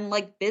book on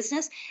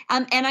business.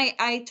 And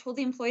I told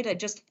the employee to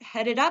just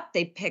head it up.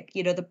 They pick,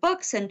 the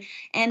books and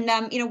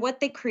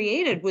what they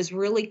created was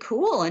really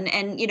cool. And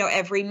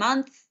every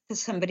month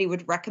somebody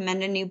would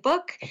recommend a new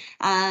book.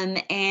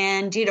 And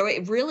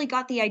it really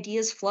got the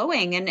ideas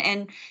flowing.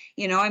 And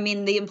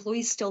the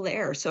employee's still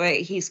there. So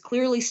he's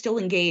clearly still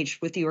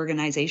engaged with the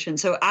organization.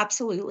 So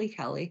absolutely,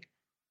 Kelly.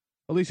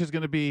 Alicia's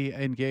going to be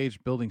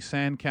engaged building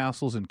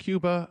sandcastles in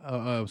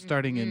Cuba,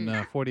 starting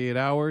in 48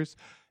 hours.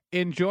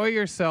 Enjoy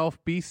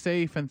yourself. Be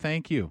safe. And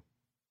thank you.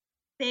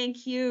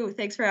 Thank you.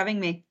 Thanks for having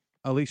me.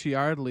 Alicia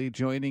Yardley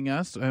joining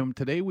us.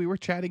 Today we were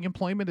chatting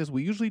employment as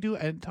we usually do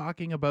and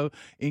talking about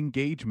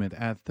engagement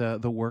at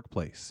the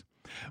workplace.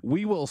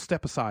 We will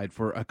step aside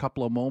for a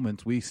couple of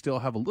moments. We still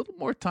have a little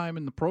more time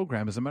in the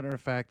program. As a matter of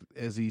fact,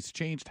 as he's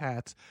changed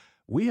hats,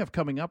 we have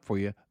coming up for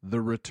you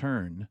the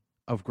return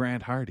of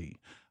Grant Hardy.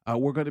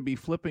 We're going to be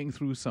flipping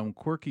through some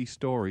quirky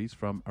stories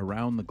from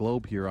around the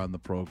globe here on the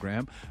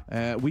program.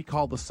 We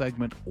call the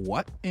segment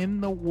What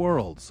in the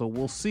World? So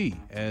we'll see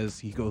as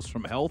he goes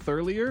from health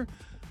earlier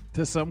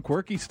to some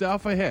quirky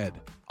stuff ahead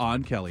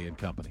on Kelly and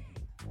Company.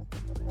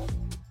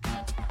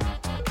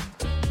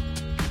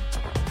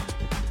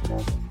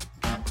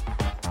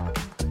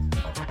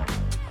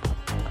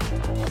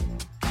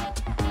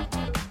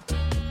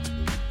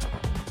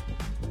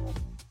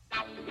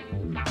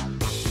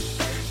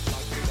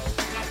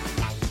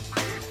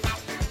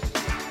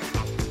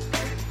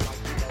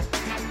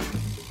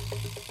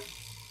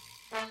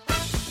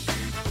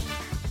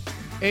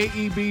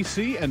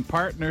 AEBC and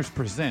partners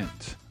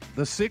present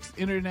the 6th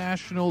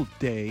International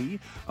Day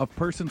of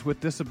Persons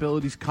with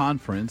Disabilities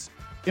Conference,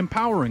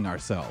 Empowering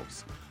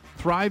Ourselves.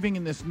 Thriving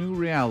in this new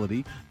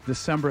reality,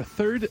 December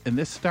 3rd, and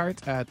this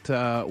starts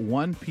at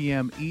 1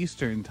 p.m.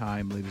 Eastern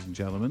Time, ladies and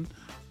gentlemen.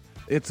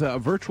 It's a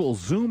virtual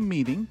Zoom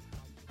meeting,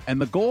 and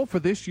the goal for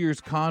this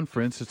year's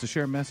conference is to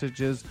share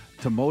messages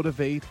to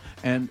motivate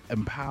and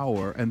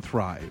empower and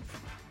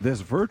thrive.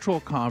 This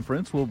virtual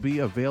conference will be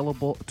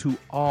available to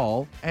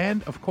all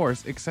and, of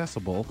course,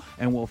 accessible,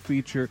 and will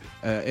feature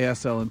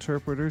ASL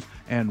interpreters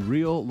and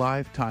real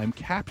live time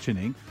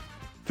captioning,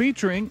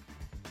 featuring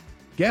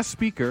guest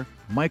speaker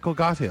Michael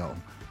Gothill,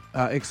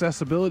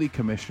 Accessibility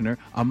Commissioner,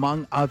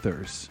 among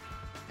others.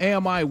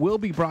 AMI will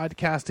be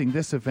broadcasting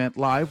this event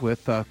live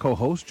with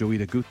co-host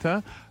Joita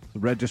Gupta.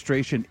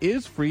 Registration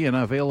is free and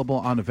available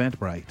on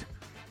Eventbrite.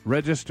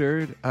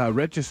 Register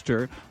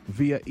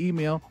via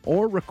email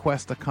or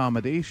request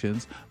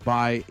accommodations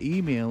by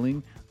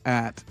emailing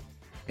at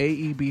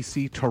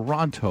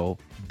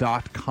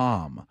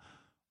aebctoronto.com.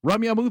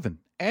 Ramya Muthan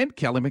and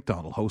Kelly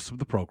McDonald, hosts of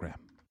the program.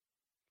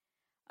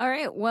 All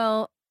right.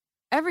 Well,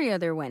 every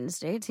other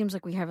Wednesday, it seems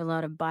like we have a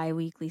lot of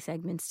bi-weekly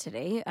segments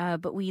today,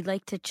 but we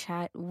like to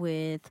chat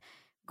with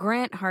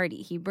Grant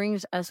Hardy. He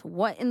brings us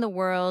What in the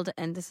World,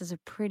 and this is a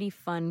pretty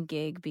fun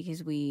gig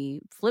because we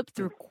flip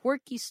through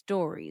quirky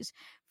stories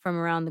from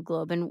around the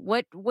globe. And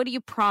what do you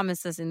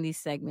promise us in these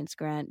segments,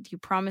 Grant? Do you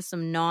promise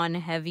some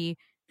non-heavy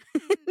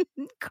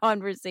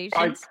conversations?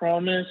 I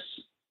promise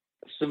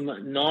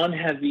some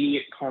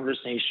non-heavy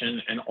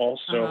conversation and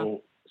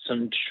also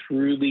some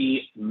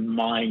truly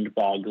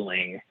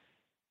mind-boggling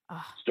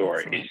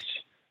stories. Excellent.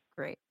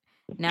 Great.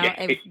 Now,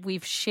 if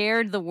we've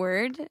shared the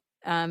word.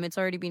 It's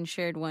already been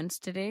shared once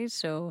today,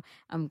 so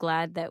I'm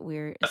glad that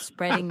we're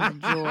spreading the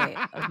joy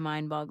of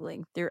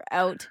mind-boggling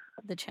throughout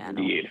the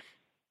channel.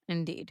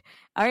 Indeed.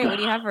 All right, what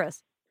do you have for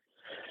us?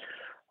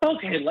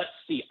 Okay, let's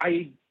see.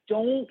 I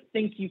don't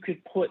think you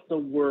could put the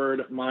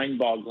word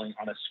mind-boggling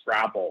on a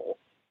Scrabble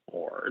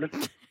board.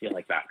 I feel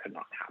like that could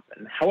not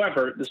happen.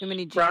 However, the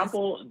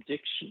Scrabble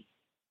diction...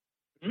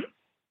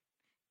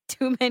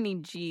 Too many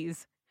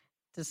G's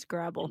to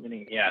Scrabble.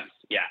 Yes,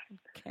 yeah.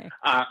 Okay.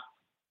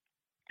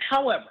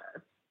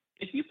 However,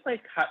 if you play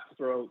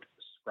Cutthroat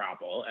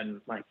Scrabble, and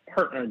my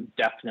partner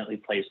definitely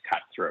plays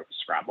Cutthroat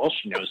Scrabble,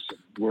 she knows some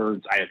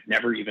words I have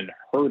never even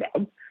heard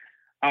of,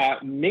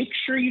 make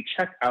sure you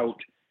check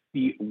out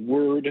the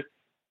Word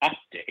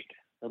Update.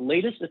 The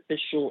latest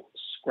official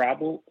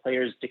Scrabble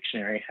Players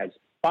Dictionary has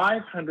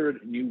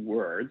 500 new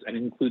words and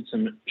includes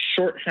some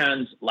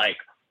shorthands like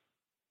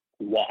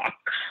walk,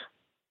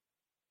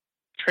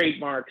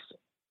 trademarks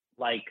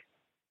like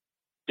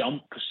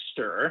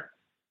dumpster,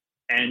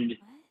 and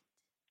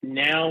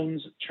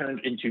nouns turned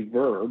into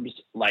verbs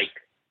like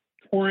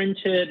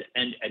torrented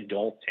and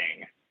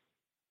adulting.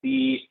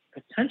 The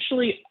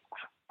potentially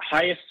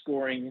highest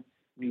scoring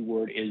new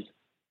word is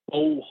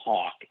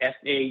fauxhawk,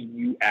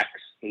 Fauxhawk,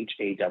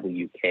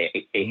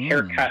 a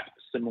haircut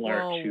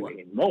similar to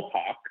a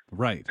mohawk.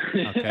 Right.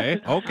 Okay.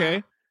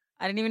 Okay.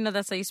 I didn't even know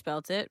that's how you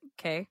spelt it.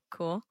 Okay,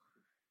 cool.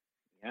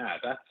 Yeah,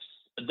 that's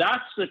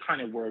the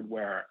kind of word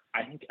where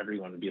I think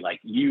everyone would be like,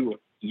 you're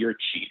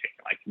cheating.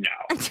 Like, no.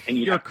 And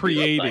you're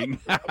creating.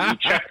 You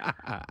check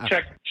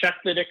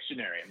the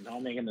dictionary. I'm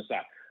not making this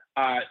up.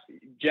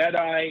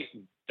 Jedi,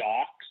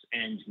 Docs,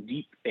 and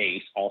Deep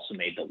Face also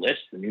made the list.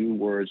 The new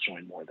words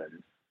joined more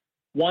than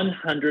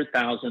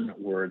 100,000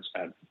 words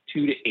of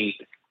 2 to 8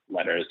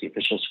 letters. The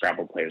official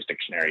Scrabble Players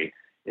Dictionary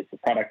is the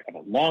product of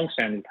a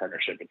long-standing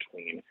partnership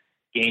between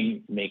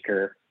game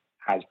maker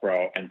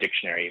Hasbro and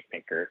dictionary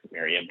maker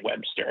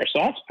Merriam-Webster. So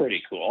that's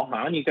pretty cool,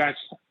 huh? And you guys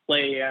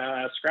play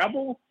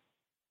Scrabble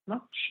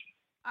much?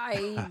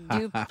 I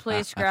do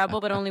play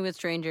Scrabble, but only with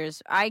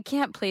strangers. I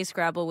can't play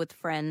Scrabble with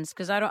friends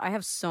because I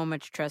have so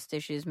much trust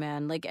issues,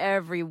 man. Like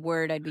every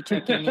word I'd be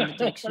checking in the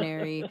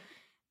dictionary.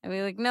 I'd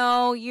be like,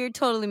 no, you're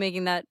totally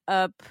making that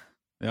up.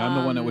 Yeah,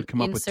 I'm the one that would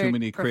come up with too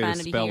many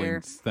creative spellings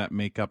here. that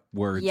make up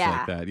words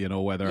like that. You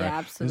know, whether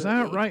absolutely. Is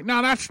that right?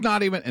 No, that's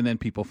not even. And then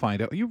people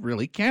find out you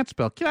really can't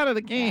spell. Get out of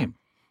the game.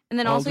 And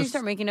then also you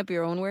start making up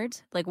your own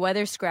words, like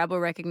whether Scrabble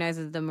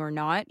recognizes them or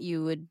not.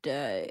 You would,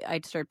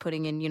 I'd start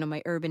putting in,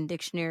 my urban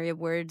dictionary of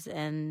words,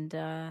 and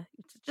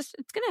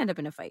it's going to end up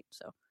in a fight.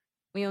 So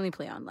we only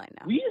play online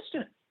now. We used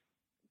to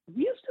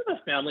have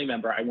a family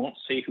member. I won't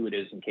say who it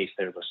is in case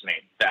they're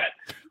listening.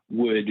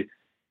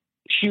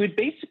 She would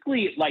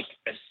basically like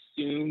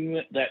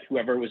assume that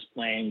whoever was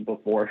playing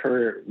before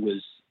her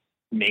was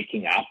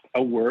making up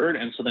a word,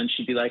 and so then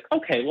she'd be like,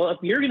 "Okay, well, if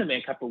you're going to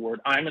make up a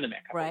word, I'm going to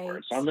make up a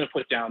word. So I'm going to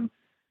put down."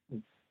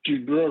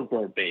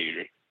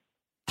 Baby.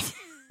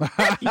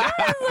 Like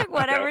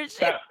whatever. It's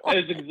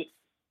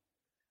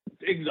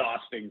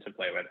exhausting to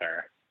play with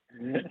her.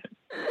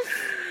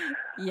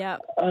 Yeah.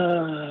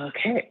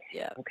 Okay.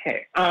 Yeah.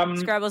 Okay.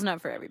 Scrabble's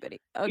not for everybody.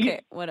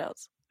 Okay. What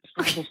else?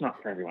 Scrabble's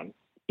not for everyone.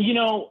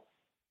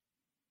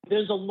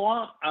 There's a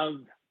lot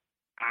of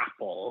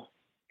Apple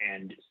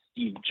and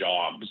Steve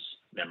Jobs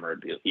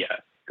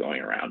memorabilia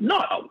going around.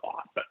 Not a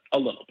lot, but a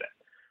little bit.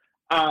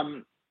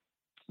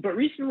 But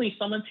recently,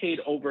 someone paid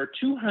over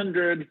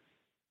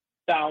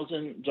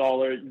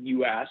 $200,000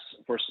 US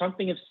for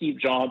something of Steve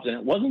Jobs, and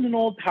it wasn't an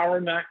old Power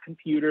Mac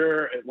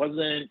computer. It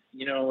wasn't,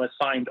 a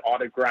signed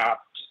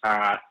autographed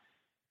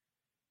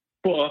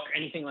book,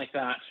 anything like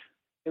that.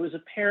 It was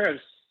a pair of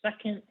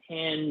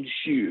second-hand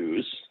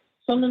shoes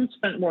Someone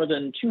spent more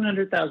than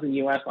 $200,000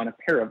 US on a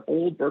pair of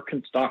old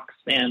Birkenstock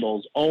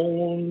sandals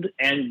owned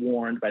and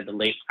worn by the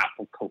late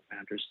Apple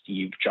co-founder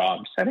Steve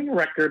Jobs, setting a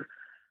record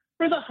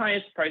for the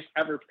highest price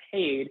ever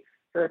paid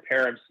for a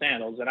pair of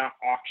sandals at an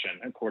auction,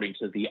 according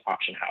to the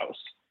auction house.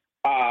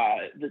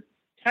 The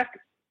tech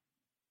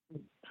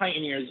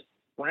pioneer's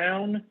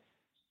brown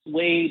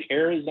suede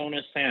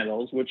Arizona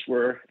sandals, which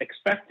were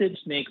expected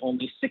to make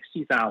only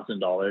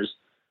 $60,000,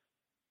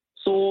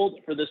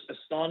 sold for this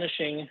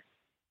astonishing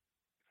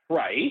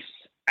price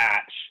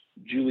at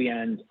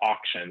Julien's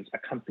auctions,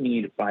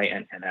 accompanied by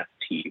an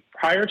NFT.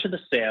 Prior to the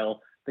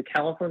sale, the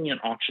Californian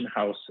auction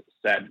house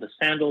said the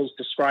sandals,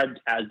 described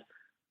as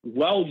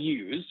well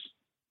used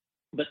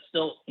but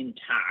still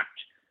intact,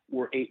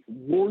 were a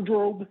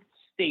wardrobe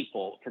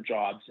staple for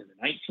Jobs in the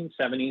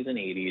 1970s and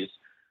 80s.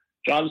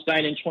 Jobs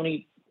died in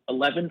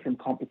 2011 from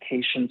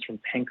complications from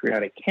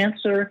pancreatic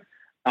cancer.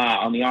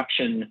 On the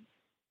auction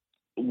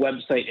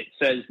website, it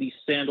says these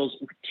sandals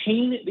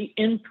retain the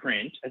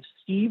imprint of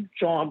Steve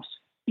Jobs'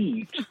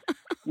 feet,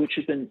 which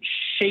have been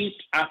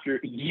shaped after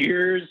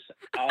years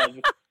of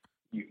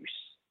use.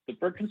 The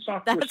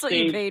Birkenstocks That's were what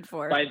you paid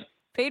for.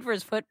 Paid for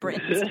his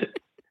footprint.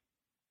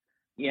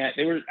 Yeah,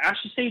 they were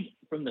actually saved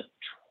from the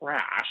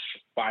trash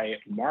by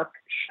Mark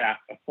Scheff,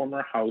 a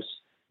former house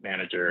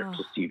manager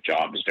to Steve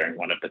Jobs during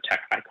one of the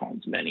tech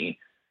icon's many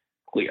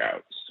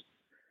clear-outs.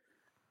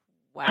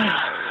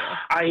 Wow.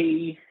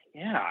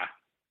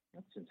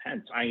 That's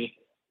intense. I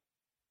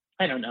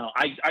don't know.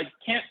 I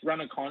can't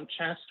run a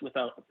contest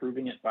without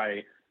approving it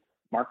by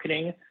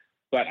marketing,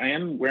 but I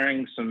am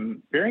wearing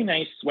some very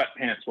nice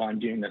sweatpants while I'm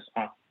doing this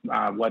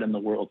What in the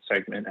World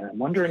segment, and I'm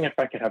wondering if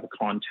I could have a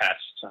contest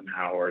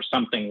somehow or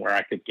something where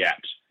I could get,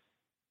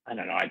 I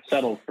don't know, I'd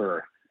settle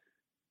for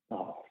 $5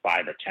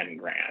 or $10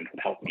 grand. Would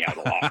help me out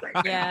a lot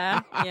right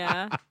now.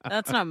 Yeah.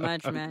 That's not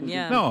much, man.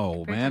 Yeah.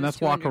 No, man, that's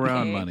walk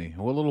around $200K. money.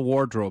 A little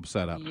wardrobe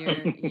setup.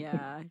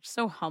 You're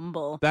so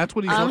humble. That's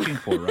what he's looking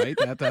for, right?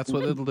 That's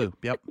what it'll do.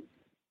 Yep.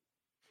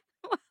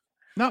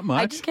 Not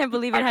much. I just can't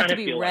believe it had to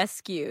be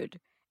rescued.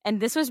 And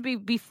this was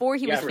before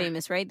he was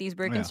famous, right? These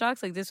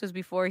Birkenstocks, like this was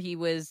before he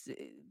was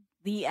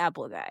the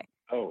Apple guy.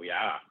 Oh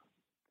yeah,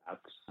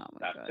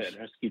 that's it.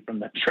 Rescued from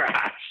the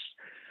trash.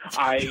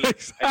 I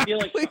feel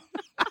like,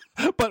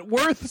 but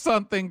worth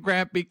something,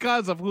 Grant,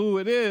 because of who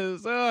it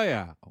is. Oh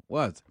yeah,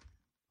 was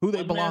who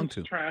they belong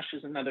to. Trash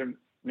is another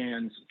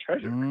man's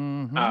treasure.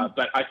 Mm-hmm.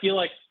 But I feel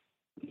like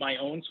my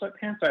own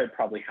sweatpants, I would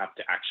probably have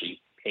to actually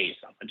pay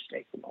someone to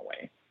take them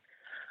away.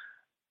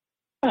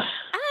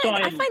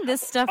 I find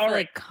this stuff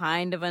like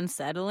kind of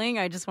unsettling.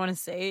 I just want to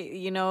say,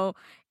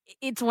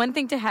 it's one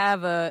thing to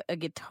have a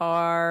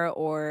guitar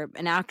or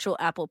an actual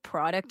Apple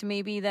product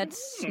maybe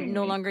that's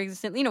no longer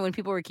existent. When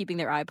people were keeping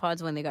their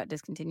iPods when they got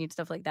discontinued,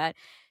 stuff like that.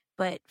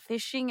 But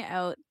fishing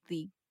out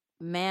the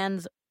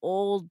man's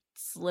old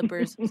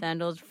slippers,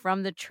 sandals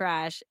from the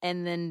trash,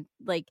 and then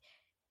like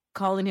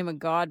calling him a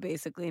god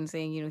basically and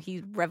saying,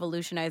 he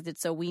revolutionized it,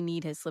 so we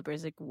need his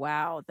slippers. Like,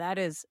 wow, that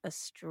is a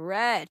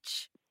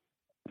stretch.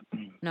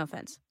 No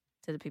offense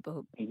to the people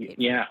who paid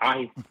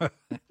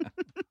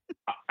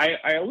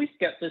I always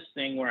get this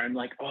thing where I'm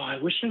like, I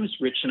wish I was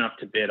rich enough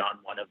to bid on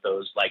one of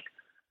those like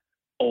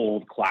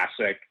old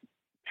classic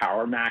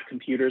Power Mac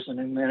computers, and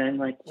then I'm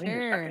like, wait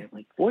a second,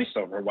 like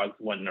VoiceOver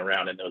wasn't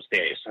around in those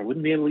days, so I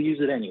wouldn't be able to use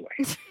it anyway.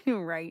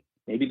 Right.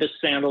 Maybe the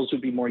sandals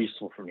would be more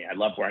useful for me. I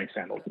love wearing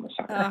sandals in the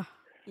summer.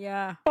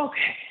 Yeah.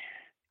 Okay.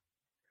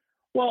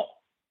 Well,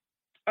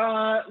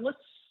 let's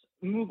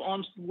move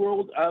on to the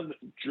world of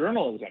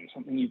journalism,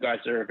 something you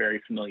guys are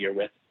very familiar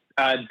with.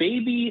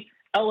 Baby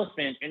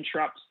elephant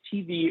interrupts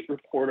TV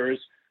reporter's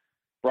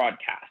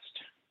broadcast.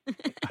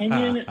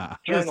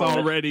 This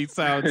already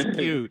sounds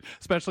cute,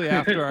 especially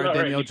after our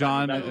Danielle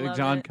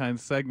John kind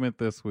segment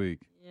this week.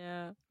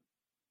 Yeah.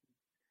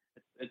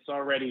 It's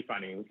already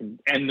funny. We can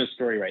end the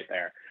story right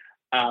there.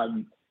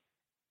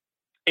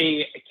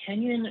 A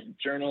Kenyan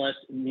journalist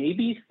may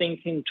be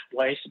thinking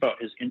twice about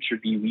his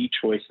interviewee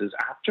choices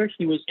after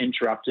he was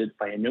interrupted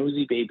by a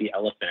nosy baby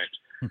elephant.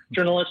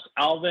 Journalist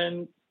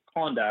Alvin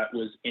Konda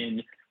was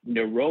in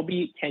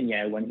Nairobi,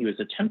 Kenya, when he was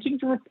attempting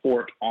to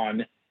report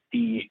on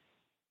the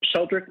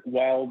Sheldrick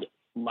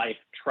Wildlife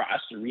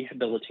Trust, a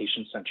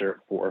rehabilitation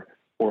center for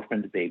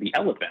orphaned baby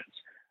elephants.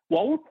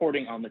 While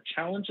reporting on the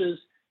challenges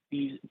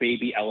these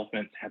baby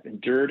elephants have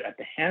endured at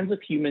the hands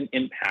of human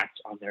impacts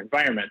on their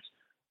environment,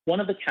 one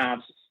of the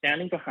calves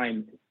standing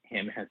behind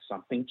him had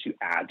something to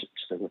add to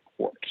the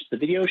report. The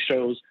video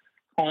shows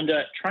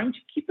Konda trying to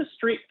keep a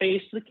straight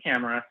face to the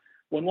camera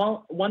when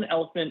one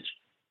elephant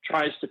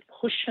tries to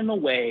push him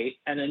away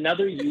and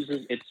another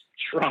uses its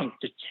trunk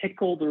to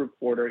tickle the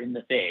reporter in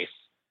the face.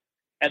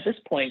 At this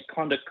point,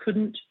 Konda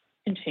couldn't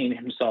contain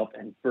himself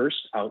and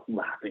burst out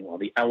laughing while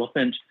the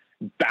elephant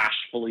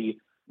bashfully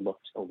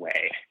looked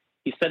away.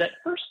 He said, "At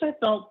first I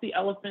felt the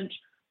elephant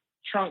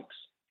trunk's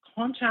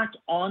contact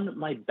on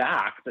my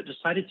back, but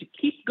decided to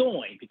keep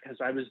going because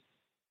I was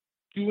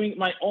doing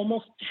my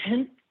almost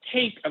 10th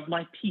take of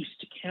my piece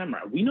to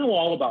camera. We know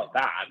all about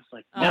that. It's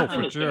like,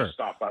 nothing is going to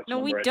stop us. No,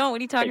 we don't. What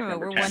are you talking about?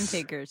 We're 1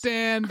 takers.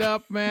 Stand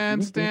up,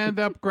 man. Stand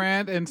up,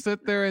 Grant, and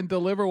sit there and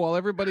deliver while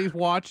everybody's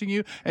watching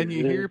you. And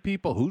you hear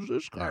people, who's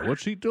this guy?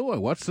 What's he doing?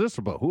 What's this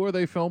about? Who are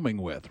they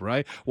filming with,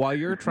 right? While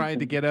you're trying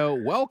to get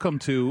out, welcome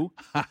to,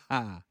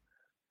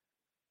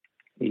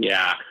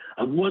 Yeah,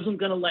 I wasn't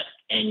going to let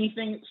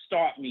anything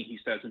stop me, he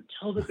says,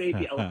 until the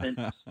baby elephant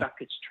stuck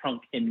its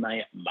trunk in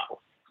my mouth.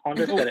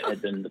 Honda said it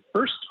had been the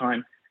first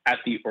time at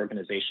the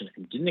organization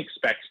and didn't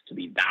expect to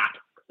be that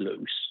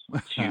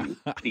close to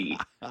the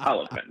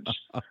elephant.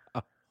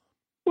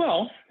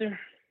 Well,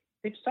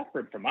 they've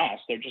suffered from us.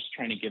 They're just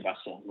trying to give us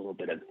a little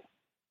bit of...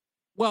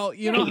 Well,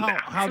 you know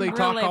how they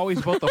talk always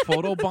about the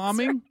photo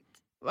bombing?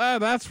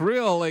 That's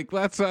real. Like,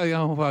 that's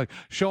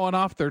showing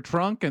off their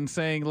trunk and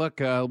saying,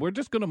 "Look, we're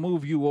just going to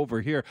move you over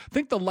here." I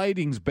think the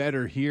lighting's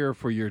better here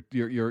for your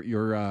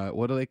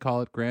what do they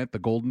call it, Grant? The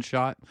golden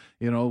shot.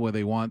 You know, where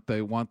they want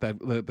that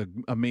the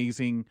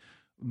amazing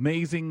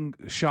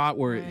shot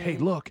where hey,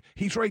 look,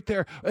 he's right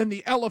there, and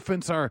the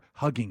elephants are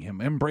hugging him,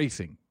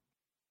 embracing.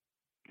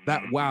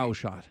 That wow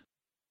shot.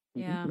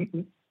 Yeah.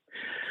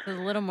 There's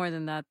a little more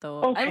than that,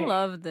 though. Okay. I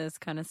love this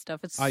kind of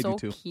stuff. It's so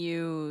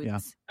cute. Yeah.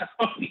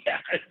 Oh, yeah.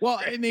 Well,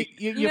 and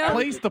you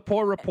place the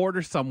poor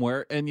reporter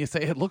somewhere, and you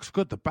say, it looks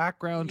good, the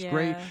background's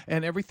great,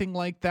 and everything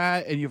like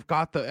that, and you've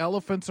got the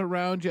elephants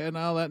around you, and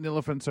all that, and the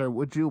elephants are,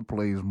 would you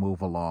please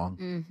move along?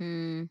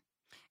 Mm-hmm.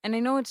 And I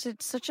know it's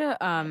such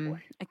a,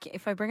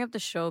 if I bring up the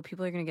show,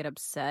 people are going to get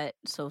upset,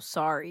 so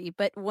sorry.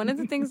 But one of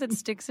the things that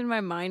sticks in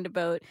my mind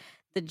about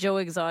the Joe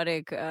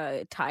Exotic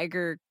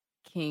Tiger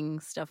King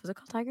stuff, was it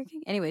called Tiger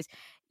King? Anyways,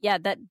 yeah,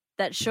 that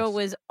show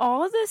was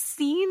all the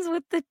scenes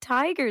with the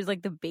tigers,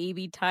 like the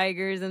baby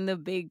tigers and the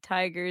big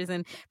tigers,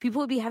 and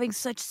people would be having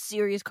such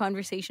serious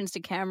conversations to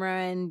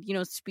camera and, you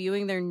know,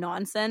 spewing their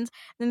nonsense.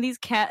 And then these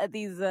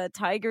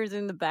tigers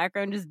in the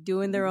background just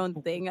doing their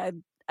own thing.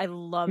 I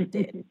loved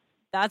it.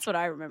 That's what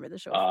I remember the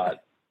show for.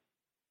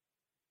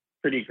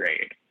 Pretty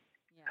great.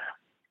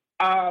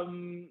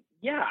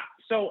 Yeah.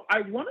 So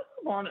I want to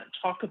move on and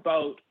talk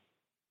about.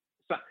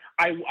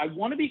 I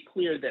want to be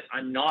clear that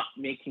I'm not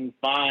making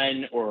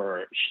fun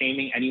or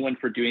shaming anyone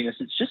for doing this.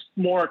 It's just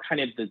more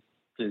kind of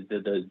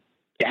the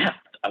depth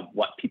of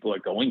what people are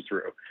going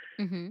through.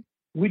 Mm-hmm.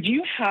 Would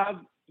you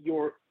have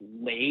your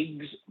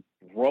legs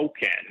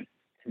broken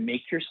to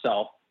make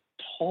yourself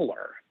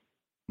taller?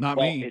 Not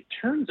me. It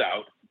turns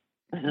out,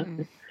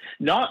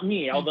 not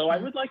me, although I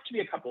would like to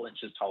be a couple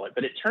inches taller,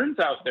 but it turns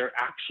out there are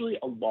actually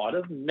a lot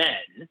of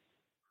men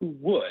who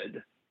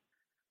would.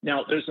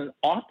 Now, there's an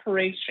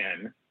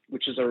operation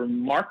which is a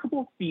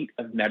remarkable feat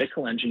of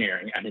medical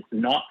engineering, and it's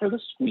not for the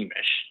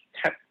squeamish.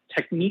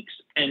 Techniques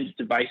and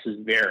devices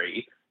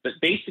vary, but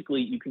basically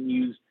you can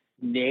use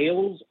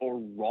nails or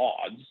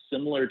rods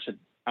similar to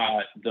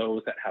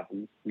those that have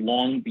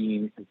long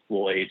been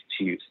employed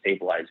to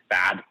stabilize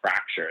bad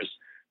fractures.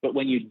 But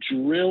when you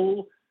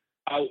drill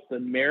out the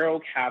marrow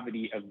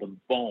cavity of the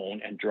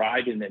bone and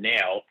drive in the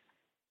nail,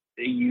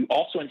 you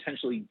also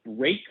intentionally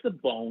break the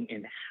bone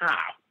in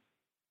half.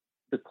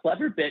 The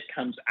clever bit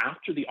comes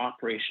after the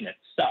operation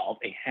itself.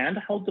 A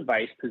handheld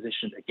device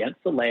positioned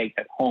against the leg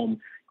at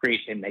home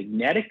creates a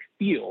magnetic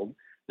field.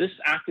 This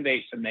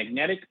activates a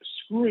magnetic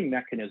screwing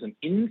mechanism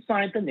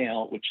inside the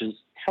nail, which is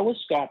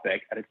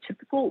telescopic at a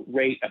typical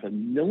rate of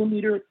 1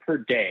 millimeter per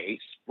day,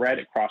 spread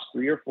across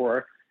 3 or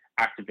 4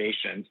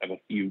 activations of a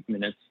few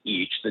minutes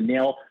each. The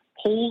nail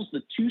pulls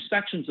the 2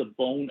 sections of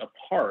bone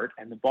apart,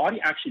 and the body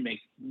actually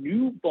makes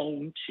new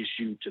bone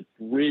tissue to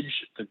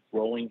bridge the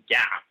growing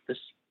gap. This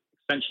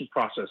extension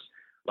process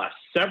lasts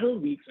several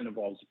weeks and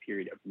involves a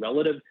period of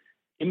relative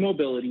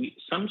immobility,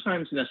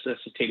 sometimes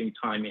necessitating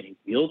time in a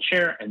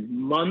wheelchair and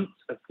months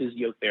of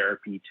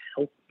physiotherapy to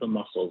help the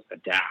muscles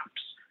adapt.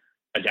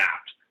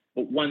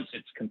 But once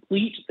it's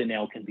complete, the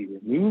nail can be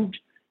removed.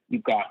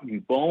 You've got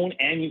new bone,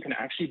 and you can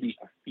actually be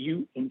a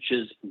few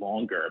inches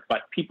longer.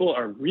 But people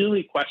are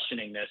really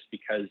questioning this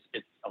because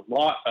it's a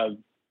lot of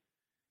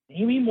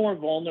maybe more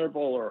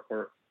vulnerable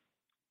or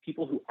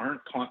people who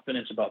aren't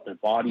confident about their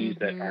bodies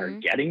that are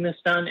getting this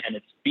done, and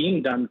it's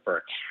being done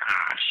for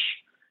cash.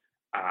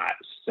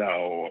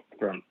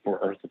 For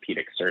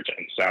orthopedic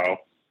surgeons. So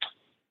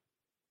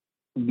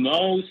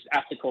most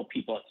ethical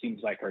people, it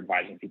seems like, are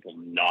advising people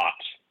not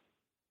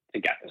to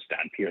get this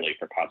done purely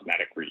for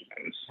cosmetic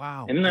reasons.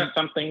 Wow. Isn't that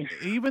something?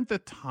 Even the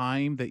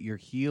time that you're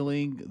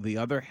healing, the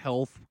other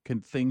health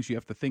things you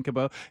have to think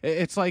about.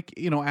 It's like,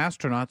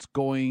 astronauts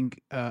going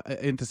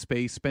into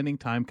space, spending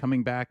time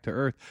coming back to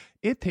Earth.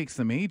 It takes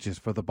them ages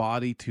for the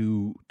body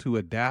to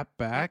adapt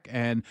back,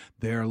 and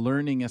they're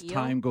learning as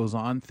time goes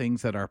on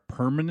things that are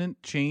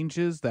permanent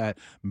changes that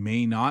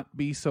may not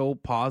be so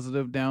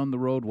positive down the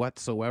road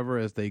whatsoever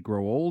as they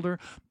grow older.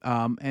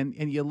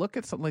 And you look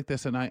at something like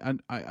this, and I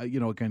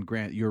again,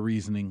 Grant, your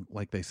reasoning,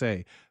 like they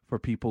say, for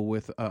people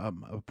with a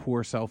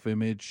poor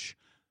self-image,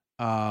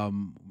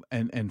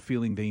 and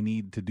feeling they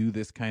need to do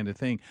this kind of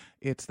thing.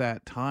 It's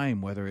that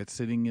time, whether it's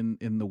sitting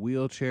in the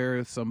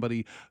wheelchair,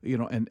 somebody,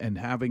 and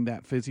having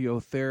that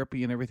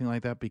physiotherapy and everything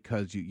like that,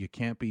 because you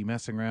can't be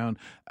messing around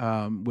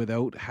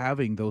without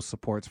having those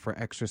supports for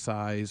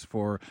exercise,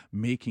 for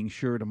making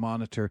sure to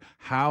monitor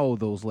how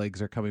those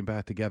legs are coming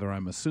back together,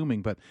 I'm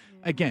assuming. But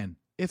again,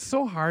 it's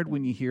so hard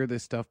when you hear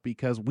this stuff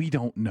because we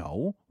don't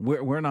know.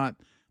 We're not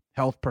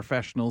health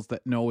professionals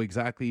that know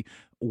exactly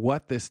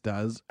what this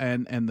does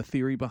and the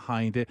theory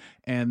behind it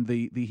and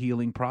the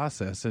healing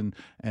process. And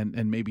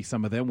maybe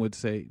some of them would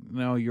say,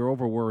 no, you're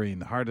over worrying.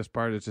 The hardest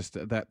part is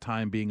just that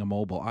time being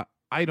immobile.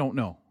 I don't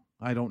know.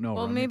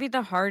 Well, maybe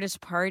the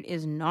hardest part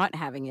is not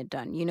having it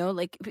done.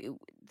 Like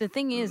the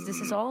thing is, this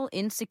is all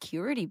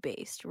insecurity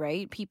based,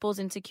 right? People's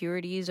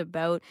insecurities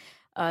about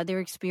their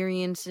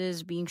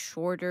experiences being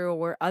shorter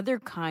or other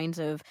kinds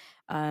of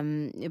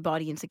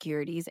body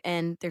insecurities.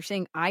 And they're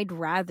saying, I'd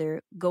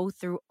rather go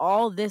through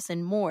all this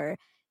and more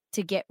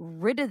to get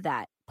rid of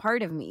that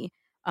part of me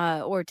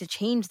or to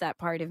change that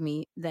part of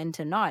me than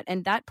to not.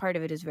 And that part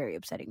of it is very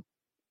upsetting.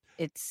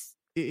 It's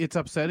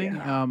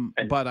upsetting,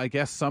 but I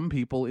guess some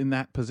people in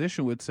that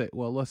position would say,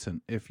 well,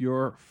 listen, if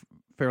you're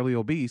fairly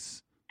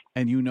obese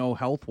and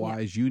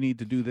health-wise, you need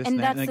to do this. And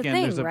that. that's And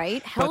again, the thing,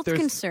 right? Health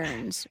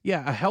concerns.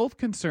 Yeah, a health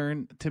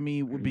concern to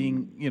me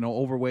being,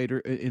 overweight or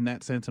in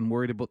that sense and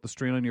worried about the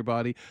strain on your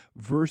body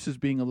versus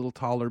being a little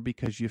taller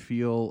because you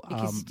feel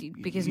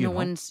because no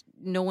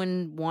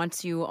one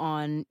wants you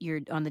on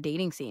the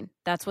dating scene.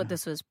 That's what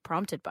this was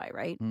prompted by,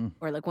 right?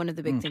 Or like one of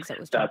the big things that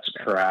was. That's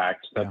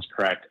correct. That's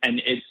correct.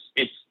 And it's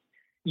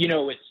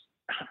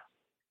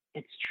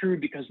true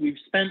because we've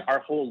spent our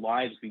whole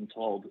lives being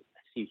told,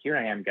 see, here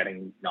I am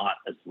getting not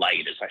as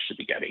light as I should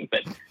be getting,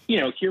 but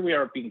here we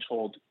are being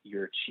told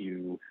you're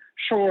too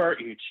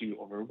short, you're too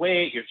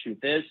overweight, you're too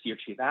this, you're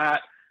too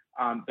that.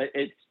 But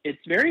it's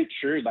very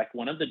true. Like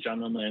one of the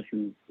gentlemen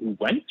who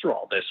went through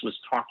all this was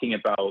talking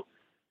about,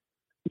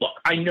 look,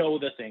 I know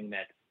the thing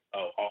that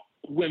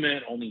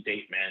women only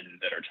date men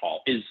that are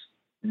tall is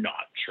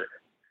not true.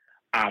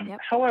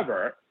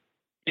 However,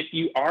 if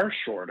you are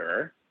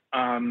shorter,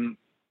 and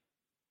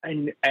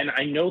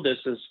I know this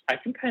is, I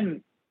think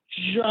I'm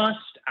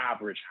just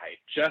average height,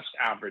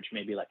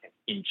 maybe like an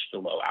inch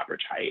below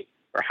average height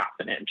or half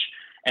an inch.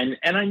 And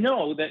I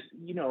know that,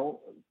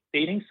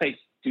 dating sites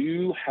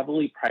do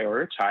heavily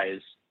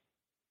prioritize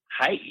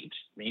height,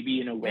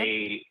 maybe in a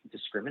way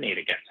discriminate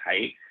against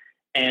height.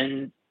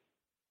 And,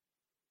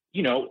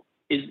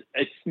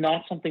 it's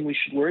not something we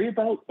should worry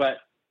about, but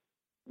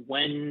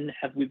when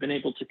have we been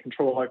able to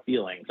control our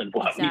feelings and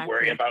what we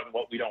worry about and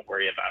what we don't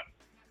worry about?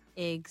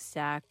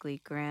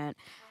 Exactly, Grant.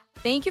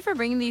 Thank you for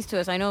bringing these to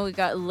us. I know we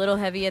got a little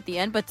heavy at the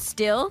end, but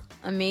still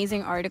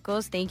amazing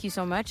articles. Thank you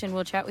so much, and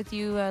we'll chat with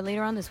you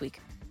later on this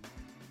week.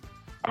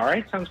 All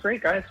right, sounds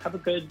great, guys. Have a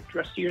good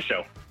rest of your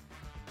show.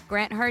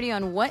 Grant Hardy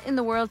on What in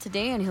the World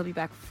Today, and he'll be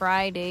back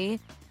Friday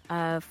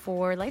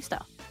for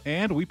Lifestyle.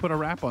 And we put a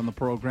wrap on the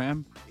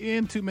program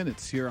in 2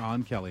 minutes here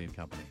on Kelly and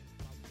Company.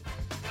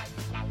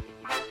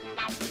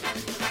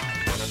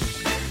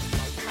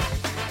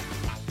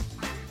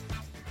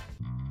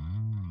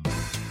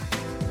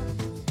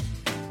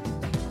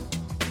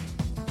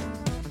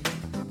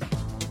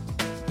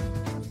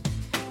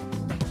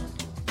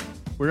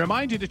 We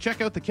remind you to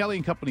check out the Kelly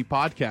and Company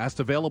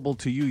podcast, available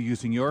to you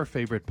using your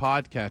favorite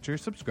podcatcher.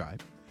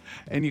 Subscribe.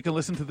 And you can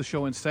listen to the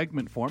show in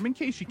segment form in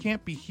case you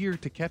can't be here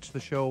to catch the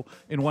show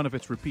in one of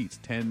its repeats,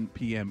 10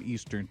 p.m.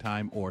 Eastern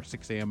Time or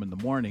 6 a.m. in the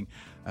morning,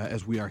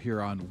 as we are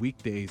here on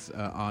weekdays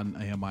on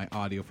AMI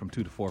Audio from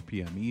 2 to 4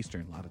 p.m.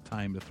 Eastern. A lot of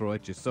time to throw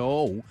at you.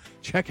 So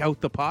check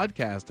out the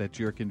podcast at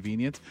your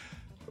convenience.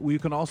 You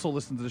can also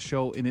listen to the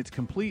show in its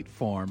complete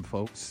form,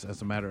 folks,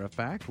 as a matter of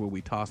fact, where we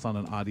toss on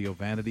an audio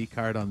vanity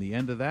card on the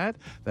end of that.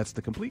 That's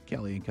the complete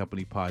Kelly and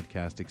Company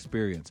podcast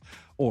experience.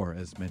 Or,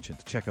 as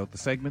mentioned, check out the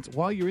segments.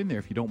 While you're in there,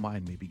 if you don't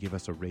mind, maybe give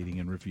us a rating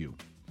and review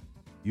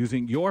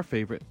using your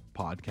favorite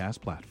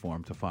podcast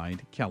platform to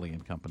find Kelly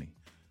and Company.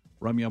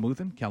 Ramya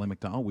Muthan, Kelly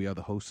McDonald, we are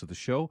the hosts of the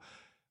show.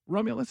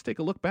 Ramya, let's take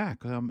a look back.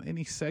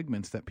 Any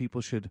segments that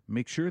people should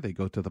make sure they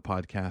go to the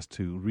podcast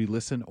to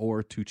re-listen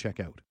or to check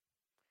out?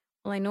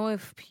 Well, I know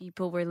if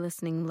people were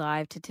listening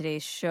live to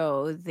today's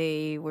show,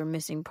 they were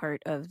missing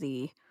part of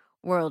the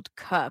World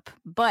Cup.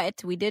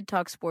 But we did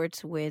talk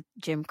sports with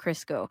Jim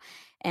Crisco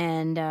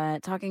and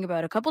talking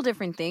about a couple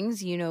different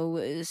things,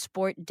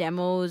 sport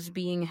demos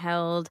being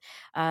held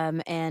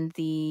and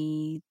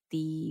the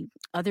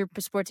other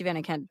sports event,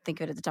 I can't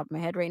think of it at the top of my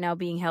head right now,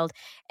 being held.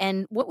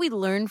 And what we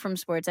learned from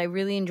sports, I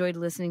really enjoyed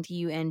listening to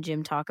you and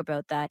Jim talk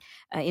about that,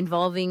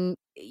 involving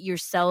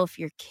yourself,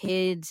 your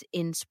kids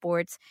in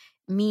sports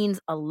means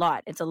a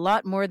lot. It's a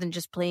lot more than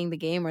just playing the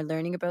game or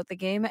learning about the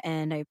game,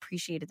 and I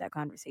appreciated that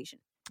conversation.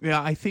 Yeah,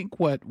 I think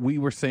what we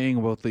were saying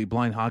about the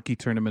blind hockey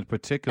tournament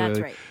particularly,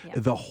 That's right, yeah.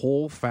 the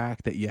whole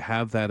fact that you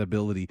have that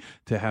ability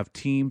to have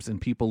teams and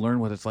people learn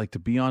what it's like to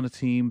be on a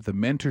team, the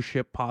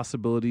mentorship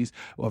possibilities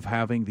of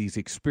having these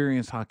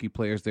experienced hockey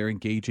players, they're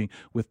engaging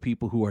with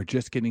people who are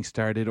just getting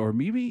started, or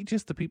maybe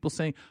just the people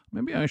saying,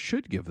 maybe I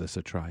should give this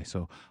a try.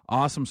 So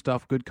awesome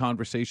stuff, good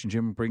conversation.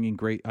 Jim bringing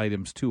great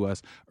items to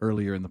us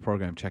earlier in the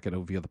program. Check it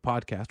out via the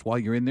podcast. While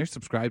you're in there,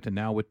 subscribe to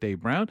Now with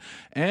Dave Brown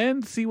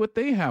and see what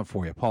they have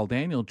for you. Paul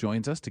Daniel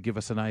joins us to give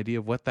us an idea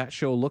of what that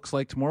show looks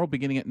like tomorrow,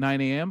 beginning at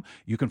 9 a.m.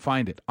 You can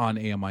find it on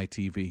AMI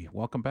TV.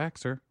 Welcome back,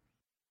 sir.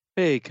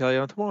 Hey, Kelly.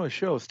 On tomorrow's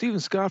show,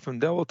 Stephen Scott from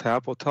Devil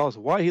Tap will tell us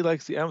why he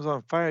likes the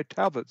Amazon Fire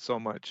tablet so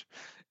much,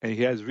 and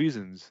he has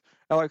reasons.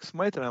 Alex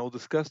Smythe and I will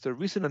discuss the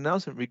recent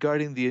announcement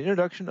regarding the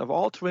introduction of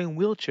all-terrain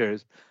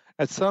wheelchairs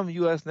at some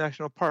U.S.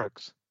 national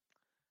parks,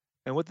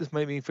 and what this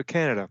might mean for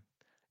Canada.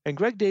 And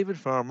Greg David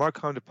from our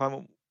Marcom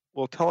department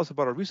will tell us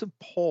about a recent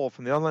poll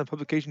from the online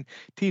publication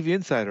TV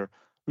Insider,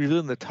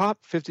 revealing the top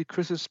 50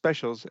 Christmas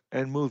specials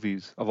and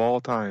movies of all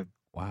time.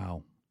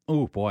 Wow.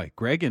 Oh, boy.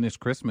 Greg and his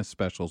Christmas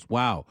specials.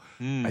 Wow.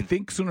 I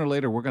think sooner or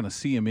later we're going to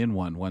see him in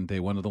one day,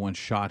 one of the ones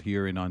shot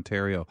here in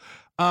Ontario.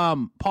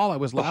 Paul, I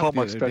was laughing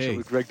Hallmark the other special day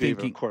with Greg thinking,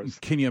 David, of course.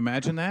 Can you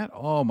imagine that?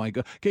 Oh, my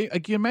God. Can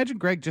you imagine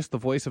Greg, just the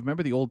voice of,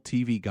 remember the old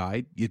TV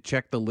Guide? You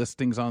check the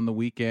listings on the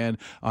weekend,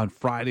 on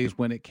Fridays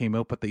when it came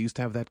out, but they used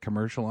to have that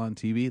commercial on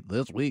TV.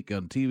 This week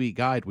on TV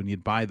Guide when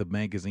you'd buy the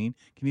magazine.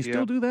 Can you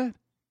still do that?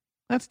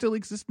 That still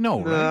exists? No,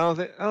 right?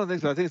 I don't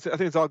think so. I think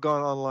it's all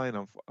gone online,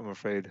 I'm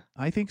afraid.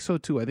 I think so,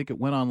 too. I think it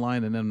went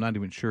online, and I'm not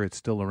even sure it's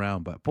still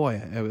around. But,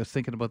 boy, I was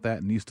thinking about that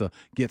and used to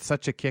get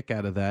such a kick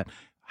out of that,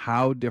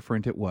 how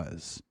different it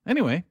was.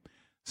 Anyway,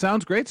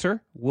 sounds great,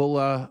 sir.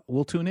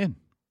 We'll tune in.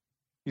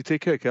 You take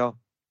care, Cal.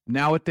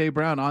 Now at Dave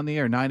Brown on the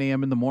air, 9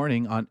 a.m. in the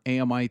morning on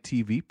AMI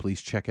TV.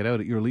 Please check it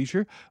out at your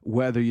leisure,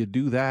 whether you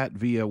do that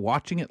via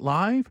watching it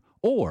live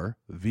or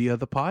via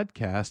the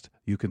podcast.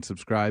 You can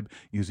subscribe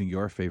using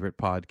your favorite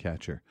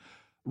podcatcher.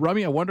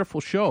 Rummy, a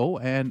wonderful show,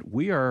 and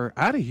we are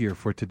out of here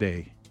for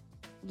today.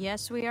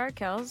 Yes, we are,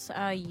 Kels.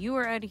 You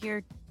are out of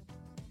here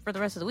for the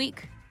rest of the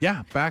week.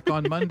 Yeah, back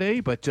on Monday,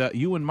 but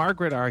you and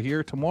Margaret are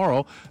here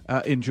tomorrow.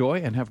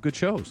 Enjoy and have good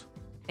shows.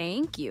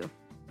 Thank you.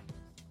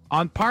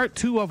 On part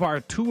 2 of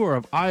our tour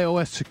of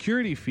iOS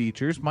security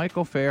features,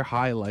 Michael Fair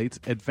highlights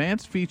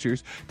advanced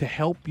features to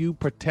help you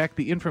protect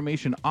the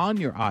information on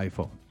your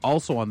iPhone.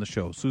 Also on the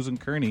show, Susan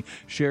Kearney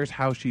shares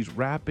how she's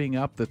wrapping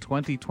up the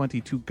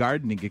 2022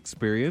 gardening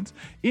experience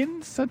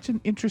in such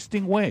an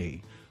interesting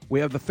way.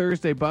 We have the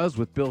Thursday Buzz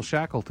with Bill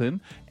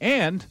Shackleton,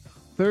 and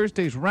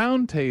Thursday's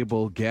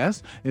roundtable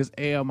guest is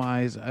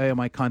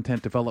AMI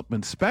Content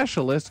Development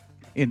Specialist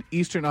in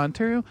Eastern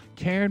Ontario,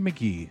 Karen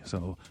McGee.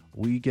 So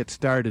we get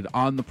started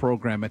on the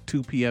program at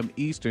 2 p.m.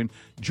 Eastern.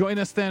 Join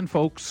us then,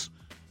 folks.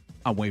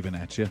 I'm waving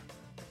at you.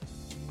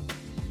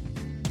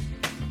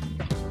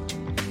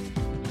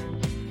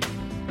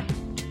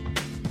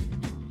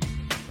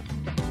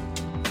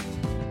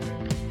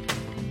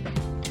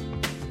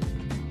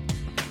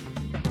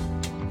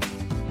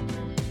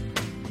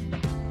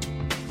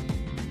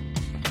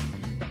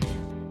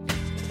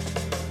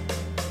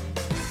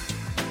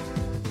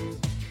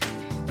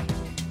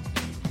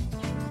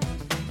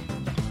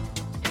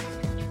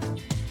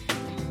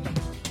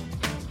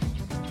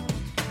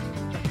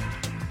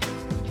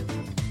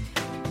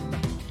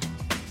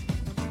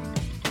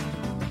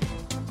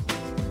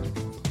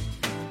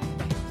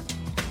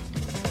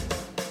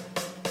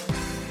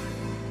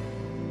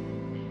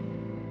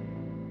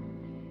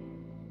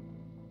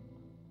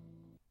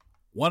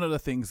 One of the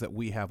things that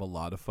we have a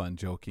lot of fun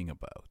joking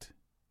about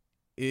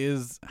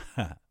is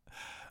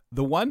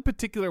the one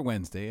particular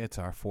Wednesday, it's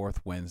our 4th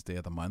Wednesday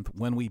of the month,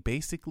 when we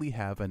basically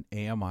have an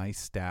AMI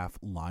staff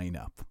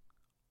lineup.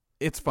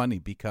 It's funny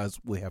because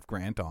we have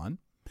Grant on.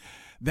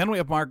 Then we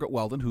have Margaret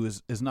Weldon, who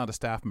is not a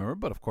staff member,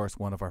 but of course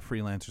one of our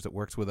freelancers that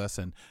works with us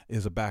and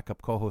is a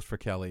backup co-host for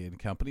Kelly and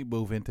Company.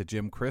 Move into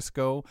Jim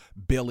Crisco,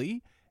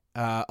 Billy,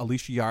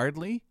 Alicia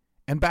Yardley,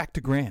 and back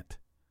to Grant.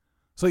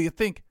 So you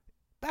think,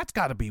 that's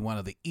got to be one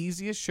of the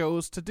easiest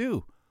shows to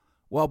do.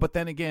 Well, but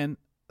then again,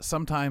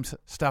 sometimes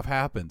stuff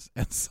happens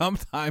and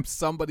sometimes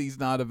somebody's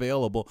not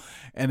available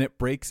and it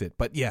breaks it.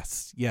 But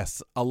yes,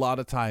 a lot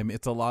of time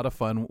it's a lot of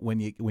fun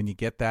when you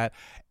get that.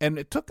 And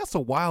it took us a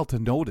while to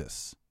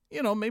notice,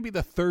 maybe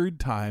the 3rd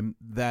time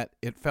that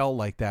it felt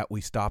like that,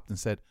 we stopped and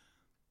said,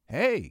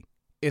 hey,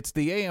 it's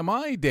the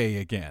AMI day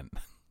again,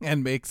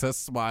 and makes us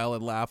smile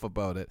and laugh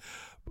about it.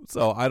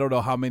 So I don't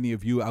know how many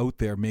of you out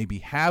there maybe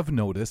have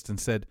noticed and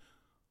said,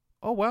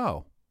 oh,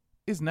 wow,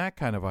 isn't that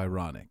kind of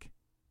ironic?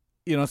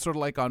 Sort of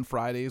like on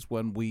Fridays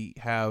when we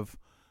have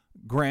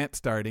Grant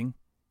starting,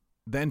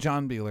 then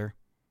John Beeler,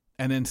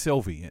 and then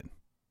Sylvie in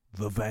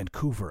the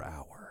Vancouver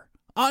Hour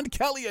on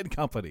Kelly and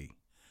Company.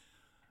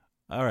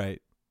 All right,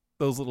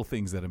 those little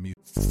things that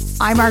amuse.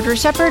 I'm Margaret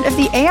Shepard of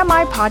the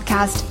AMI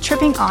podcast,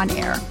 Tripping On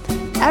Air.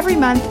 Every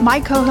month,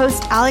 my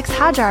co-host Alex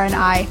Hajar and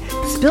I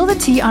spill the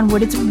tea on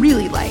what it's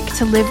really like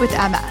to live with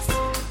MS.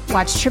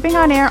 Watch Tripping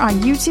On Air on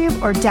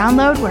YouTube or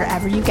download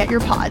wherever you get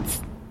your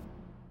pods.